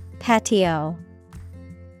 patio.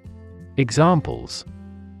 Examples.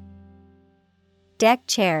 Deck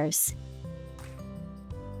chairs,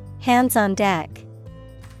 hands on deck.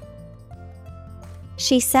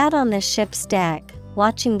 She sat on the ship's deck,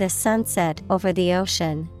 watching the sunset over the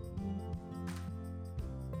ocean.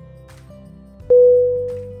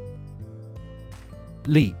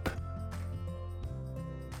 Leap.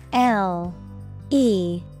 L-E-A-P.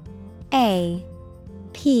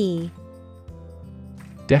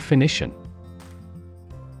 Definition.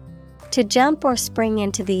 To jump or spring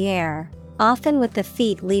into the air, often with the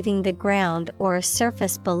feet leaving the ground or a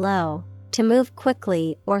surface below, to move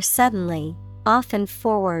quickly or suddenly, often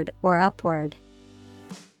forward or upward.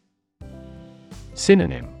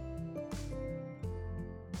 Synonym.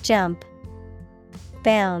 Jump,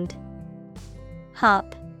 bound,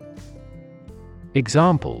 hop.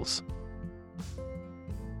 Examples.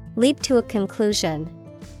 Leap to a conclusion.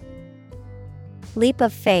 Leap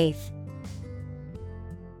of faith.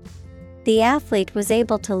 The athlete was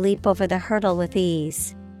able to leap over the hurdle with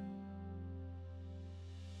ease.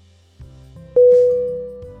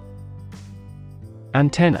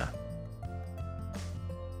 Antenna.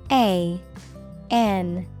 A-N-T-E-N-N-A.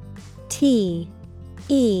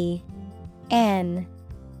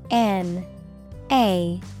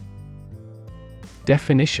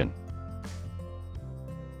 Definition.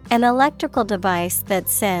 An electrical device that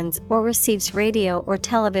sends or receives radio or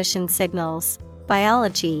television signals.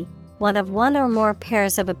 Biology, one of one or more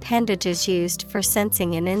pairs of appendages used for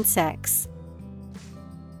sensing in insects.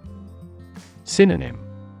 Synonym.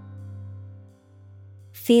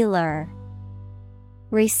 Feeler,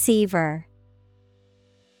 receiver.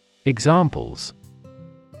 Examples.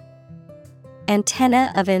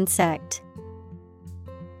 Antenna of insect.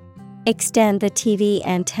 Extend the TV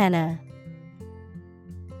antenna.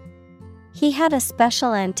 He had a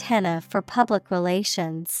special antenna for public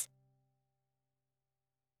relations.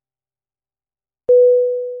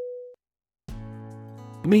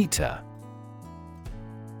 Meter.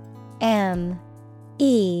 M-E-T-E-R.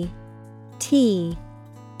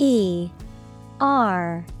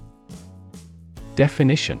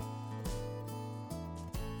 Definition.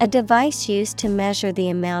 A device used to measure the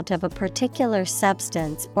amount of a particular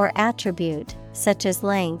substance or attribute, such as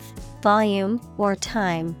length, volume, or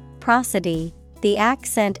time. Prosody, the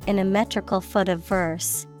accent in a metrical foot of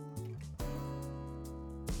verse.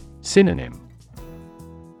 Synonym.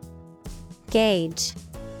 Gauge,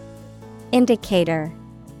 indicator,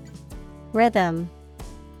 rhythm.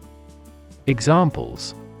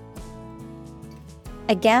 Examples.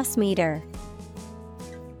 A gas meter.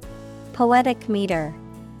 Poetic meter.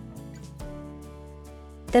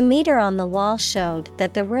 The meter on the wall showed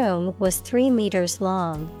that the room was 3 meters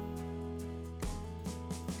long.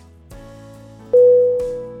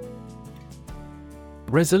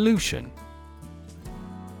 Resolution.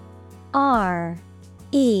 R-E-S-O-L-U-T-I-O-N.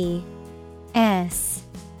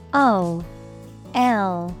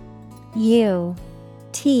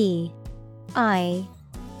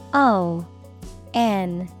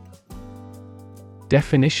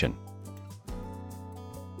 Definition.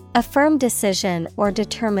 A firm decision or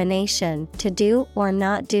determination to do or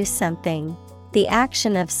not do something. The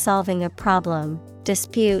action of solving a problem,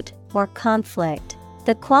 dispute, or conflict.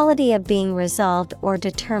 The quality of being resolved or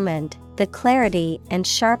determined. The clarity and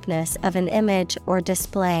sharpness of an image or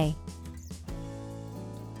display.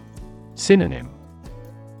 Synonym.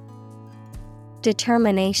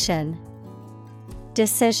 determination,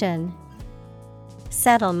 decision,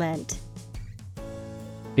 settlement.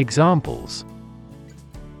 Examples: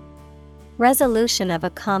 resolution of a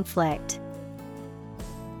conflict,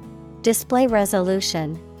 display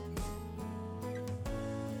resolution.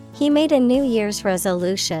 He made a New Year's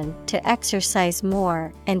resolution to exercise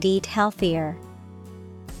more and eat healthier.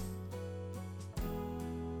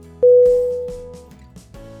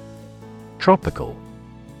 Tropical.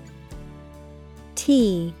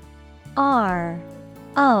 TROPICAL.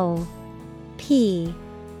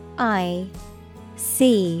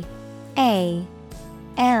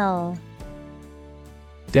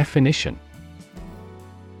 Definition: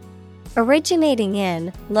 originating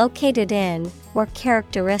in, located in, or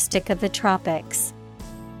characteristic of the tropics.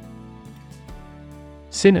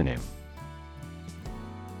 Synonym: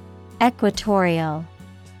 Equatorial,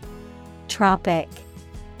 tropic.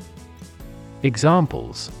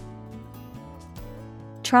 Examples: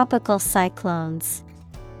 tropical cyclones,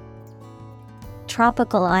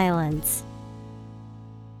 tropical islands.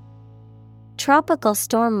 Tropical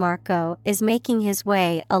storm Marco is making his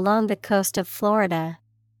way along the coast of Florida.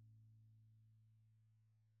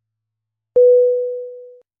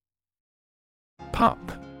 Pup.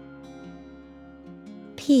 Pup.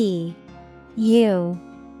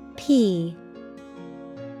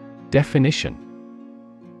 Definition: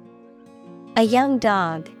 a young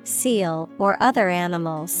dog, seal, or other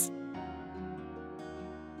animals.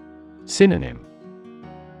 Synonym: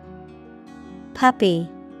 puppy,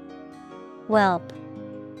 whelp,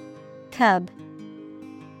 cub.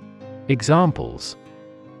 Examples: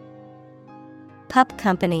 pup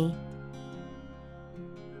company,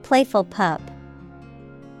 playful pup.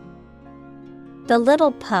 The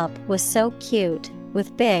little pup was so cute,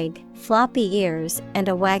 with big, floppy ears and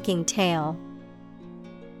a wagging tail.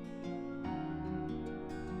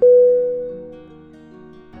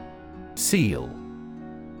 Seal.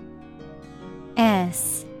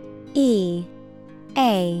 S-E-A-L.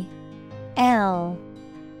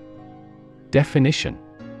 Definition: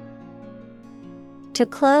 to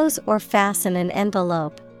close or fasten an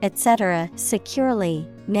envelope, etc. securely.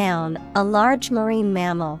 Noun, a large marine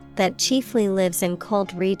mammal that chiefly lives in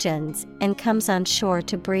cold regions and comes on shore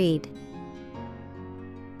to breed.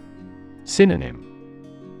 Synonym: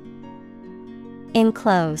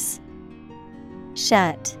 enclose,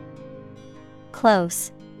 shut,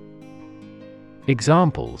 close.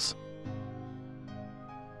 Examples: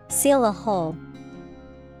 seal a hole,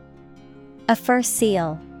 a fur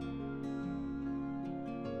seal.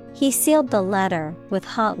 He sealed the letter with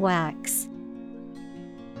hot wax.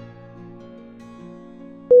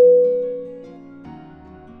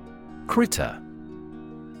 Critter.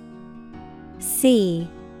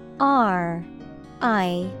 C-R-I-T-T-E-R.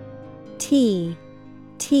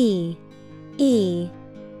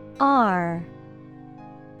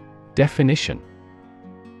 Definition: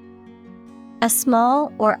 a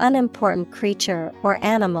small or unimportant creature or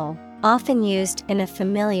animal, often used in a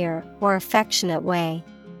familiar or affectionate way.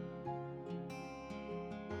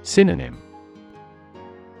 Synonym: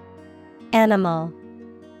 animal,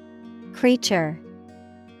 creature,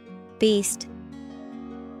 beast.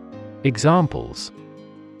 Examples: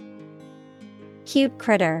 cute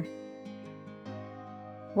critter,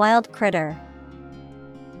 wild critter.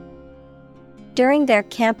 During their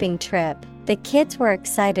camping trip, the kids were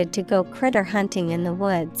excited to go critter hunting in the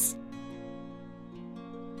woods.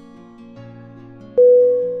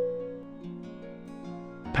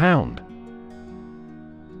 Pound.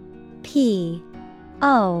 P-O-U-N-D.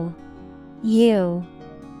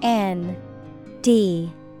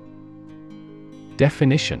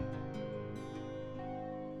 Definition: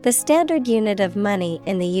 the standard unit of money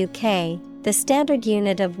in the UK, the standard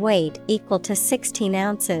unit of weight equal to 16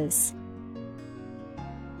 ounces.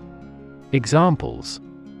 Examples: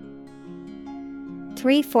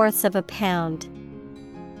 3/4 of a pound,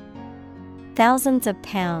 thousands of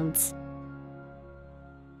pounds.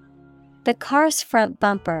 The car's front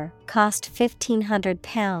bumper cost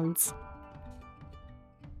 £1,500.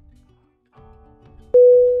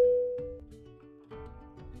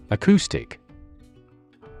 Acoustic.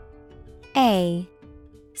 A-C-O-U-S-T-I-C.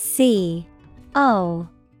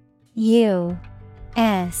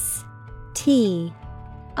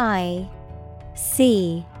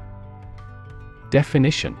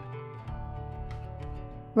 Definition: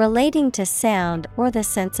 relating to sound or the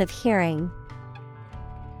sense of hearing.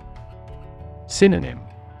 Synonym: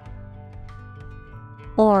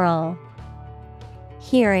 oral,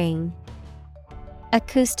 hearing,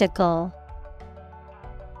 acoustical.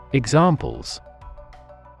 Examples: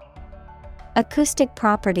 acoustic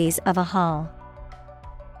properties of a hall,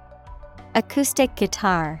 Acoustic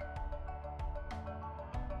guitar.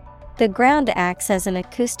 The ground acts as an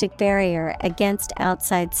acoustic barrier against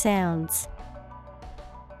outside sounds.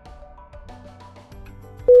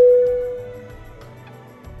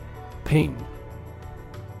 Ping.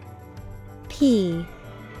 P-I-N-G.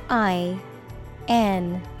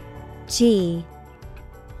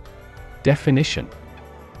 Definition: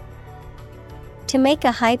 To make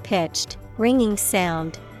a high-pitched, ringing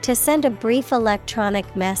sound, to send a brief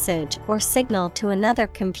electronic message or signal to another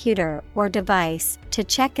computer or device to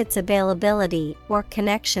check its availability or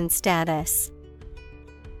connection status.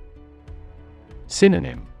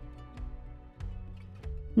 Synonym: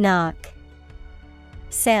 Knock,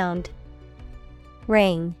 sound,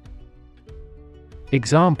 ring.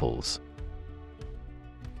 Examples: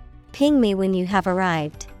 Ping me when you have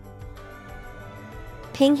arrived.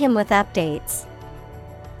 Ping him with updates.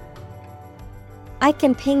 I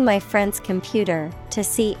can ping my friend's computer to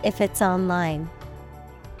see if it's online.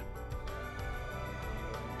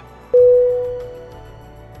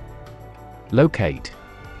 Locate.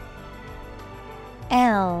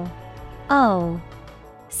 L-O-C-A-T-E.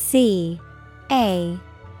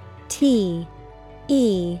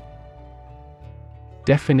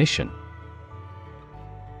 Definition: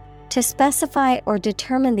 To specify or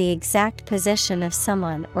determine the exact position of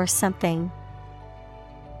someone or something.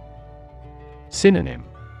 Synonym: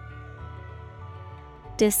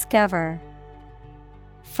 Discover,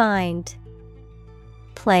 find,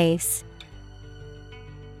 place.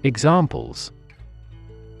 Examples: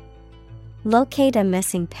 Locate a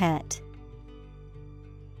missing pet.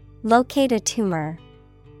 Locate a tumor.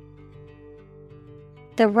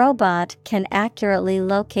 The robot can accurately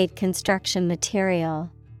locate construction material.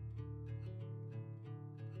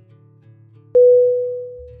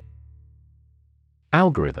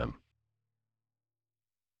 Algorithm.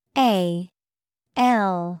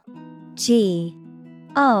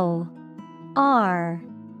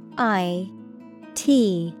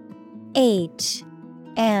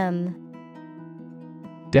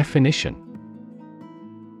 Definition: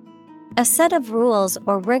 A set of rules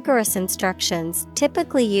or rigorous instructions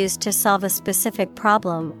typically used to solve a specific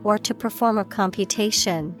problem or to perform a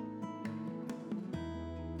computation.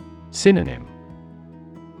 Synonym: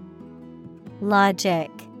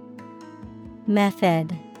 Logic,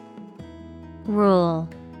 method, rule.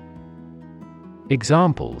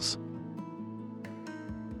 Examples: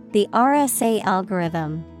 The RSA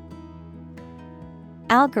algorithm.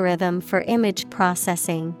 Algorithm for image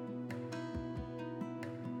processing.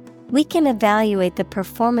 We can evaluate the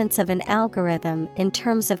performance of an algorithm in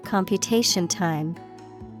terms of computation time.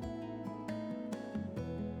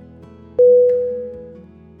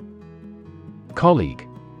 Colleague.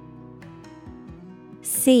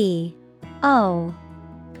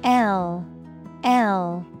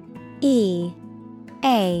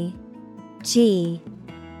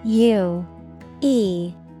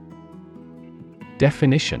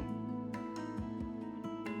 Definition: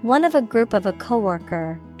 One of a group of a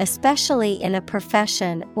coworker, especially in a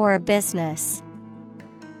profession or a business.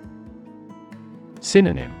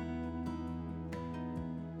 Synonym: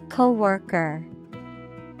 Coworker,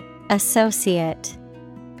 associate,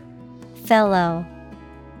 fellow.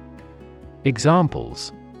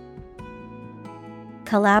 Examples: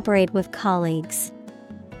 Collaborate with colleagues.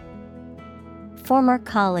 Former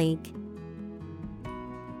colleague.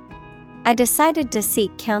 I decided to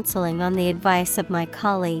seek counseling on the advice of my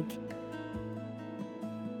colleague.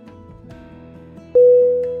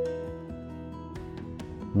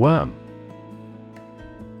 Worm.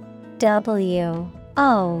 W-O-R-M.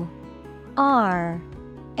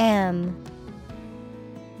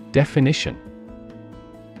 Definition: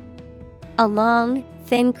 A long,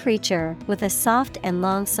 thin creature with a soft and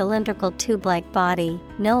long cylindrical tube-like body,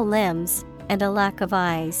 no limbs, and a lack of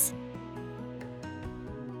eyes.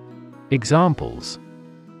 Examples: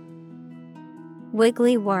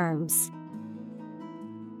 Wiggly worms.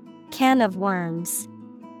 Can of worms.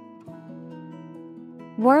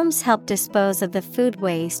 Worms help dispose of the food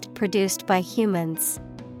waste produced by humans.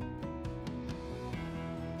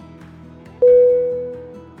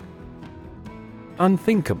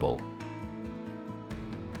 Unthinkable.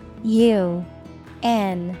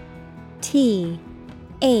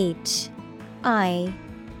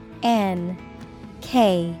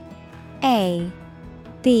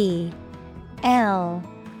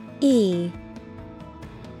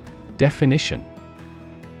 Definition: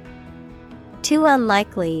 Too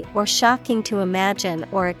unlikely or shocking to imagine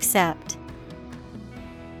or accept.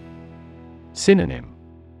 Synonym: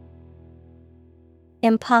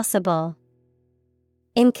 Impossible,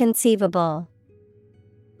 inconceivable,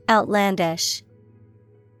 outlandish.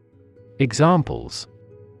 Examples: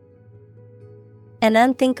 an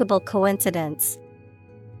unthinkable coincidence.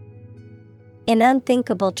 In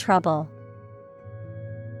unthinkable trouble.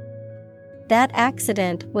 That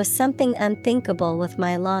accident was something unthinkable with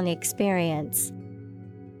my long experience.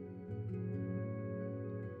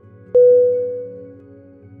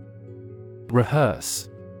 Rehearse.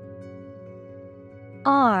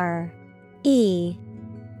 R-E-H-E-A-R-S-E.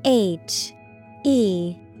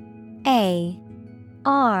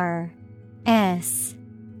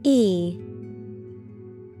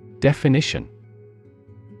 Definition: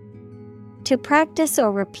 to practice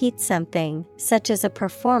or repeat something, such as a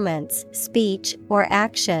performance, speech, or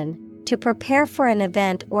action, to prepare for an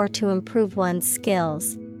event or to improve one's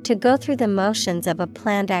skills, to go through the motions of a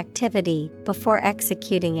planned activity before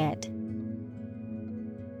executing it.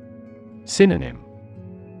 Synonym: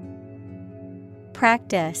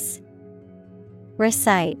 Practice,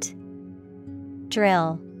 recite,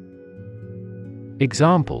 drill.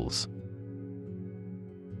 Examples: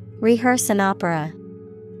 rehearse an opera.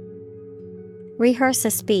 Rehearse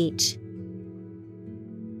a speech.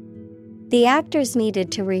 The actors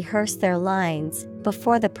needed to rehearse their lines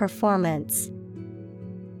before the performance.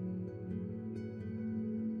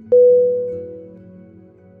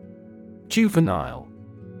 Juvenile.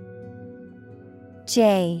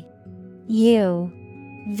 J-U-V-E-N-I-L-E.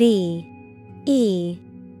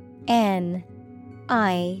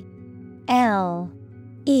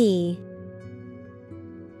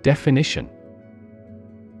 Definition: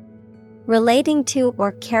 relating to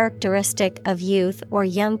or characteristic of youth or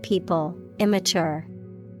young people, immature.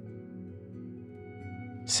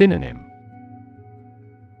 Synonym: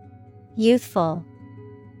 youthful,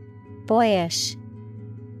 boyish,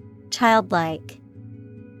 childlike.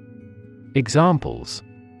 Examples: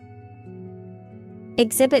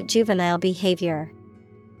 exhibit juvenile behavior.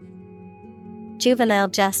 Juvenile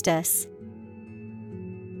justice.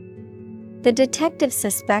 The detective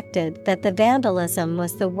suspected that the vandalism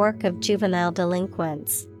was the work of juvenile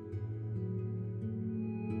delinquents.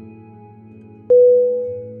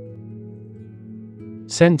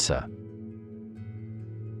 Censor.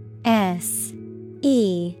 S-E-N-S-O-R.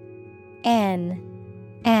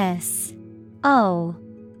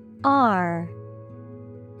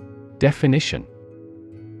 Definition: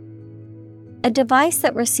 a device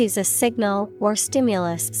that receives a signal or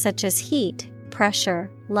stimulus such as heat, pressure,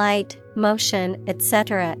 light, motion,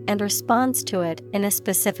 etc., and responds to it in a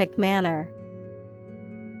specific manner.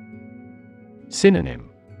 Synonym: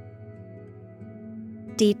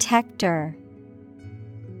 detector.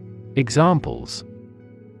 Examples: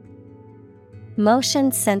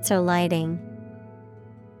 motion sensor lighting.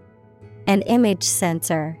 An image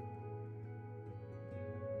sensor.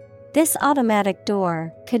 This automatic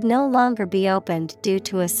door could no longer be opened due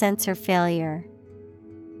to a sensor failure.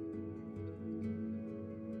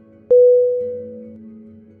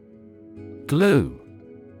 Glue.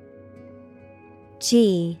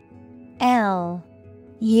 G-L-U-E.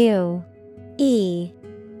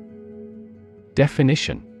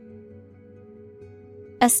 Definition: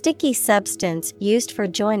 a sticky substance used for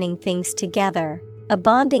joining things together, a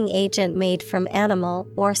bonding agent made from animal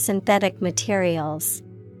or synthetic materials.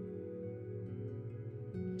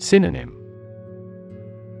 Synonym: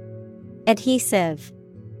 adhesive,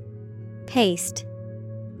 paste,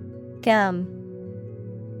 gum.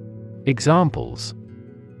 Examples: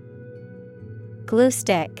 glue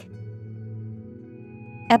stick.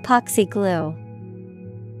 Epoxy glue.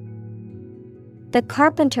 The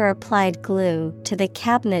carpenter applied glue to the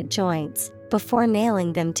cabinet joints before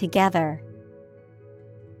nailing them together.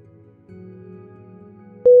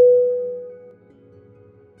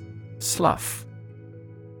 Slough.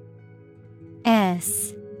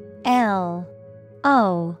 S-L-O-U-G-H.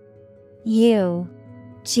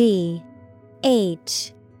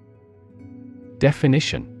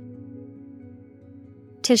 Definition: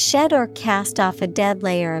 to shed or cast off a dead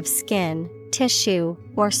layer of skin, tissue,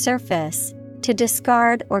 or surface, to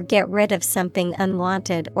discard or get rid of something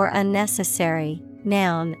unwanted or unnecessary.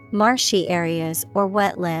 Noun, marshy areas or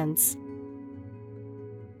wetlands.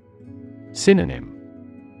 Synonym: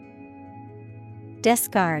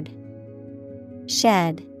 discard,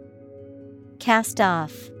 shed, cast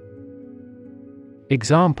off.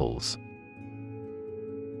 Examples: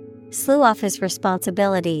 slew off his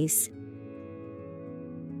responsibilities.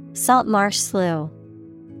 Salt marsh slough.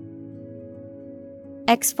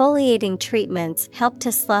 Exfoliating treatments help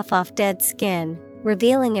to slough off dead skin,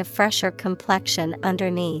 revealing a fresher complexion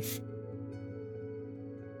underneath.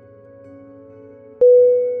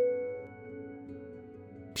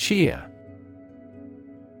 Shear.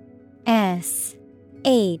 S-H-E-A-R.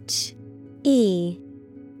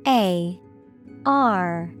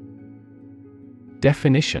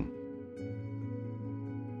 Definition: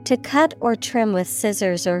 To cut or trim with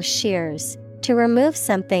scissors or shears, to remove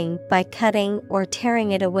something by cutting or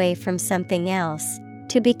tearing it away from something else,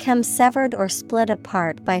 to become severed or split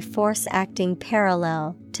apart by force acting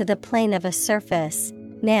parallel to the plane of a surface.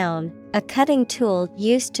 Noun, a cutting tool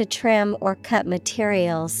used to trim or cut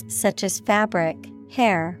materials such as fabric,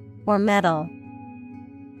 hair, or metal.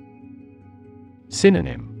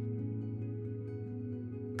 Synonym: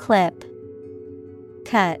 Clip,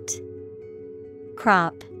 cut,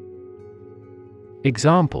 crop.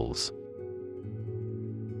 Examples: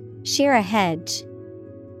 Shear a hedge,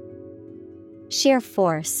 shear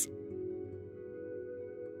force.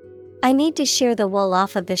 I need to shear the wool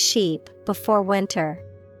off of the sheep before winter.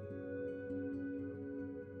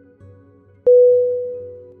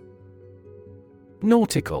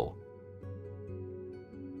 Nautical.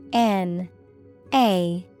 Nautical.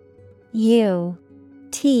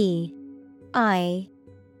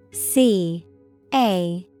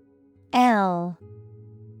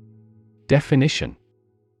 Definition: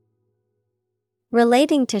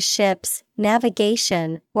 Relating to ships,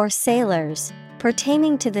 navigation, or sailors,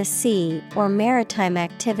 pertaining to the sea or maritime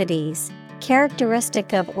activities,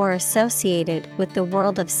 characteristic of or associated with the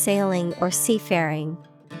world of sailing or seafaring.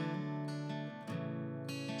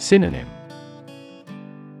 Synonym: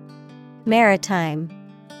 Maritime,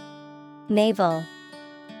 naval,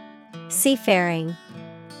 seafaring.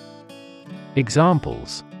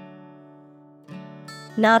 Examples: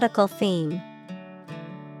 Nautical theme,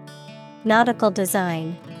 nautical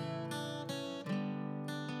design.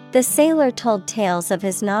 The sailor told tales of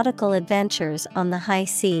his nautical adventures on the high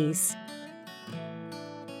seas.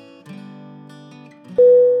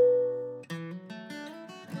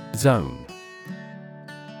 Zone.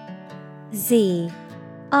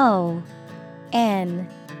 Z-O-N-E.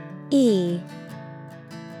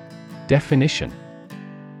 Definition: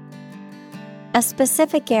 A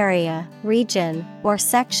specific area, region, or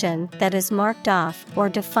section that is marked off or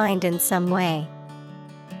defined in some way.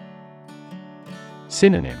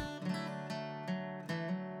 Synonym: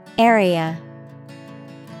 Area,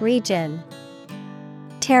 region,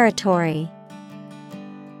 territory.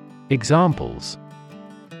 Examples: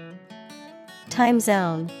 Time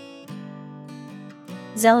zone,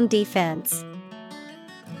 zone defense.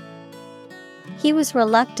 He was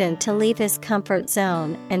reluctant to leave his comfort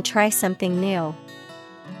zone and try something new.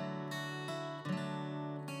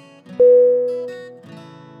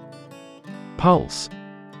 Pulse.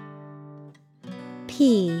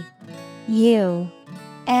 P-U-L-S-E.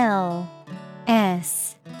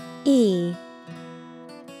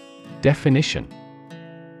 Definition: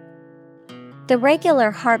 The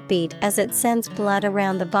regular heartbeat as it sends blood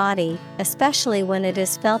around the body, especially when it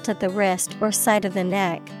is felt at the wrist or side of the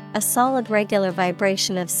neck, a solid regular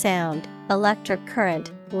vibration of sound, electric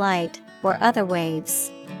current, light, or other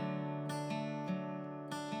waves.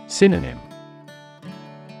 Synonym: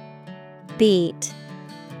 Beat,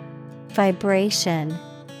 vibration,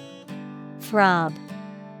 throb.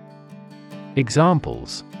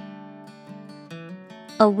 Examples: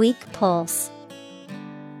 A weak pulse,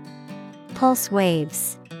 pulse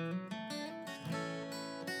waves.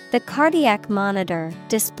 The cardiac monitor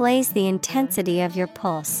displays the intensity of your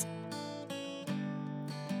pulse.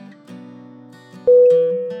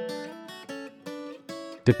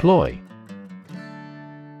 Deploy.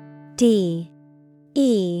 D-E-P-L-O-Y.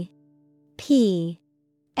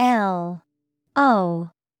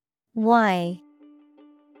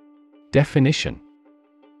 Definition: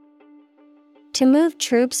 To move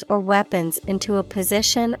troops or weapons into a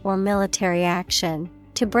position or military action,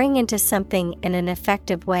 to bring into something in an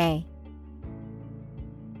effective way.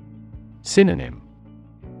 Synonym: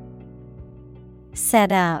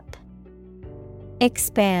 Set up,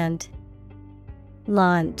 expand,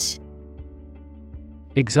 launch.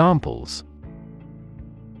 Examples: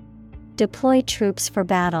 Deploy troops for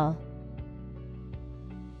battle.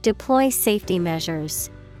 Deploy safety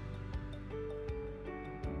measures.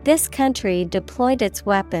 This country deployed its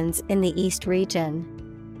weapons in the East region.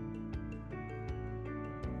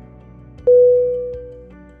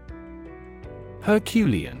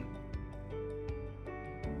 Herculean.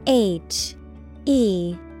 Herculean.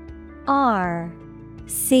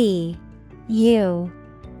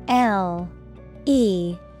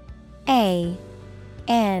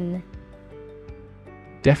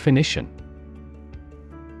 Definition: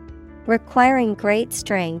 Requiring great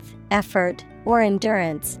strength, effort, or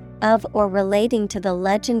endurance, of or relating to the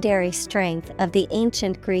legendary strength of the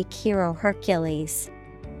ancient Greek hero Hercules.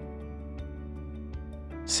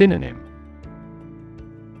 Synonym: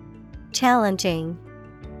 Challenging,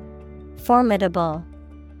 formidable,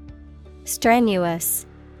 strenuous.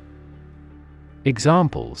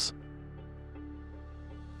 Examples: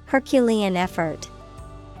 Herculean effort.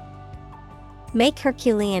 Make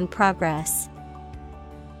Herculean progress.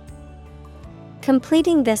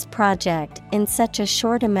 Completing this project in such a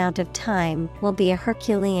short amount of time will be a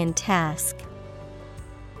Herculean task.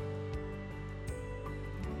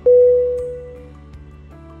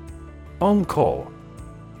 Encore.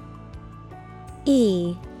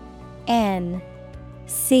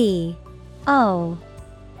 ENCORE.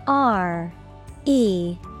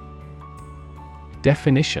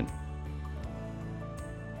 Definition: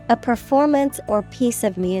 A performance or piece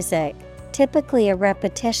of music, typically a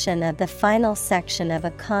repetition of the final section of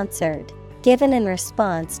a concert, given in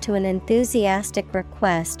response to an enthusiastic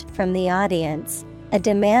request from the audience, a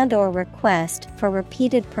demand or request for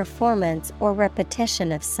repeated performance or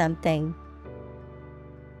repetition of something.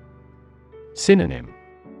 Synonym: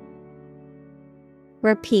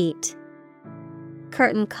 Repeat.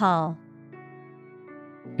 Curtain call.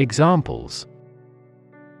 Examples: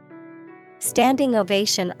 Standing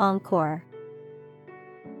ovation encore.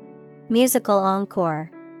 Musical encore.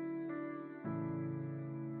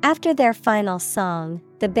 After their final song,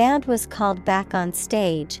 the band was called back on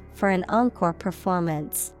stage for an encore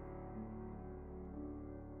performance.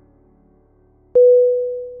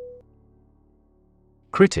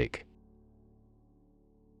 Critic.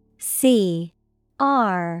 CRITIC.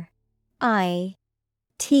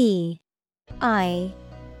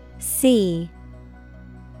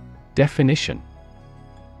 Definition: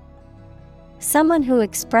 Someone who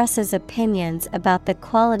expresses opinions about the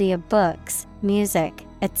quality of books, music,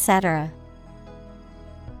 etc.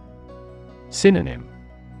 Synonym: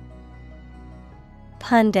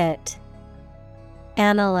 Pundit,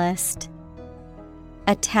 analyst,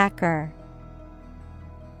 attacker.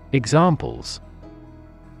 Examples: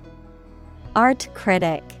 Art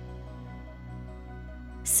critic,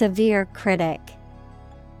 severe critic.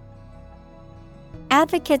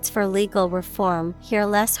 Advocates for legal reform hear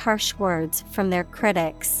less harsh words from their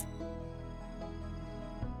critics.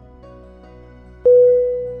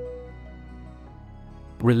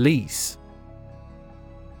 Release.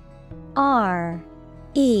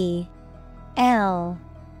 RELEASE.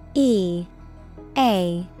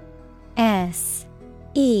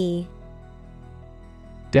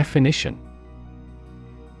 Definition: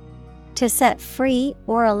 To set free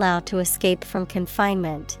or allow to escape from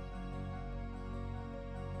confinement.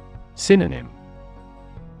 Synonym: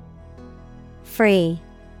 Free,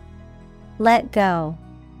 let go,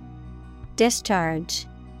 discharge.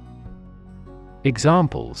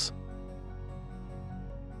 Examples: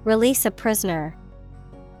 Release a prisoner.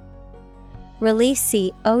 Release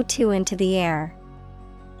CO2 into the air.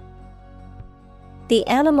 The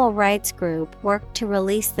animal rights group worked to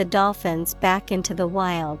release the dolphins back into the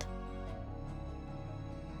wild.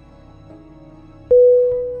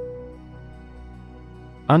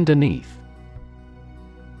 Underneath.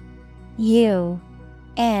 UNDERNEATH.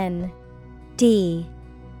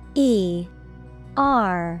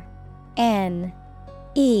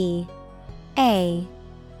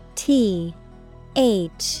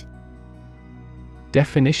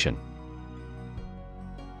 Definition: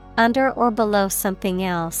 Under or below something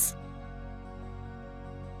else.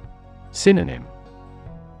 Synonym: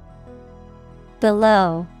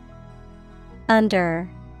 Below, under,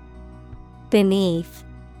 beneath.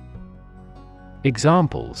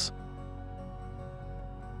 Examples: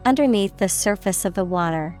 Underneath the surface of the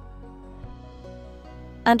water.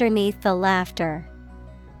 Underneath the laughter.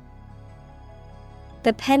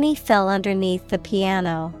 The penny fell underneath the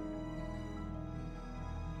piano.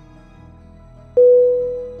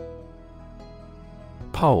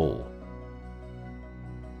 Pole.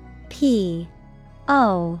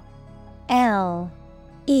 POLE.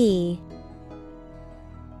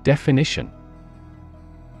 Definition: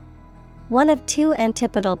 One of two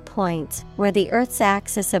antipodal points where the Earth's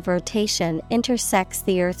axis of rotation intersects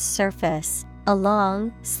the Earth's surface, a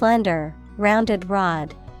long, slender, rounded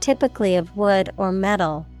rod, typically of wood or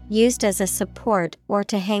metal, used as a support or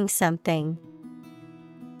to hang something.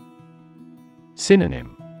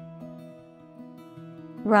 Synonym: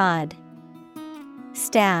 Rod,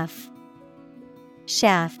 staff,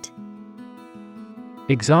 shaft.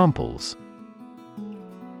 Examples: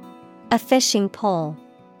 A fishing pole.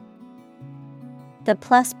 The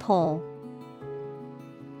plus pole.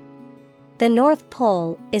 The North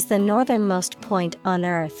Pole is the northernmost point on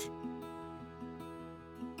Earth.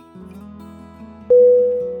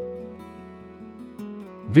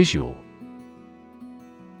 Visual.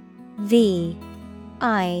 VISUAL.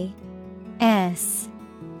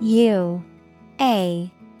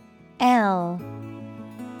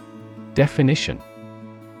 Definition: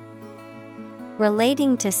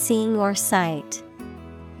 Relating to seeing or sight.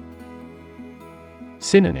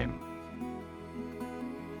 Synonym: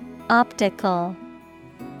 Optical,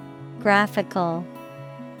 graphical,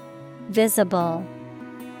 visible.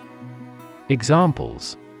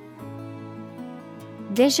 Examples: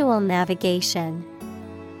 Visual navigation.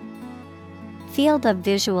 Field of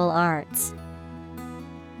visual arts.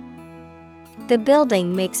 The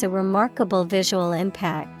building makes a remarkable visual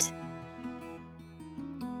impact.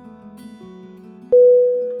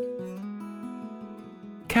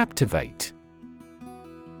 Captivate.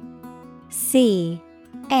 C-A-P-T-I-V-A-T-E.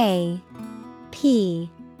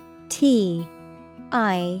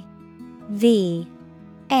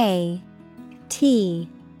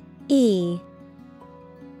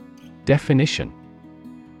 Definition: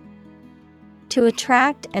 To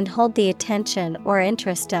attract and hold the attention or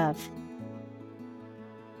interest of.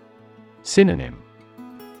 Synonym: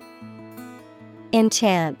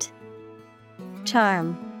 Enchant,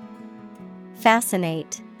 charm,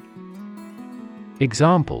 fascinate.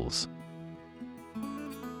 Examples: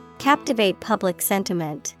 Captivate public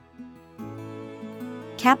sentiment.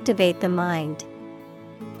 Captivate the mind.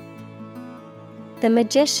 The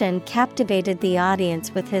magician captivated the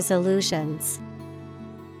audience with his illusions.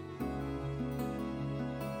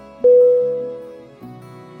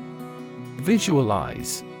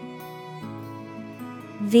 Visualize.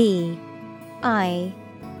 V-I-S-U-A-L-I-Z-E.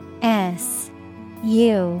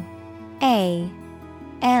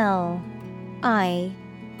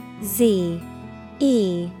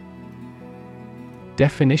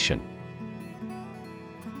 Definition: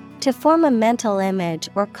 To form a mental image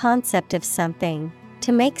or concept of something,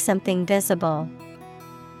 to make something visible.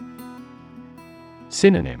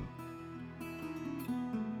 Synonym: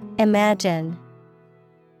 Imagine,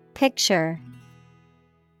 picture,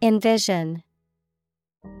 envision.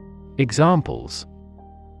 Examples: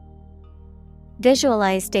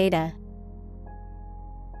 Visualize data.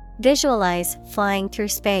 Visualize flying through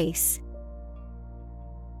space.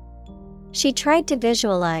 She tried to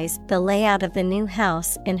visualize the layout of the new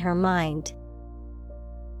house in her mind.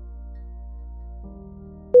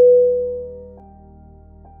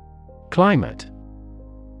 Climate.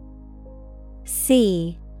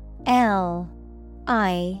 C-L-I-M-A-T-E.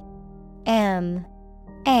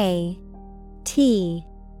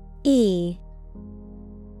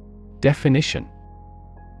 Definition: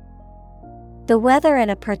 The weather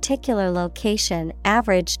in a particular location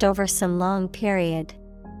averaged over some long period.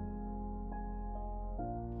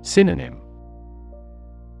 Synonym: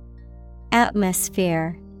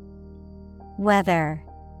 Atmosphere, weather,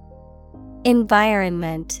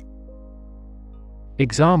 environment.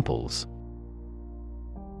 Examples: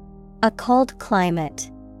 A cold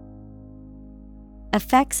climate.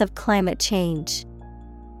 Effects of climate change.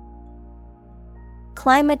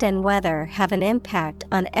 Climate and weather have an impact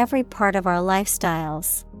on every part of our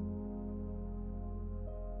lifestyles.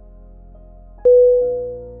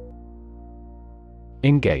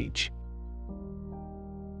 Engage.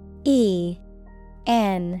 E-N-G-A-G-E.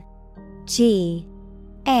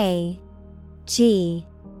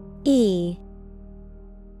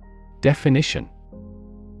 Definition: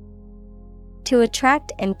 To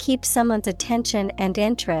attract and keep someone's attention and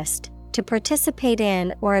interest, to participate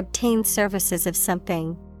in or obtain services of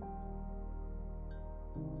something.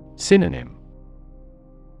 Synonym: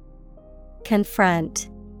 Confront,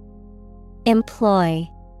 employ,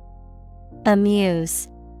 amuse.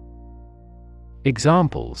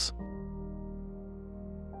 Examples: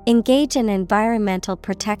 Engage in environmental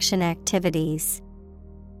protection activities.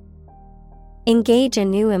 Engage a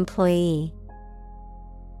new employee.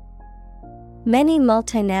 Many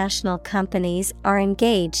multinational companies are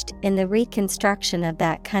engaged in the reconstruction of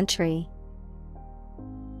that country.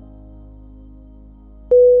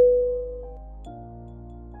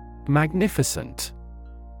 Magnificent.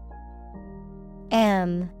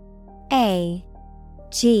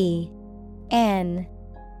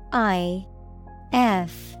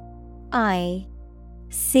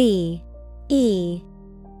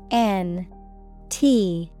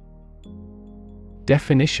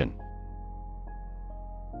 Definition: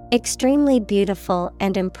 Extremely beautiful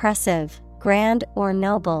and impressive, grand or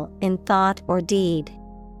noble in thought or deed.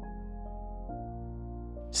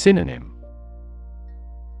 Synonym: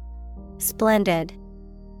 Splendid,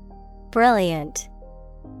 brilliant,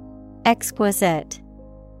 exquisite.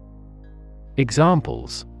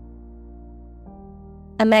 Examples: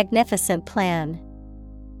 A magnificent plan.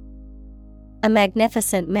 A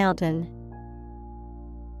magnificent mountain.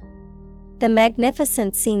 The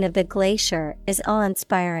magnificent scene of the glacier is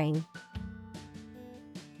awe-inspiring.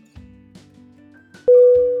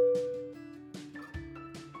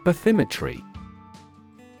 Bathymetry.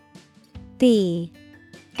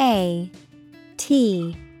 Bathymetry.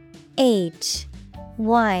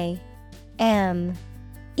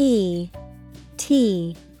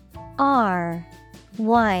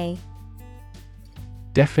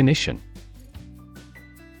 Definition: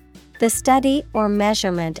 the study or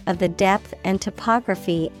measurement of the depth and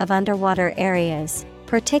topography of underwater areas,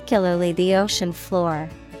 particularly the ocean floor.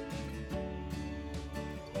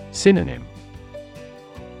 Synonym: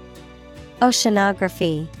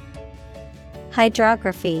 Oceanography,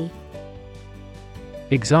 hydrography.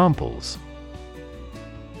 Examples: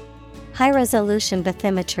 high-resolution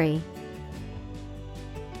bathymetry,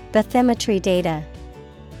 bathymetry data.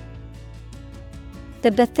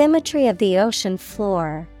 The bathymetry of the ocean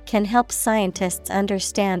floor can help scientists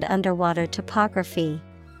understand underwater topography.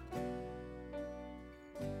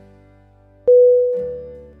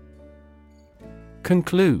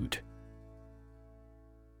 Conclude.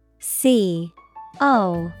 CONCLUDE.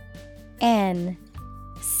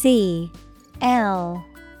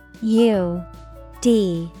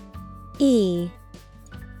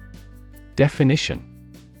 Definition: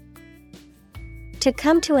 to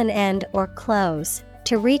come to an end or close,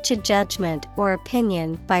 to reach a judgment or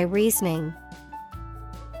opinion by reasoning.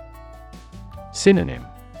 Synonym: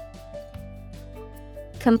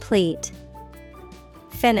 complete,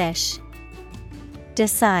 finish,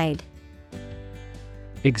 decide.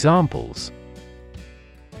 Examples: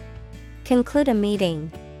 conclude a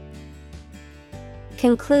meeting,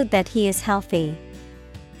 conclude that he is healthy.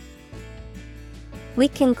 We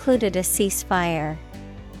concluded a ceasefire.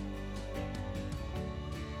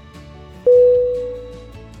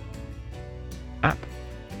 App.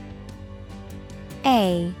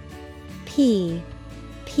 A-P-P.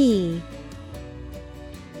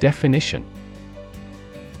 Definition: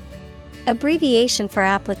 abbreviation for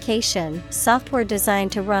application, software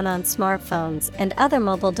designed to run on smartphones and other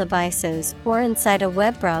mobile devices or inside a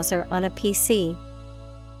web browser on a PC.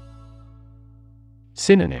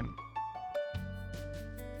 Synonym: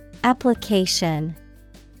 application,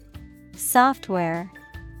 software.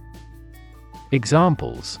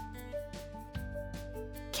 Examples: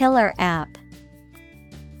 killer app,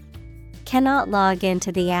 cannot log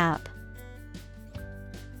into the app.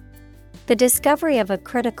 The discovery of a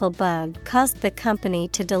critical bug caused the company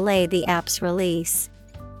to delay the app's release.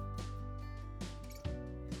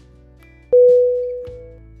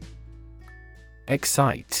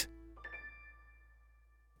 Excite.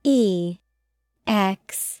 E-X-C-I-T-E.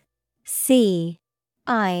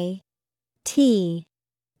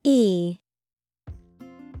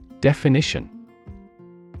 Definition: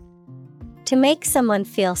 to make someone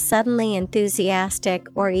feel suddenly enthusiastic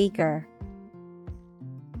or eager.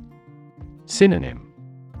 Synonym: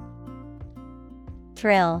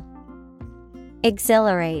 thrill,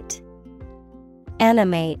 exhilarate,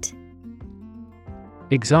 animate.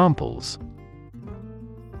 Examples: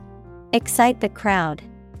 excite the crowd,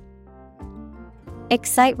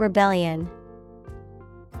 excite rebellion.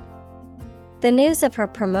 The news of her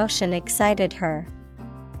promotion excited her.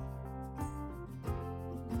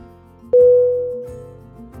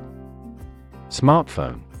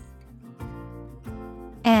 Smartphone.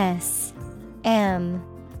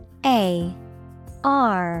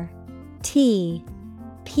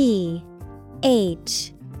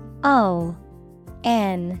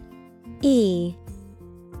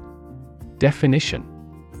 Definition: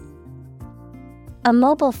 a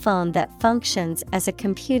mobile phone that functions as a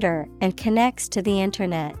computer and connects to the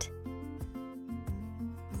internet.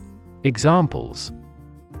 Examples: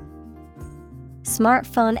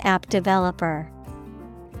 smartphone app developer,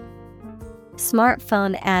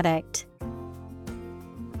 smartphone addict.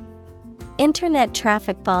 Internet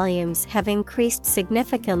traffic volumes have increased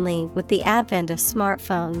significantly with the advent of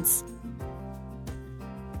smartphones.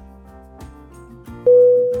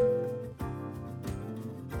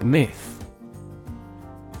 Myth.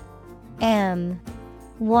 M-Y-T-H.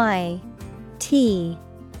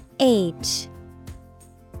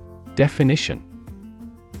 Definition: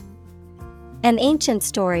 an ancient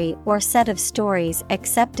story or set of stories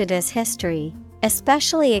accepted as history,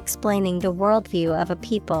 especially explaining the worldview of a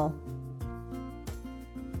people.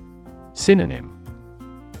 Synonym: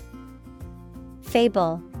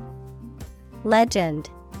 fable, legend,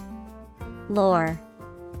 lore.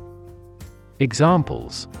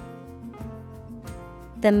 Examples: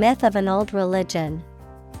 the myth of an old religion,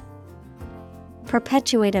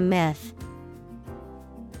 perpetuate a myth.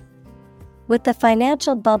 With the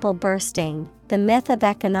financial bubble bursting, the myth of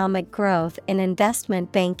economic growth in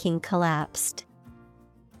investment banking collapsed.